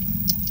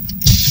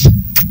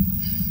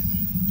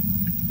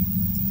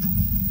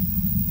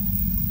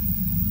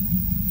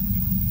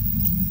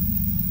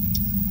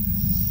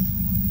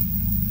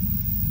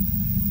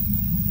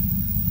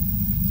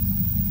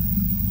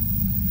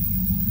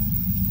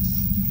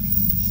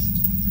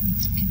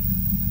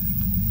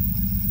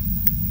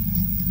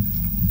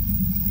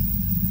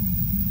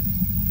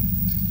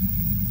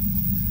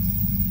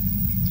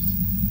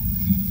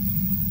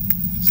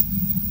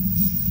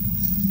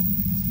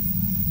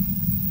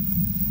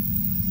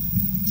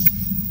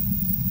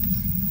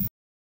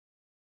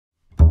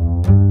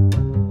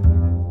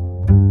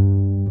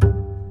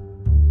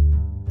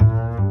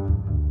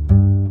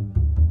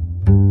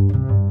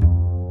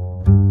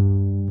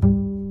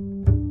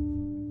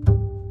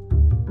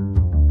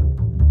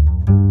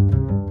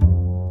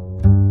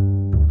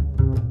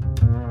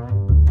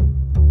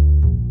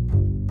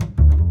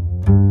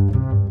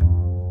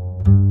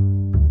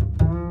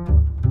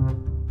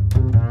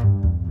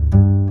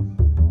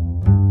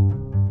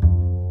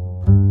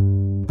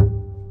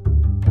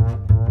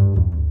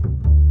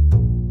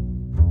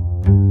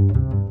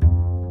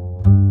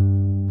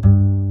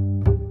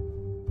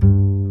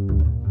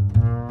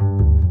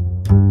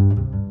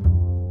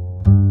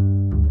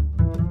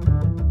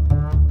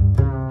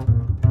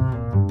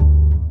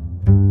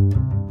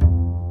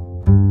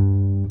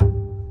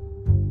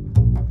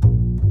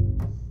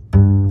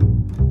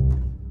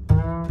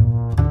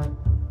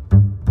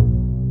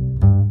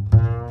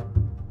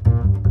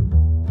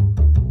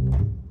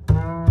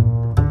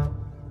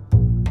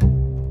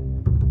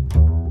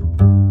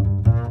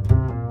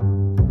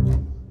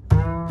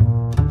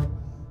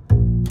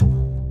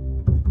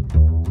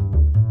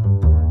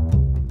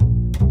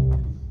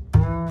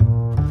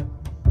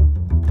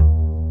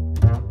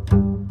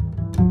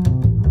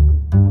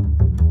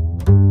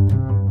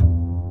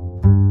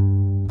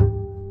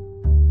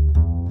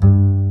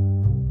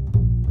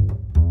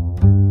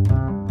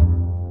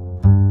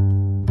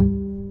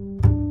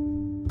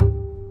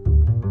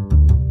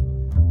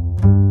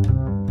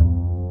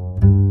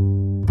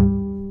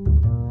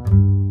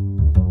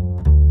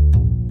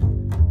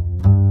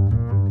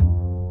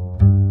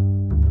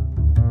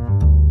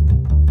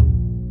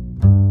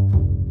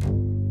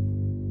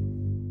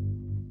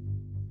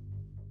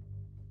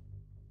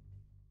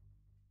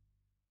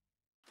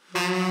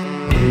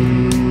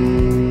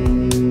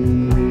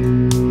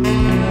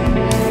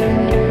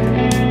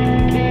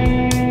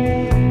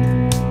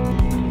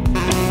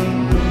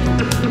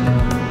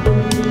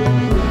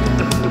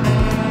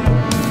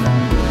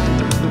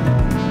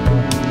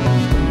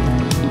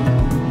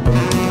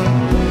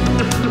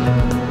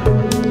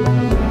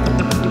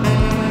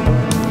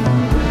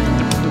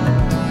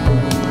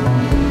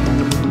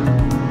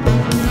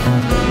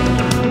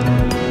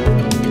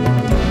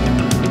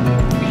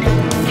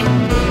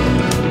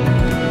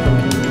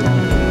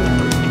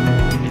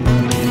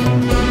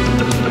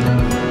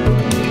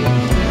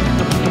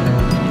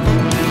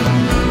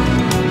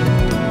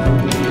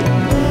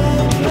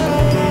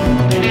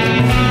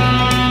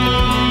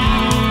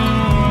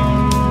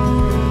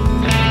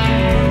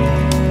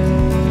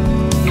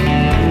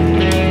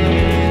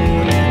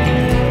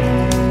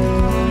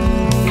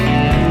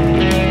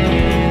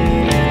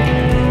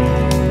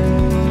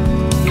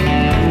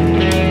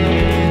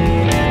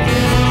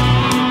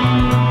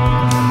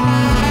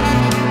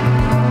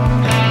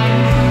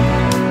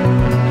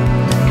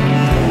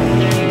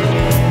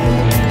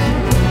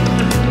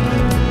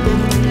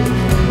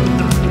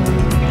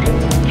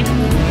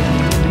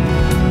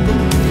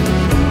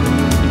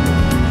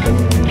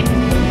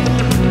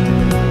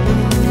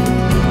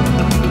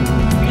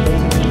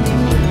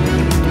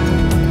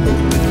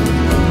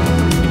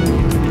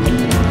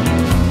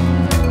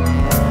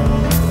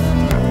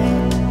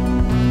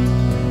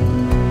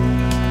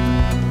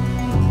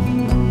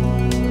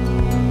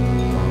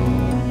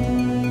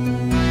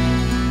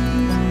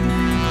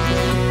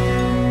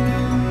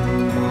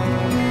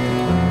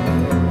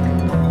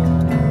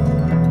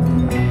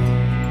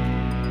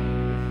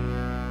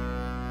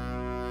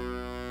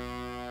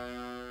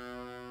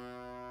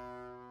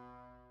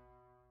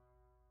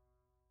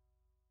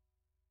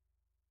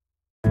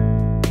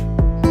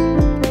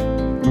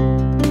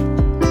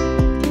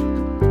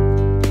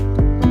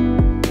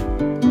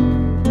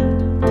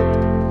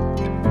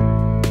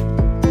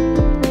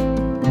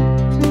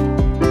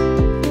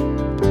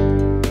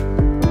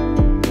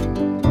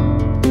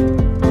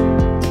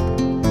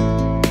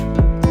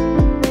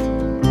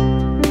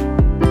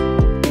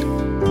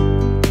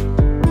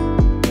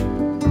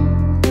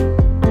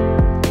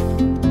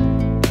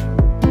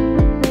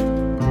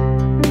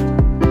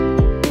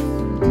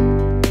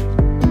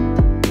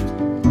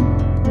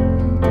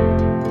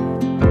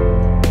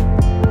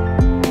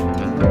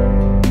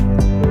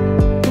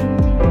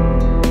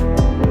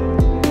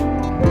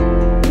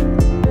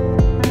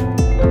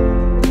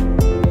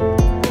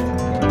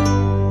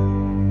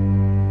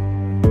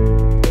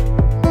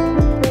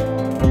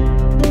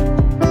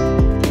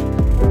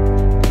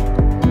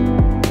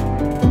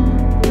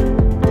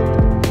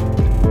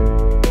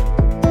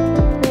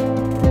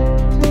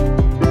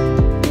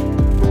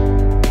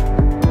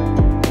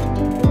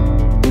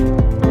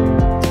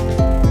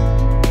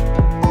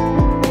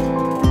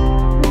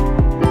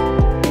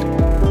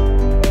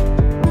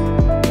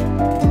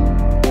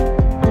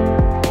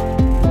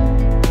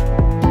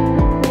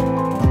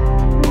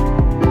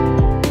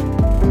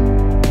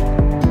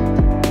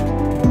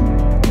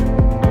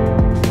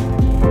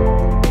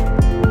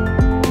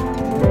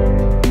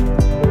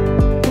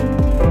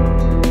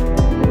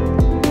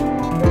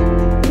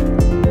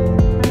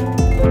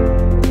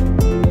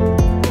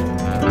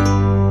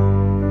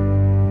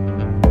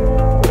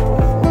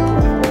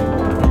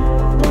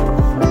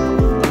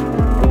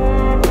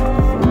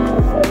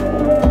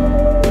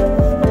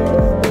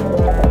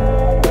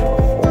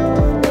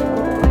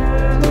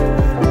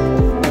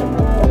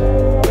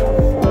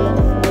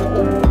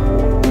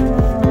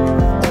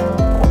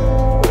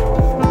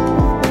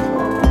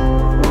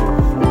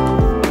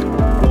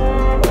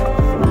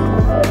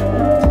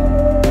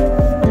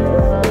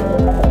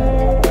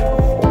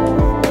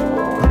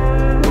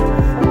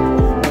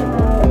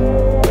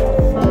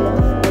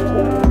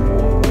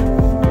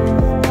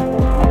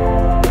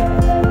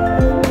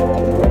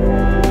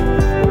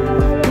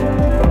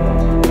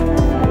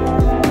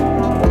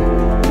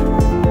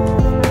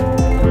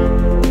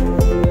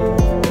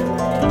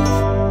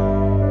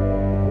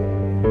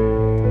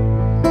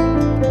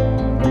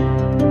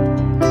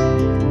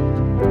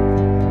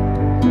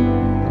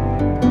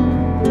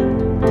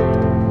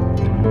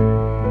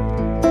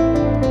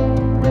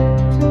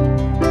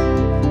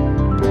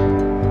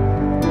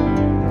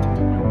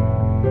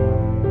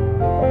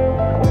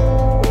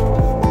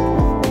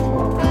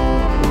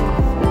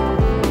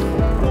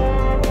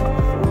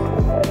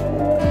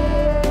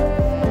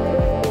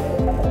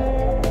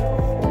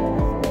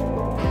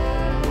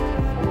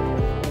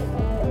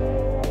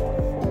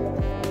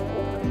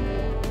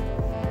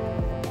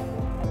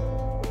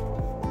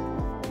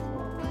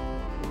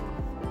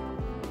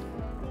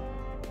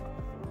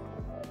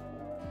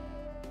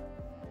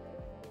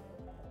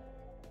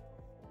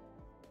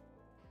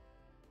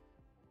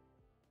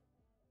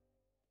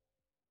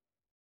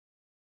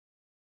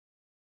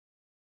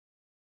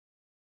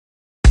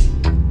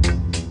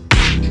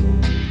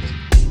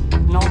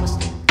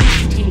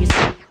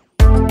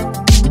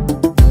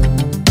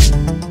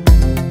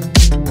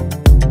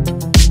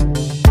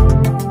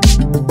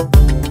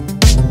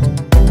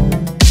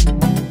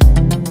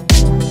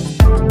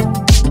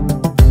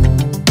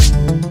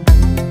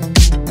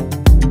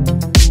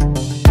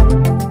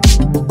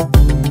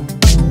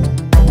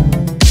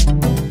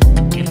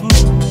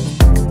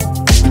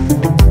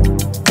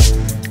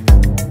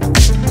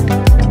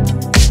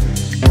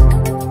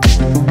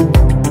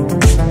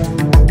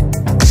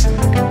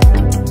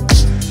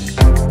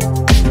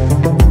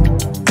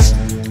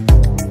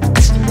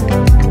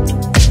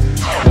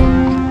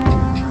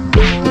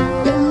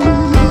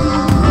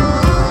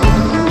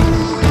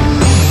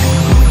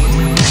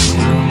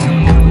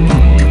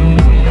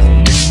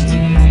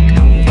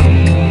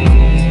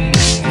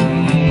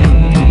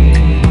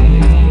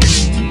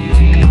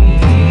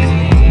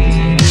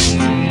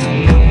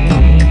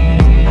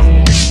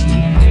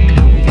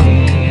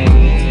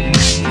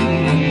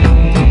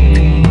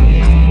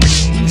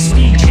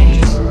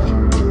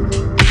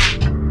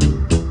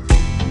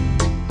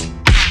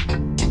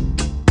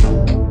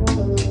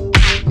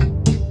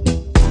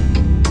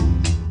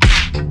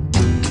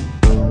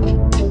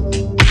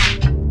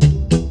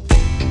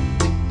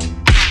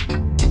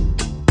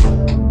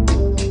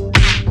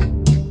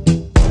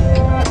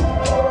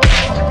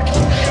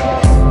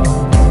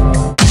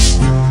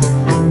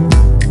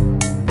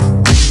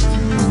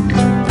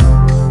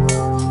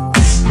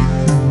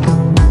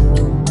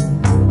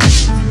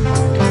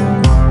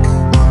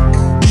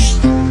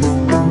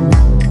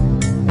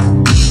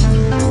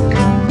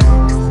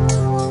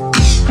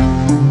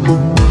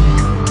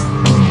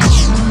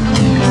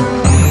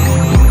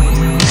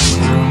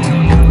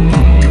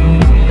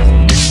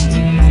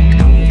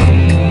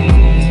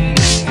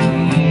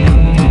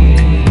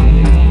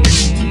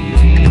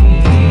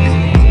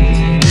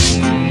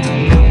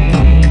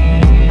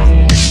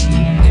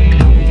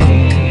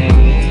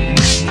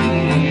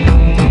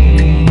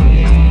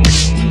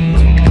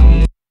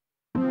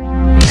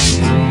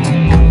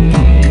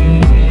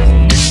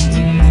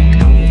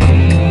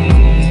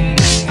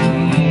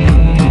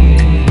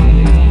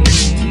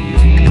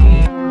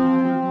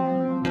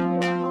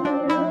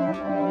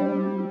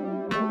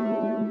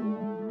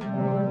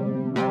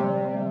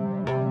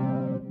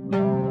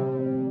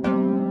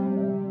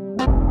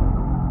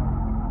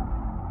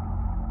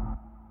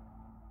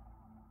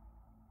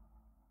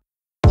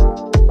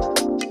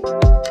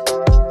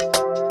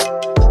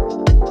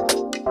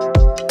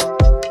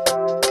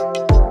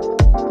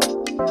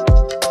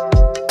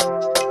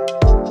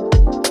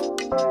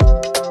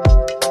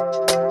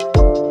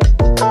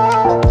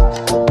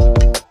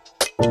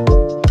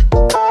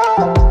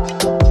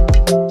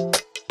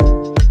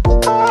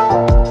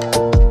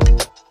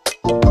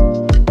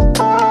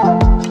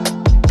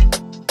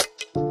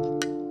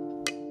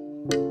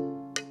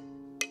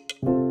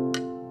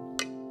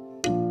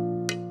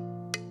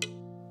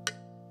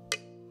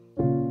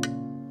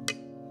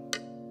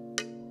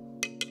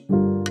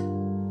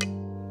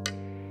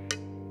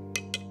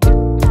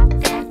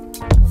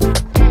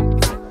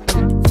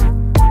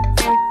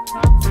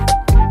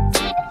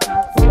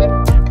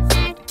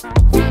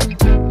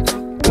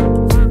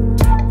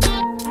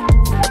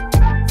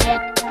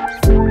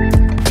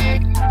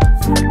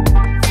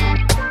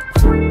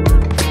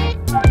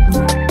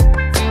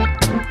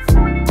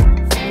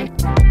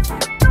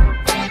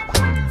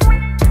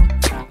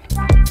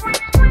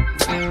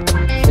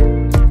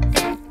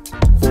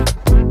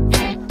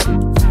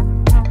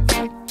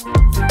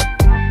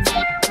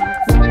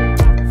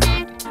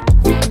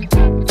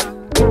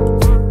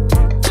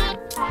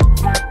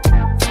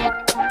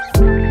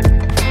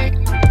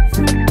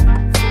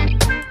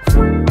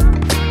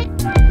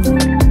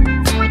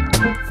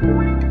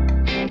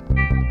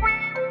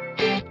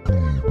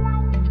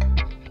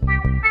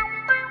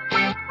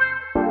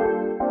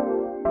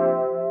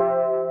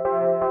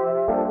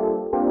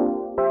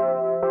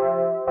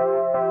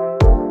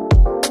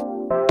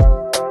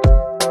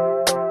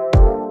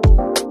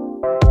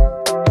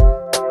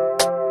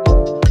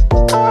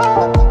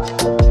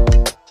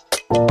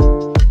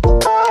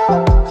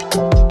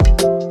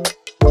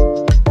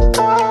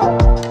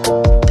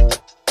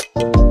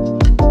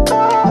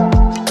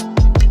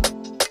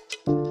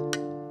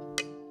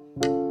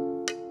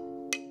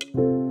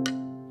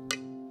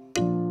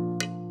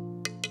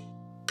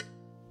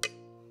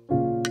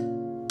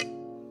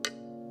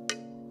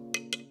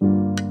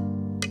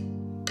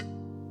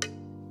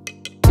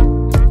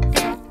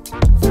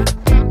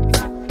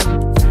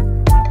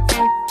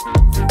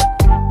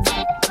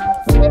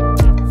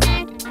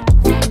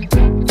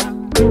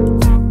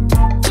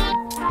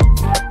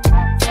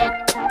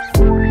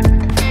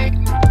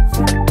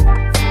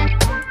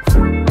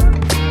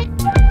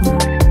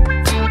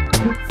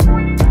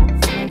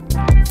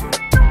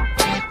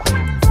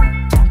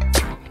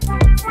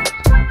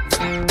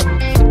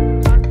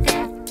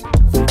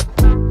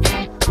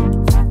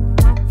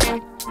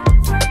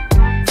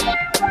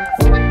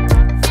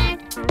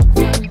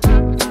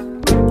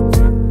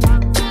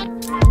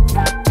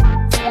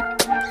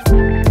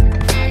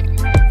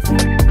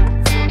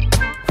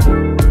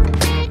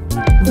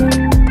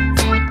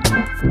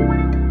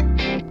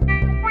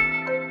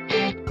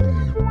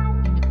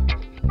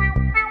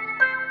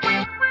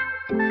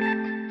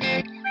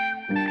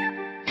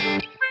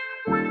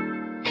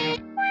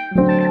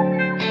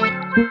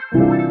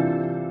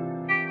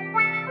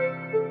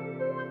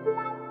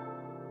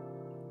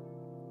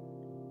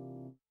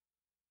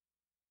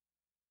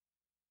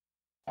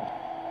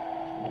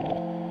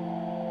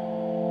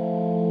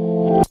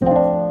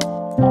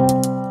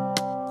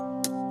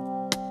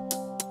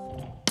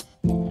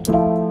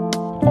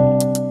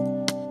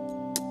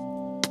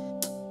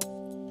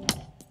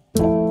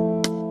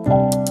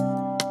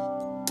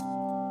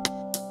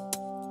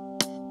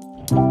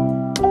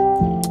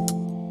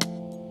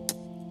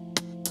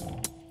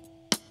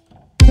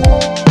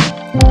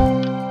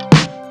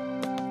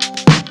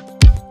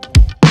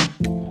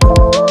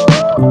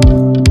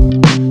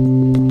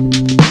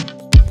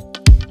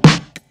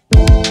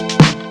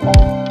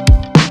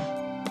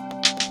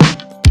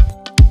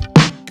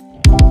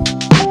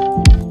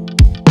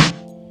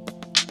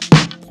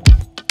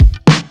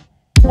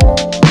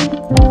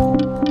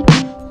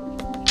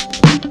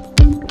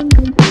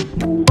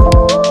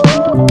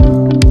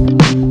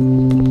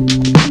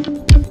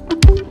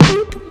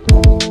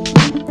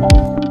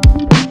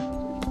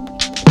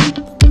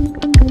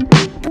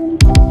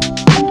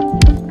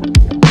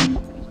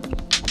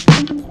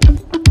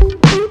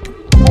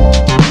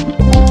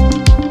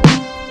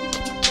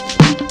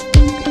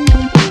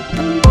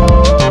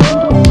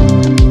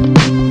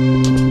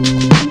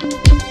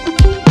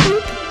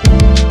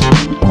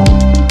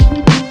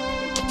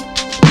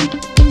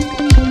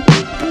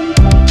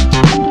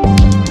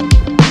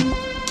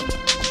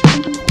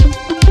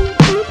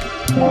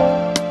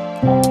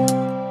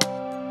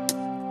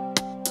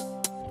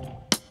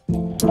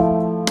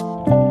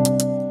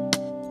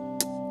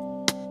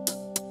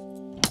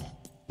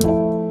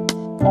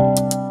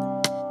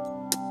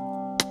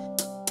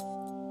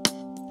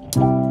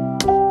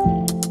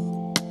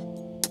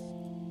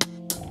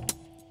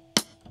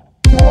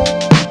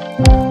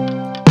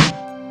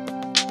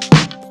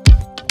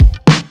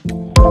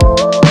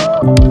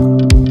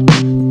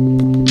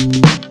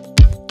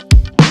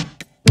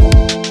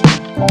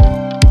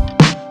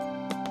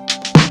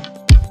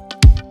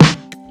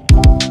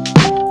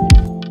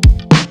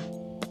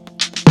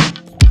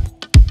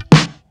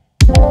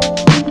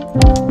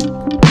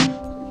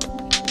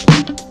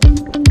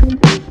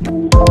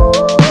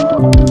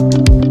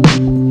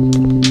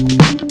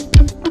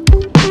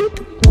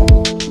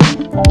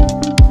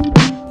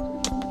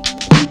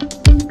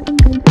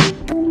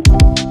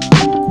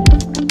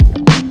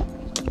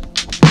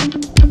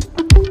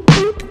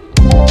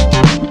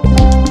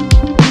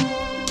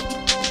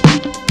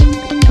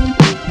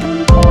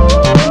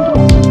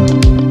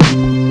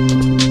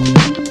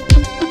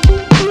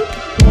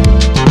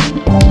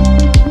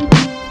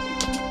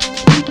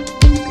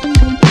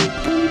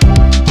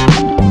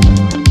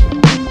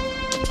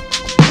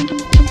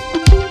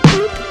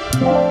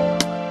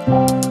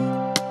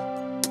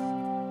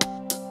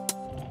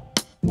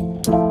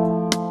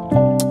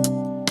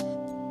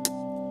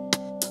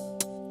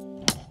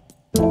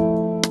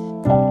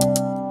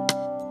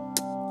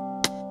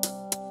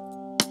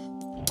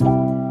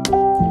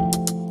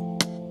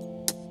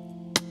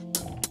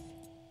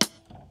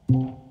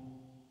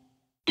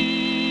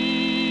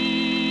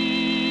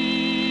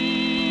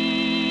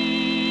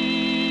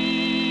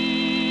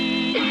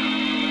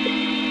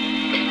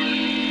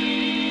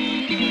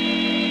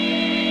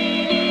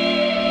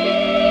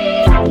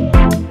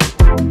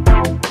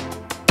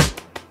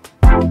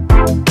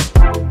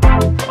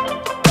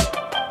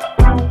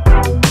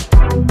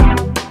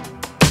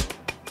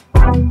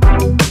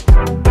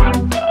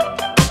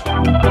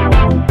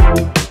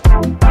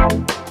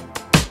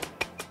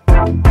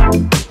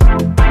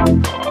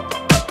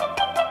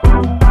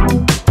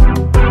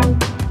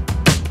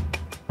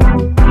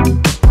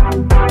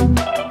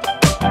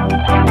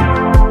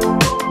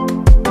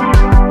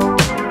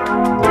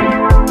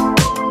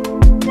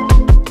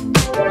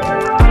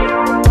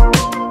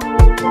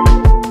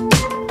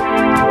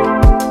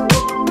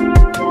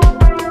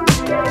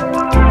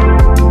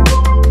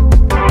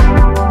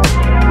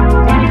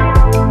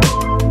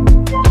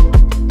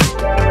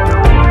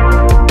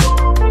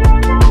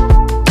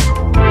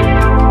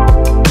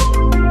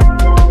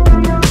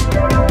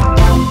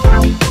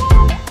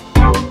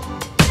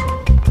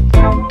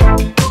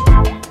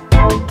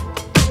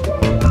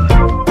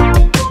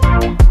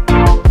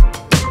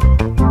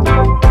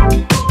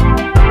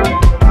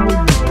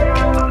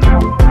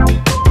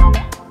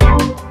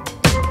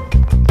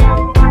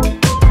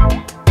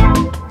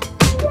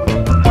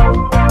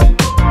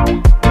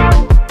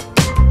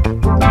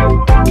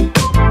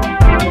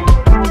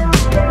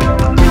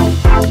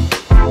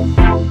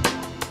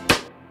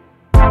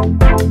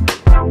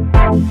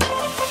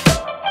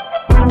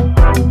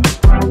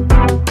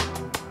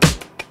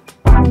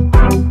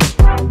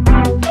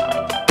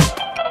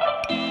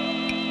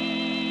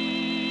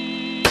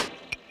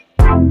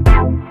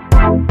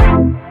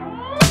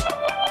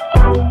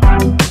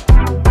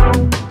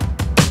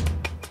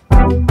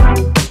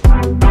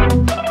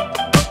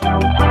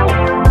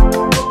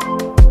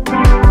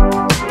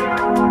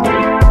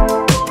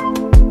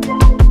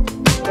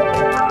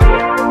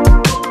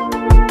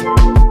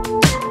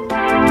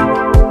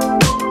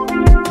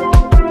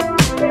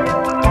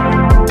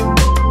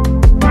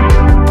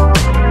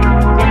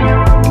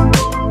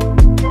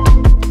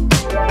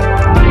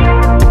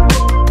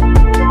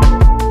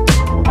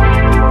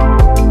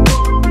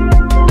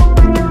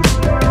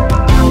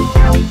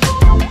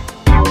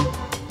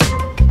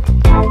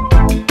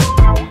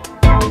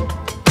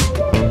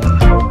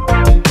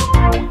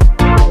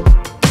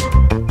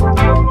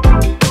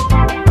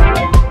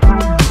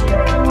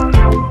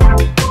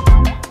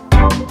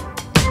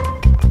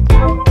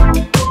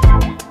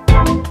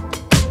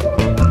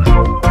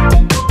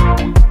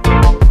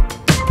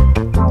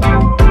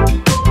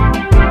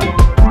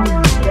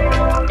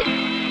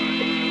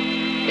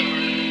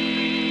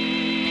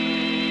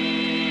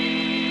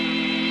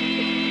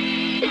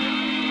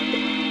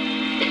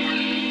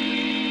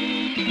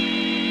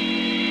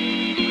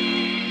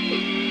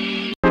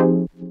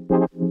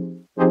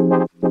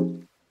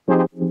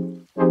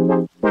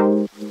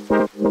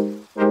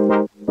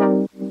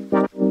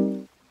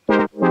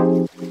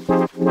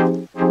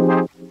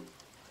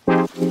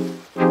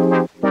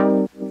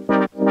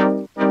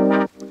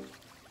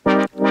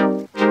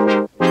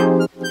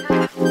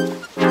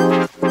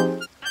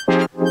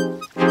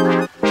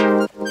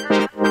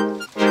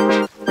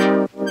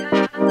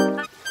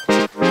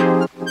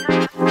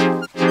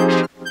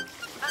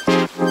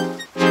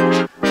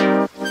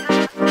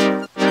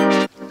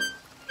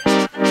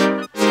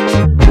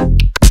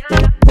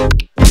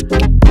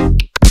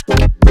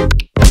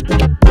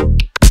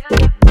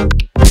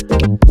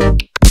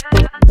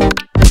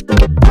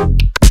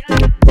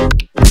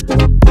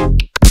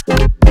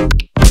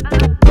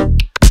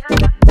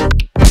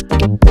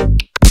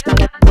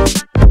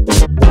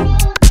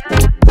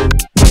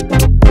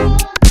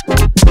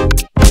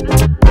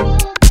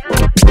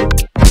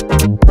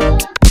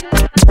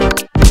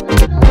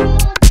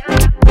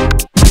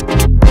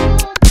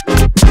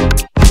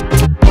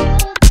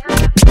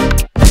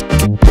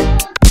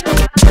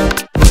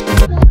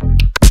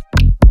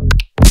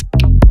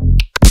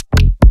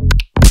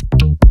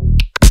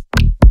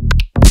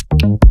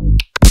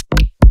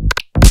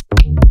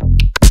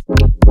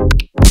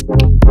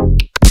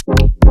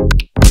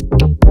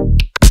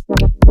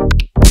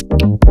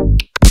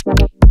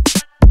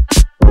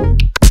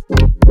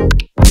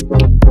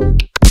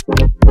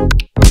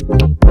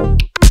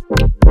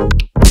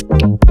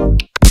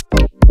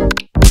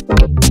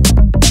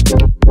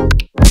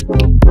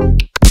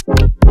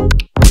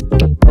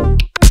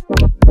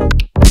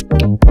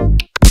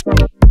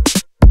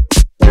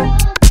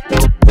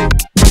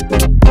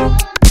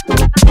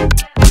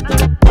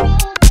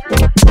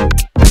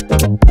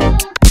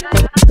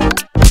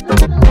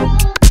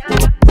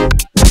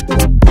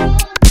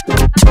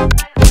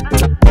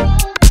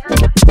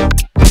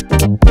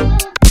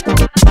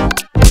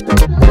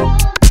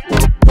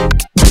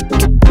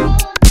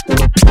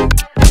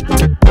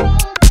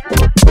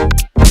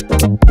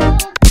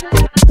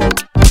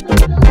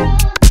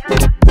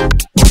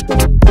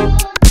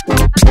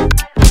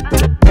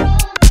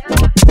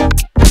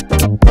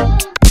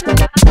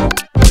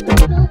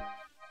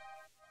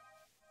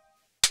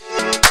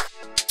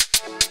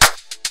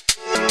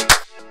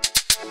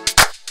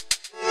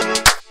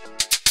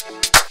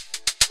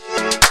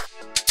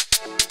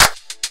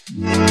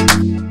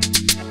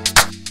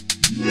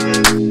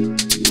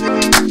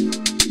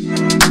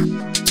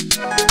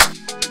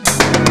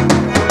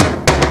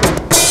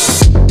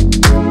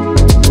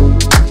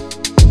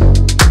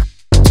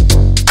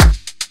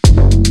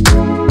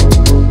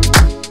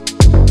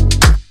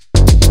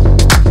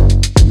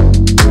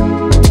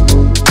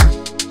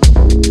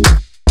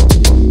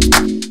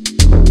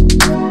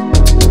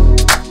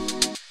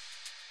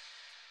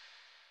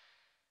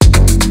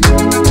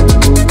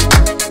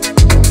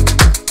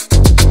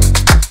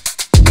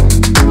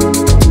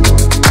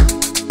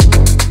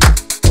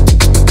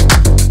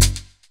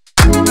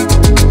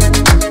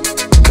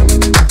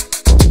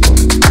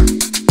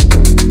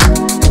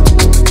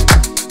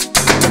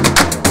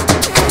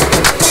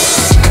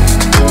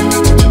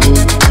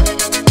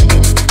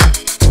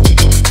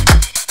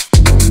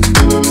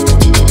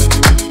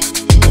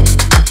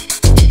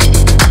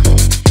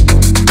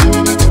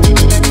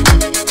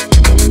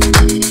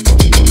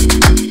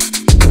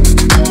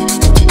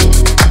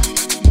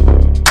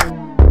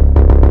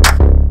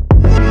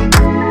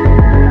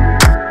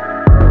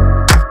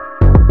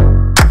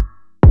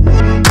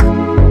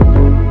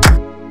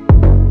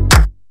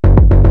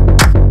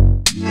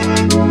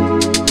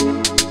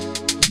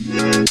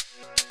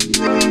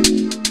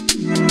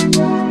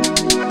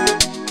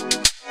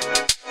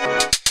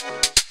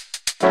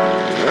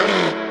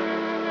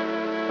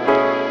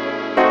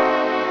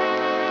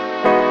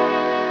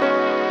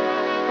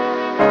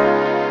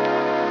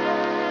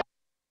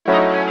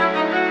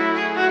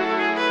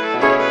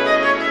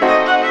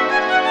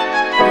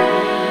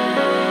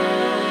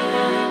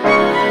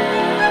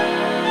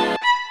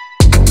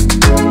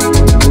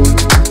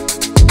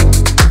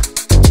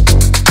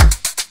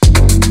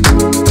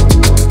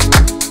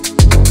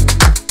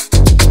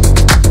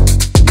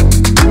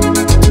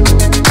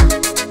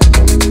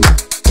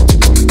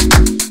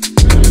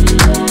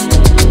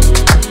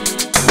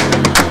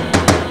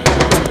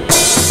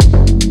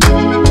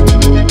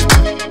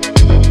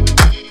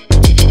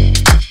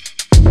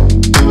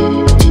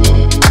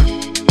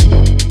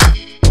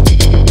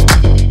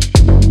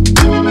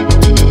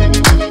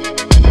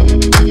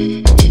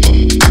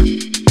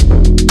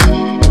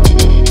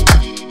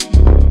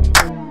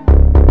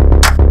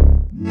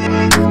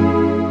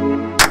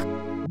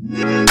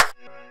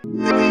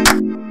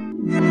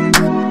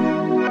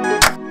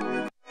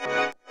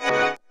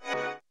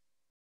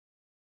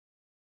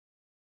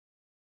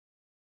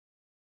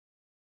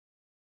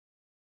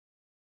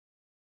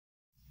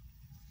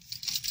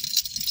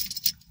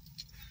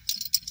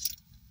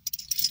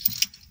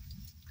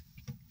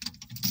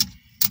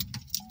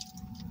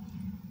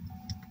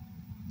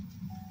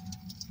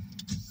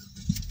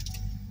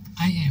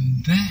 I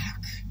am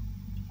back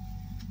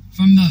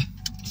from the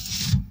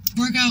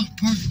workout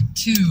part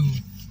 2.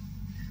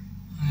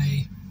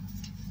 I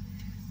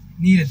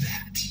needed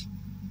that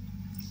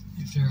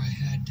after I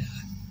had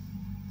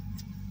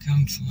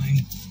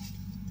counseling,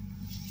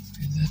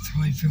 because that's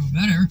how I feel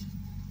better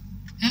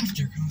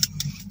after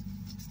counseling.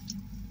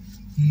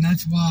 And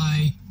that's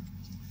why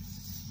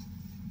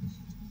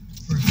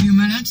for a few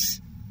minutes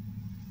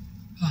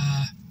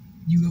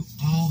you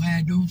all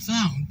had no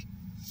sound,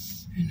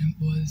 and it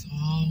was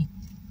all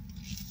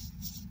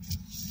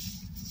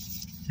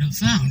no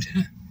sound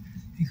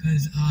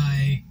because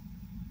I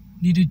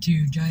needed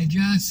to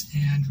digest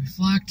and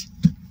reflect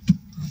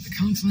on the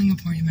counseling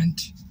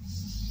appointment.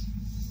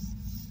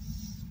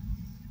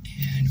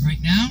 And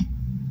right now,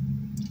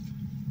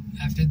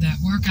 after that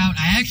workout,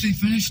 I actually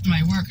finished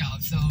my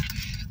workout, so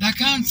that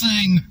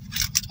counseling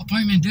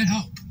appointment did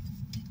help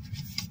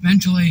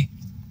mentally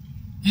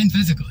and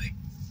physically,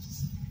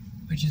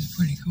 which is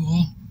pretty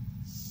cool.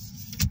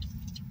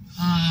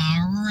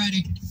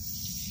 Alrighty,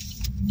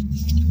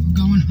 we're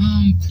going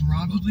home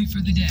probably for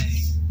the day.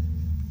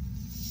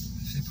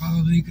 I say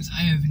probably because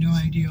I have no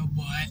idea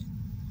what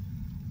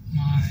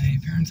my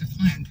parents have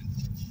planned.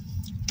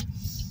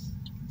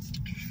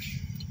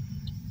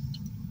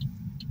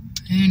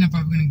 And I'm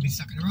probably going to be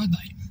stuck at a red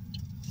light.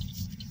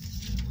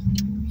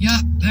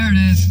 Yep, there it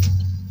is.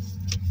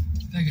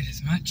 Figured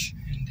as much,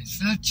 and as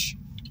such.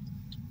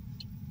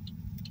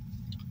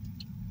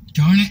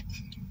 Darn it.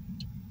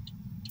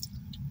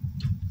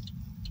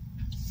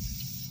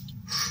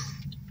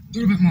 A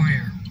little bit more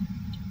air.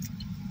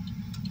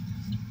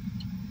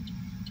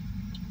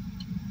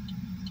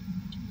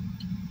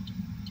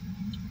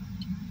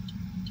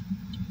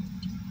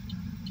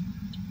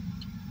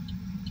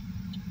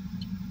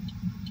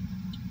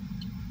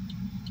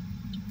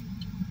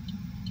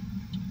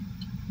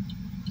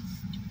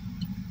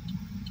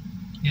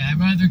 Yeah, I'd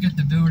rather get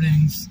the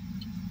buildings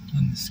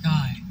than the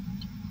sky.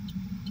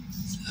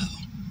 So,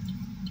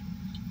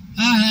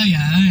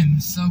 yeah, I am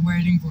so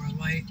waiting for a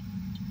light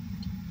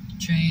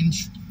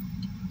change.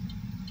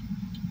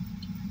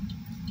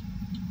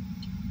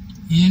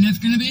 And it's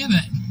going to be a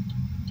bit.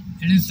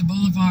 It is the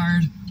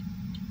boulevard,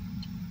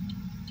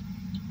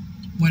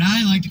 what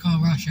I like to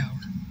call rush hour.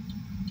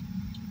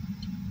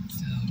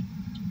 So,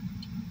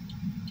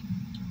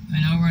 I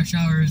know rush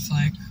hour is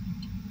like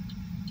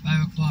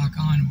 5 o'clock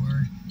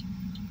onward.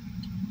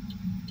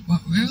 But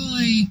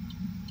really,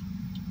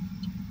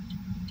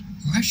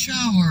 rush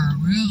hour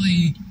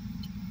really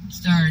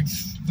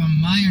starts, from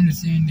my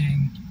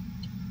understanding,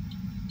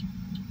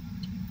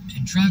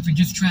 and traffic,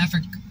 just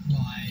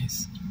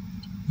traffic-wise,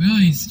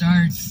 really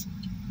starts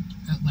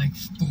at like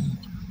 4,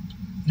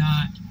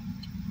 not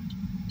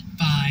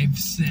 5,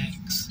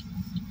 6.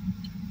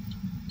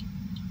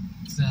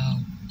 So,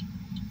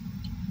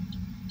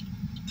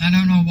 I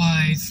don't know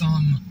why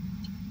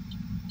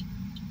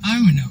I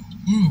don't know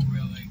who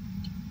really.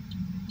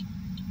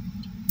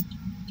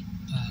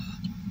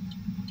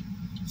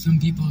 Some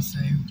people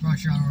say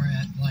rush hour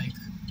at like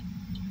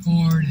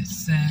 4 to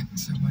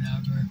 6 or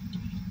whatever.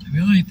 I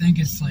really think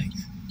it's like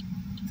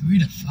 3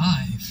 to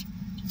 5,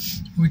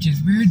 which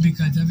is weird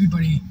because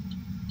everybody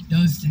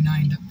does the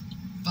 9 to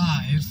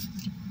 5.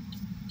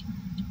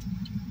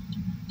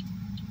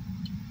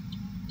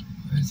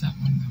 Where's that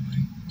one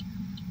going?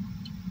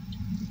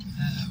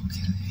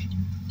 Okay.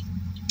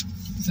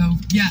 So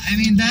yeah, I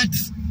mean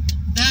that's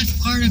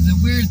part of the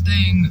weird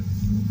thing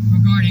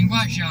regarding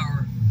rush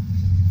hour.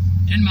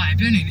 In my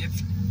opinion,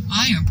 if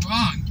I am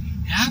wrong,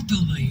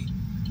 happily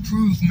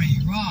prove me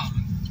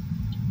wrong.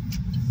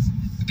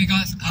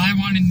 Because I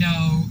want to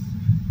know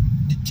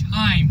the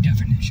time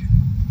definition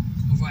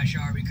of rush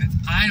hour, because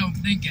I don't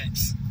think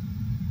it's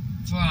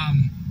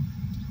from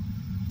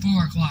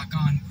 4 o'clock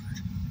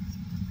onward.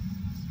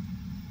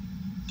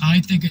 I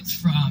think it's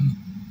from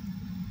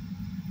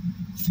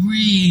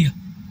 3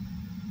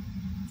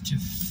 to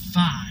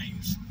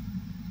 5.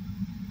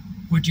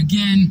 Which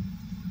again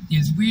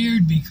is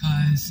weird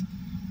because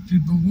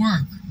people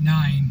work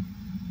 9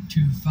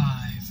 to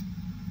 5.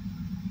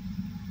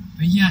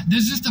 But yeah,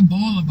 this is the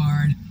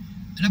boulevard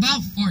at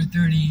about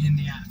 4:30 in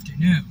the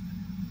afternoon.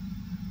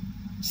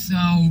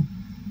 So,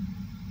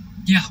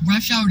 yeah,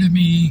 rush hour to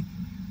me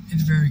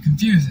is very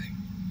confusing,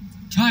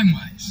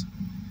 time-wise.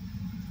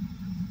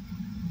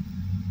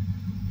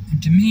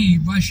 And to me,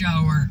 rush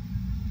hour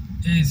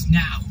is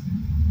now.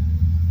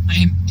 I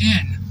am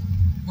in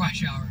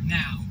rush hour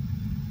now.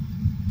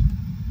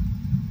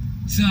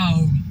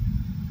 So,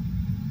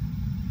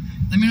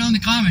 let me know in the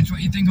comments what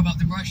you think about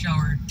the rush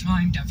hour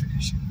time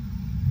definition.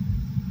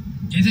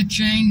 Is it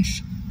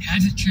changed?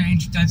 Has it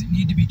changed? Does it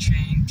need to be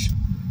changed?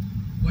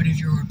 What is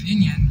your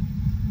opinion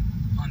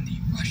on the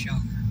rush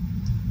hour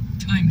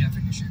time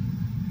definition?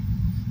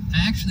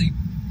 Actually,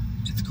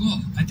 it's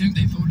cool. I think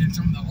they filled in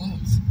some of the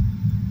holes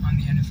on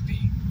the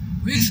NFB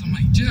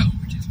recently too,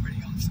 which is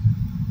pretty awesome.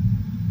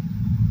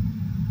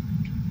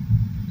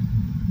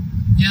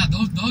 Yeah,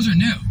 those are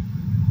new.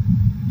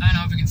 I don't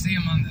know if you can see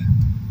them on the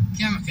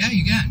camera. Yeah,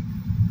 you can.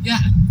 Yeah,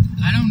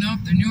 I don't know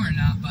if they're new or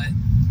not, but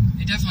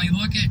they definitely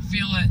look it,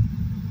 feel it,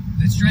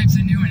 The stripes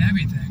are new and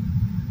everything.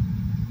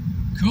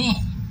 Cool.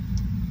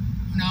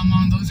 Wonder how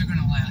long those are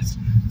gonna last.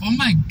 Oh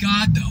my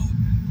god, though.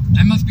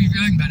 I must be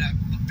feeling better.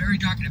 I'm very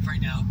talkative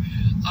right now.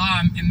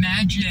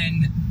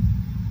 Imagine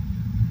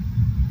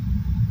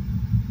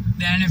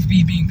the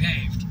NFB being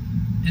paved.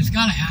 It's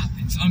gotta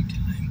happen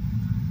sometime.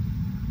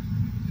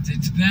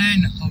 It's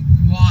been a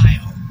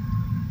while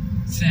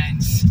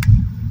since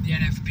the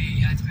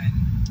NFB has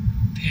been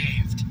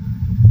paved.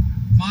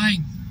 My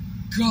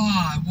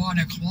god, what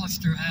a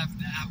cluster F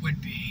that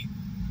would be.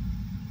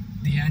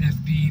 The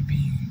NFB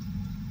being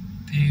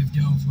paved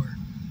over.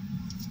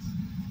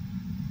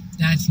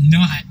 That's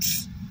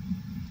nuts.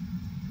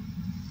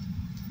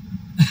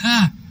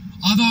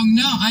 Although,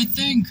 no, I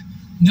think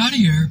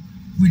nuttier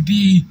would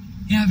be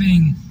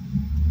having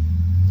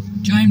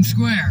Times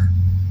Square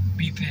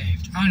be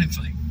paved,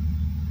 honestly.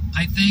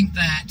 I think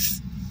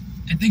that's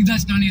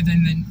nuttier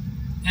than the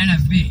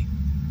NFB.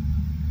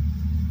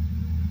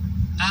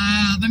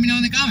 Let me know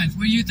in the comments,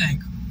 what do you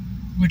think?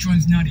 Which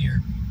one's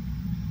nuttier?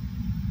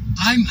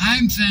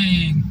 I'm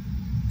saying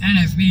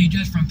NFB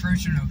just from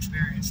personal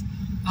experience.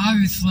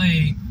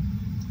 Obviously,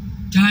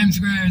 Times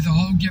Square is a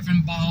whole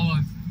different ball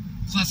of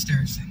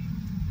clusters and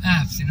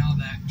F's and all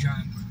that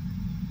junk.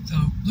 So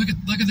look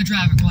at the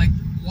traffic, like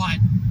what?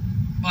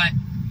 But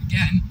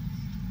again,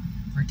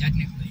 we're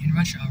technically in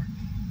rush hour,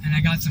 and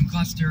I got some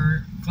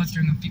clustering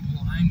of people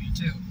behind me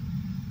too.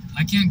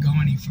 I can't go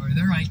any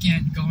further. I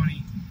can't go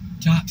any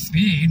top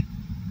speed.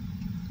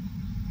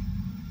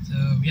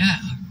 So yeah.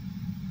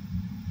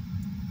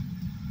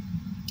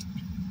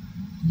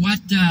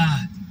 What do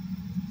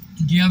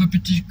you have a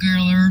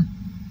particular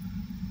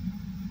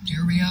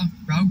area,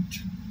 route,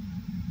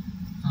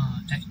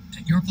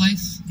 at your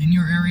place, in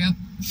your area,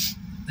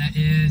 that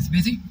is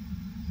busy?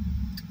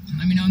 And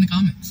let me know in the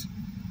comments.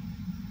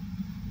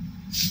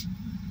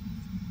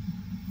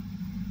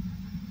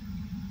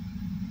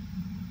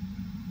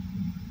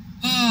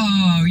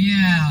 Oh,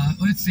 yeah,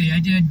 let's see, I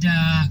did,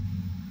 an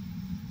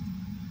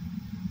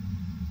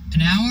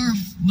hour of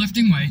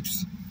lifting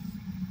weights.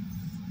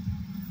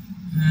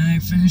 I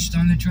finished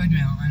on the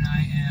treadmill, and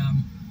I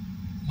am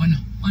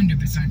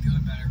 100%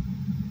 feeling better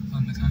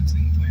from the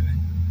counseling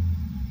appointment.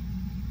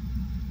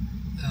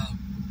 So,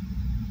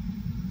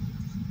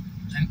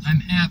 I'm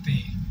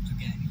happy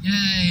again.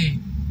 Yay!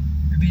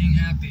 For being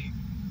happy.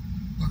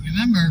 But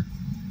remember,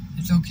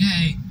 it's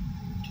okay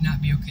to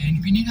not be okay. And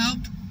if you need help,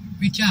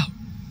 reach out.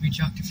 Reach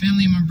out to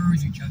family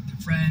members, reach out to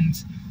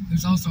friends.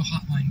 There's also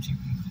hotlines you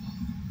can call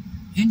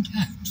and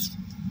text.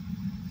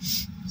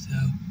 So,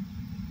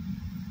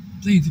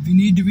 please, if you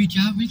need to reach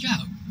out, reach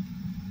out.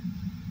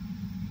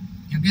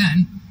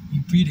 Again,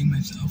 repeating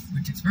myself,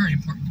 which is very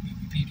important to be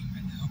repeating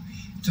right now.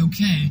 It's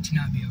okay to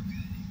not be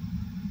okay.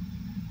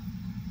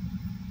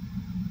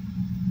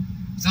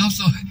 It's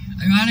also,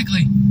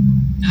 ironically,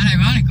 not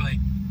ironically,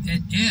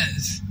 it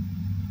is.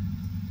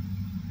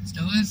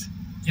 Still is?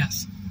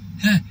 Yes.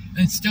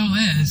 It still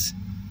is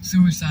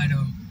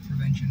Suicidal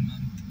Prevention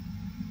Month.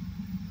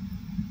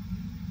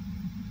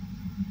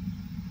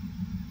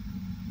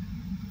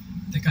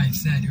 I think I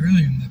said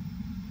earlier in the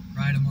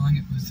ride along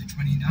it was the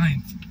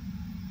 29th.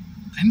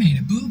 I made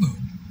a boo-boo.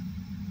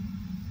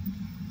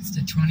 It's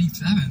the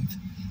 27th.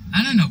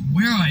 I don't know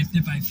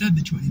if I said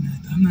the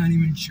 29th. I'm not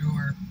even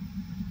sure.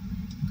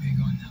 Okay,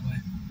 going that way.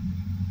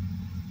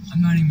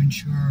 I'm not even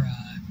sure,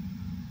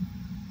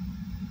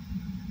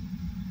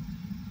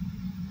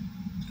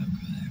 okay,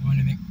 I want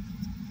to make...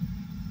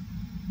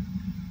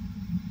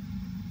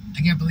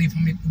 I can't believe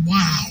how many...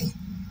 Wow!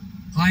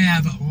 I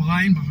have a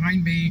line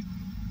behind me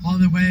all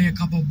the way a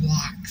couple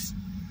blocks.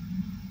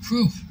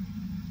 Proof.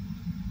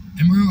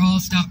 And we were all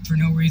stopped for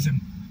no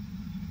reason.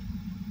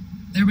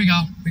 There we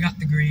go. We got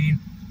the green.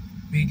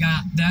 We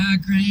got the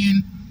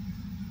green.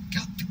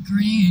 Got the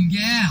green,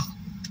 yeah.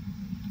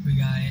 We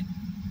got it.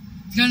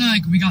 It's kind of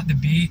like we got the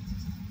beat.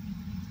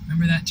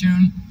 Remember that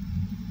tune?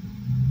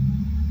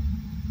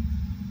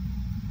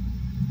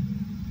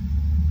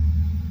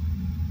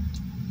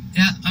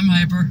 Yeah, I'm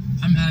hyper.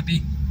 I'm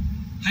happy.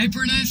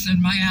 Hyperness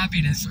and my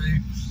happiness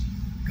are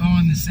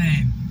going the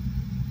same,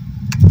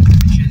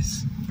 which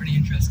is pretty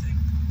interesting.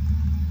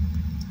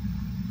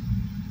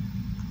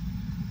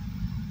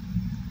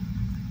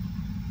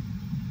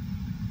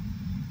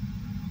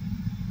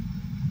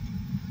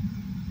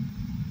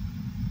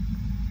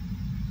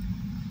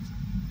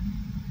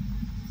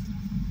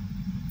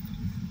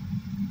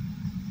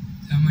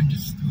 Someone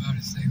just threw out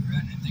a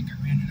cigarette and I think I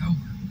ran it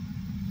over.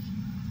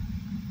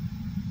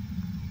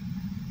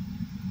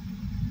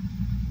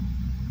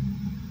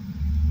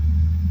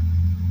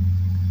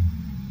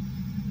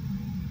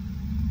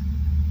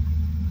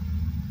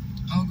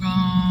 All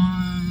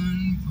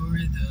gone for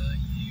the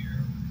year.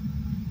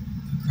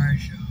 The car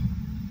show.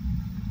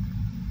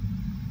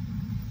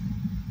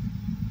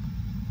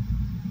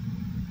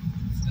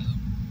 So,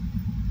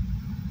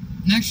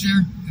 next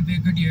year would be a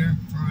good year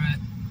for it.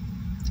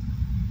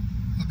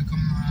 Probably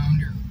come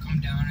around or come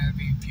down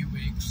every few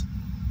weeks.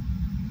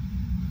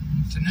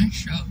 It's a nice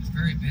show. It's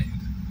very big.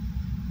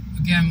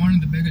 Again, one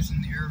of the biggest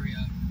in the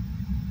area,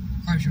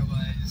 car show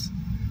wise.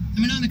 Let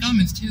me know in the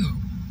comments too.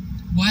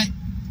 What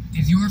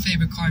is your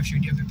favorite car show?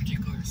 Do you have a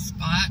particular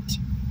spot?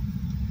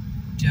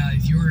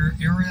 Does your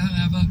area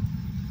have a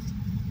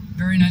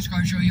very nice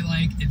car show you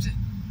like? Is it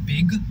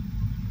big?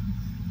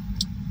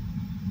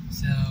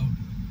 So,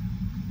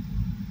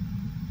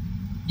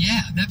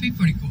 yeah, that'd be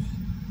pretty cool.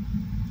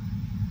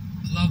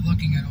 I love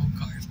looking at old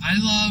cars. I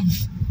love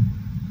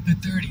the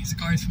 30s, the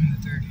cars from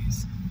the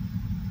 30s.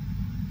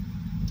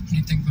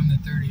 Anything from the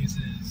 30s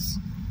is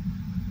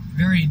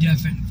very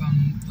different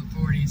from the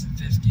 40s and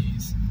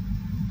 50s.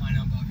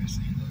 Lineup,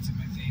 obviously, and those are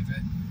my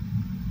favorite.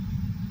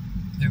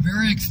 They're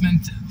very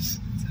expensive,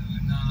 so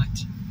I'm not.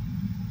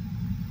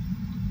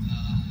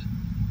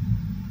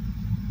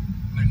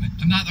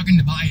 I'm not looking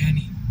to buy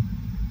any.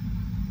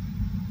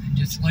 And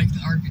just like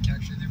the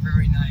architecture, they're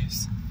very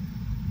nice.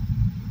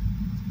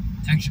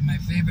 Actually, my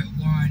favorite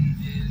one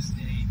is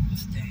a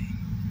Mustang,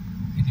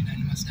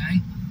 89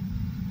 Mustang.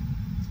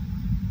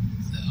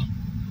 So,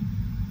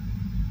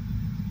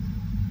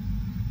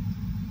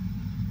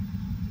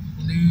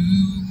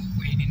 blue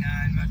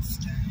 89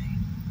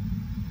 Mustang.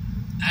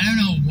 I don't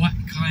know what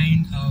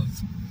kind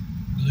of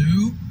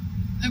blue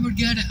I would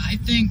get it. I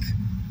think,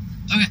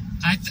 okay,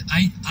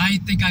 I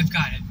think I've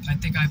got it. I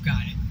think I'm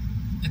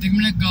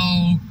gonna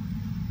go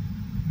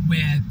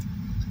with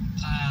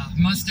a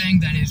Mustang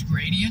that is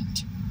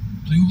gradient,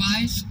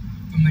 blue-wise,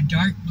 from a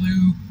dark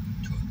blue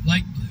to a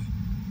light blue.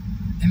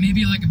 And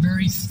maybe like a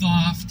very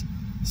soft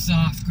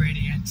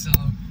gradient, so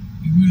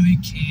you really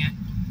can't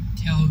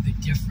tell the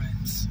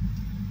difference.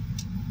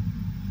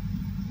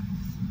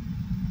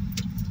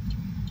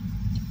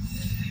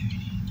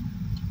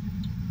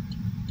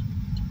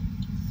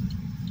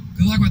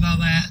 Good luck with all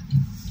that.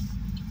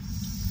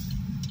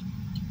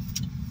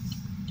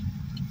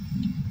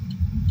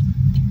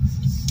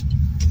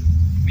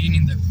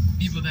 Meaning the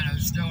people that are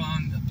still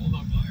on the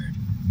boulevard.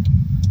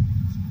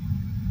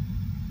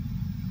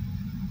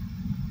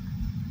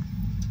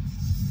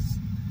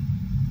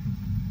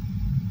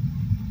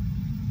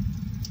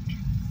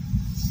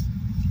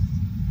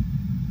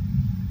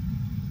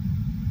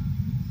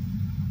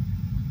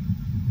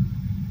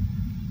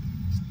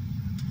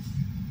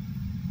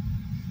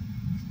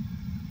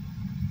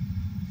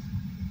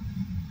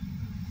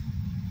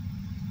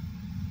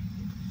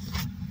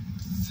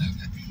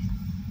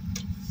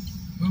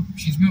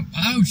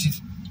 Oh,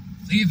 she's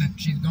leaving.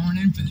 She's going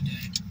in for the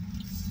day.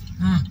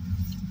 Huh.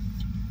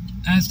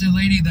 That's the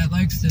lady that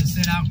likes to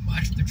sit out and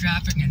watch the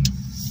traffic and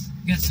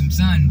get some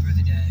sun for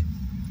the day.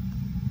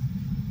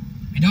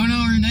 I don't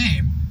know her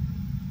name,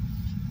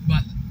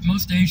 but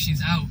most days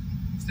she's out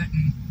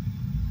sitting,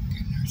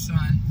 getting her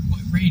sun,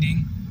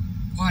 reading.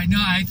 Or no,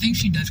 I think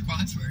she does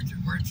crosswords or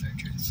word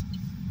searches.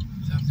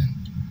 Something.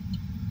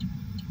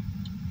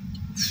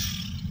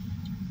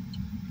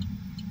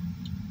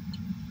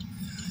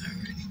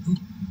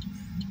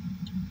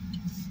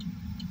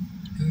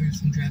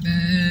 Some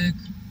traffic.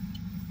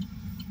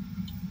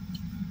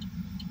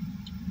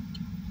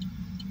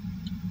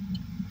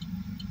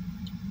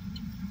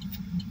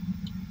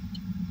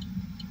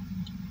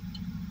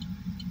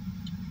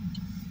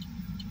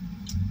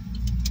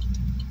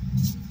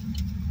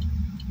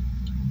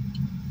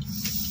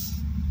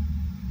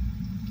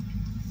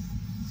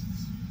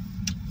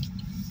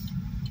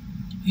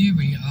 Here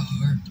we are.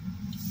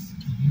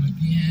 Home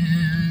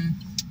again.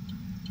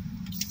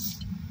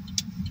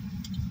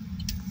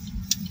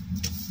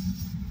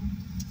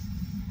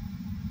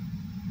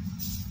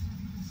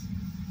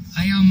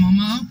 Hi,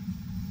 Momo.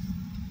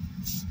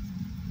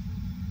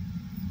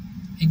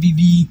 Hey,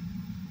 BB.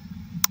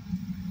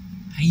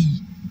 Hi.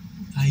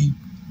 Hi.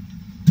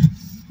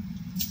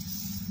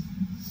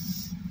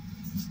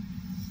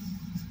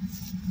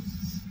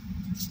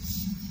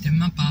 Them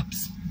my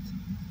pops.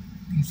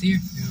 Can you see her?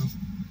 No,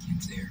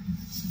 can't see her.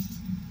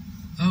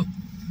 Oh,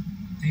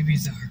 maybe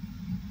it's her.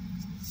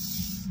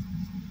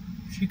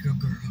 She's a good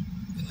girl.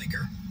 I like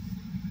her.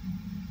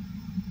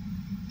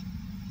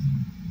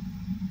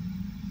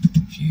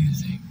 She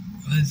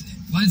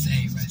was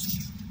a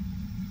rescue.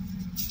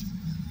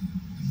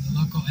 I'm the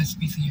local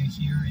SPCA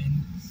here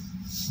in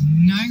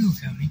Niagara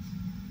County.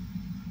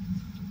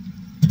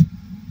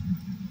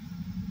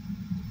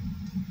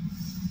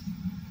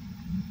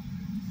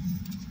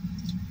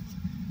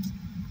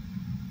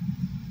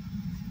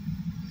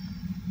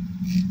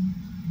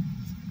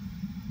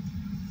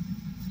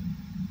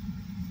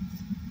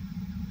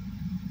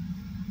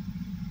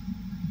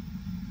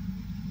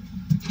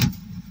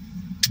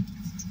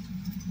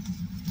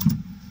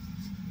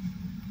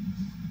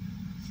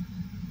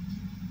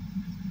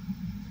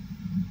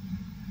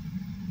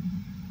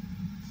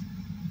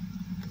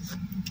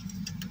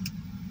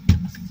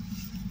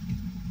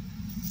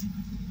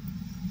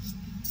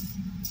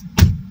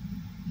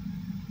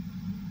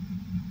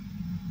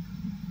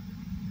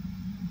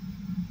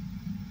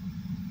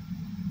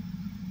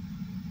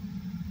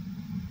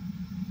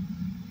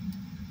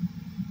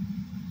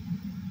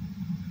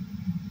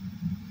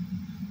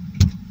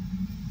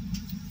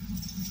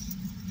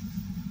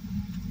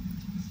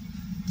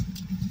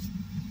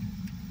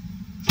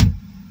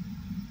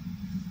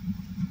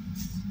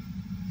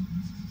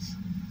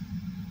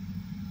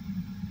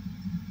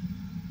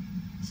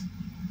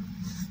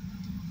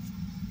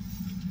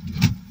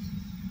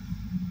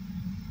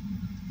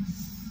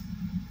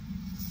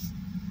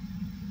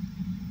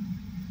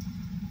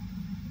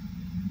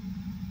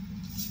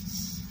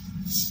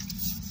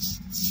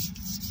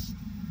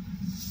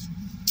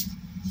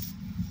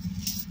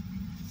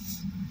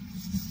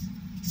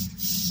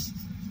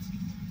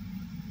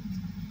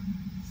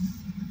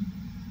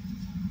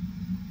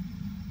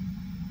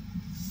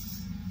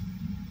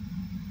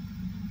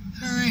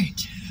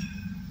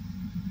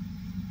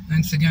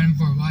 Thanks again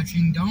for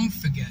watching. Don't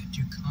forget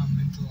to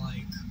comment,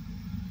 like,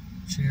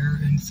 share,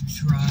 and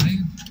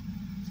subscribe.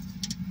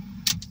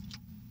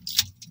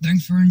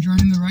 Thanks for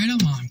enjoying the ride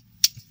along.